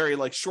 you have a very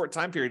short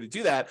time period to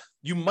do that,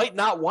 you might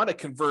not want to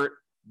convert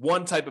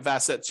one type of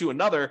asset to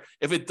another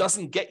if it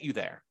doesn't get you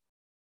there.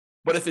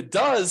 But if it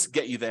does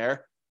get you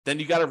there, then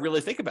you got to really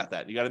think about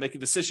that. You got to make a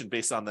decision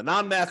based on the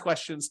non-math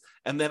questions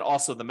and then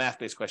also the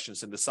math-based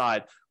questions and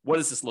decide, what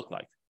does this look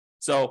like?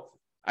 So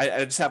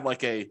I just have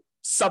like a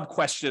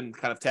sub-question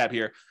kind of tab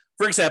here.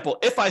 For example,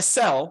 if I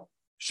sell,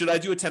 should I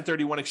do a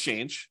 1031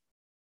 exchange?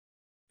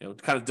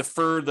 Kind of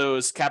defer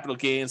those capital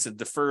gains and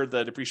defer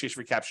the depreciation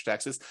recapture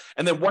taxes.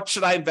 And then what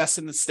should I invest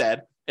in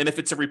instead? And if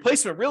it's a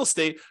replacement real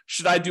estate,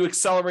 should I do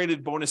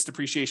accelerated bonus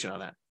depreciation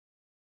on that?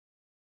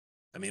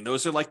 I mean,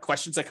 those are like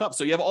questions that come up.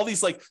 So you have all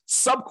these like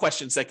sub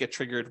questions that get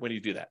triggered when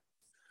you do that.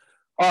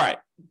 All right,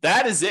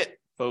 that is it,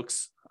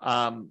 folks.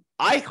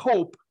 I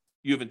hope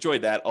you've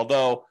enjoyed that,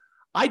 although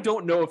I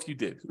don't know if you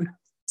did.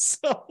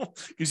 So,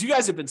 because you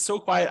guys have been so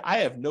quiet, I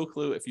have no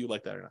clue if you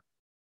like that or not.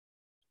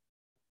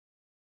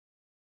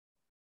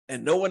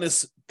 And no one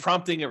is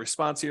prompting a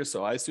response here,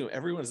 so I assume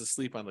everyone is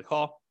asleep on the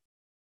call,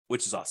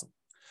 which is awesome.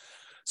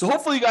 So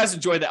hopefully you guys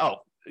enjoyed that. Oh,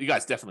 you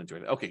guys definitely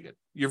enjoyed it. Okay, good.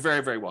 You're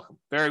very, very welcome.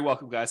 Very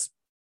welcome, guys.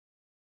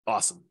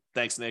 Awesome.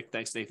 Thanks, Nick.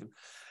 Thanks, Nathan.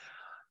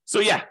 So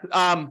yeah,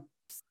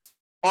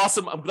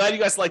 awesome. I'm glad you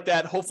guys like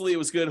that. Hopefully it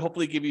was good.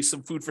 Hopefully give you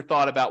some food for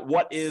thought about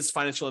what is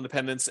financial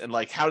independence and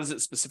like how does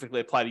it specifically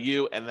apply to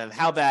you, and then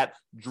how that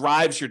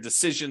drives your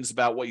decisions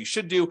about what you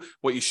should do,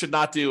 what you should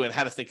not do, and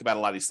how to think about a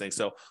lot of these things.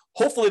 So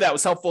hopefully that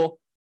was helpful.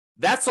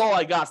 That's all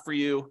I got for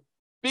you.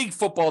 Big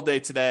football day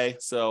today.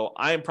 So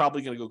I am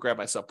probably going to go grab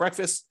myself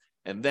breakfast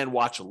and then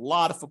watch a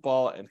lot of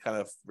football and kind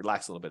of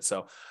relax a little bit.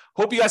 So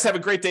hope you guys have a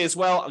great day as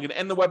well. I'm going to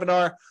end the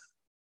webinar.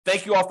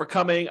 Thank you all for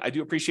coming. I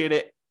do appreciate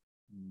it.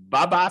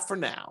 Bye-bye for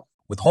now.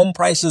 With home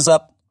prices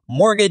up,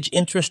 mortgage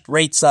interest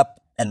rates up,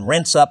 and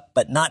rents up,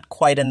 but not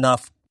quite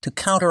enough to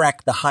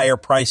counteract the higher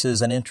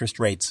prices and interest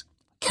rates,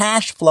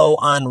 cash flow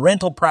on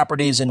rental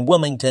properties in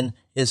Wilmington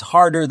is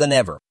harder than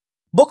ever.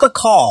 Book a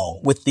call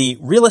with the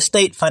Real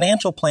Estate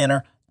Financial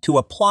Planner to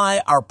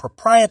apply our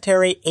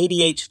proprietary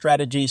 88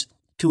 strategies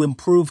to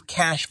improve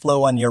cash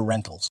flow on your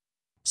rentals.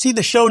 See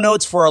the show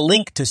notes for a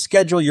link to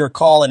schedule your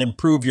call and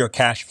improve your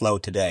cash flow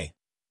today.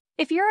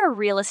 If you're a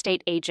real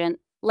estate agent,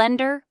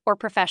 lender, or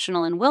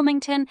professional in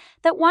Wilmington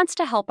that wants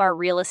to help our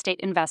real estate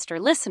investor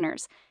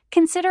listeners,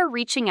 consider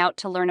reaching out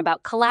to learn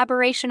about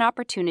collaboration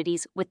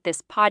opportunities with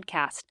this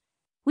podcast.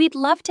 We'd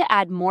love to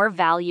add more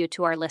value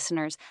to our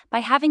listeners by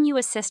having you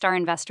assist our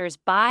investors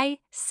buy,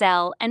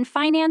 sell, and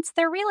finance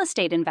their real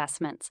estate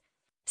investments.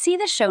 See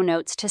the show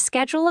notes to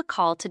schedule a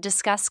call to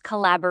discuss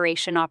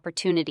collaboration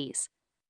opportunities.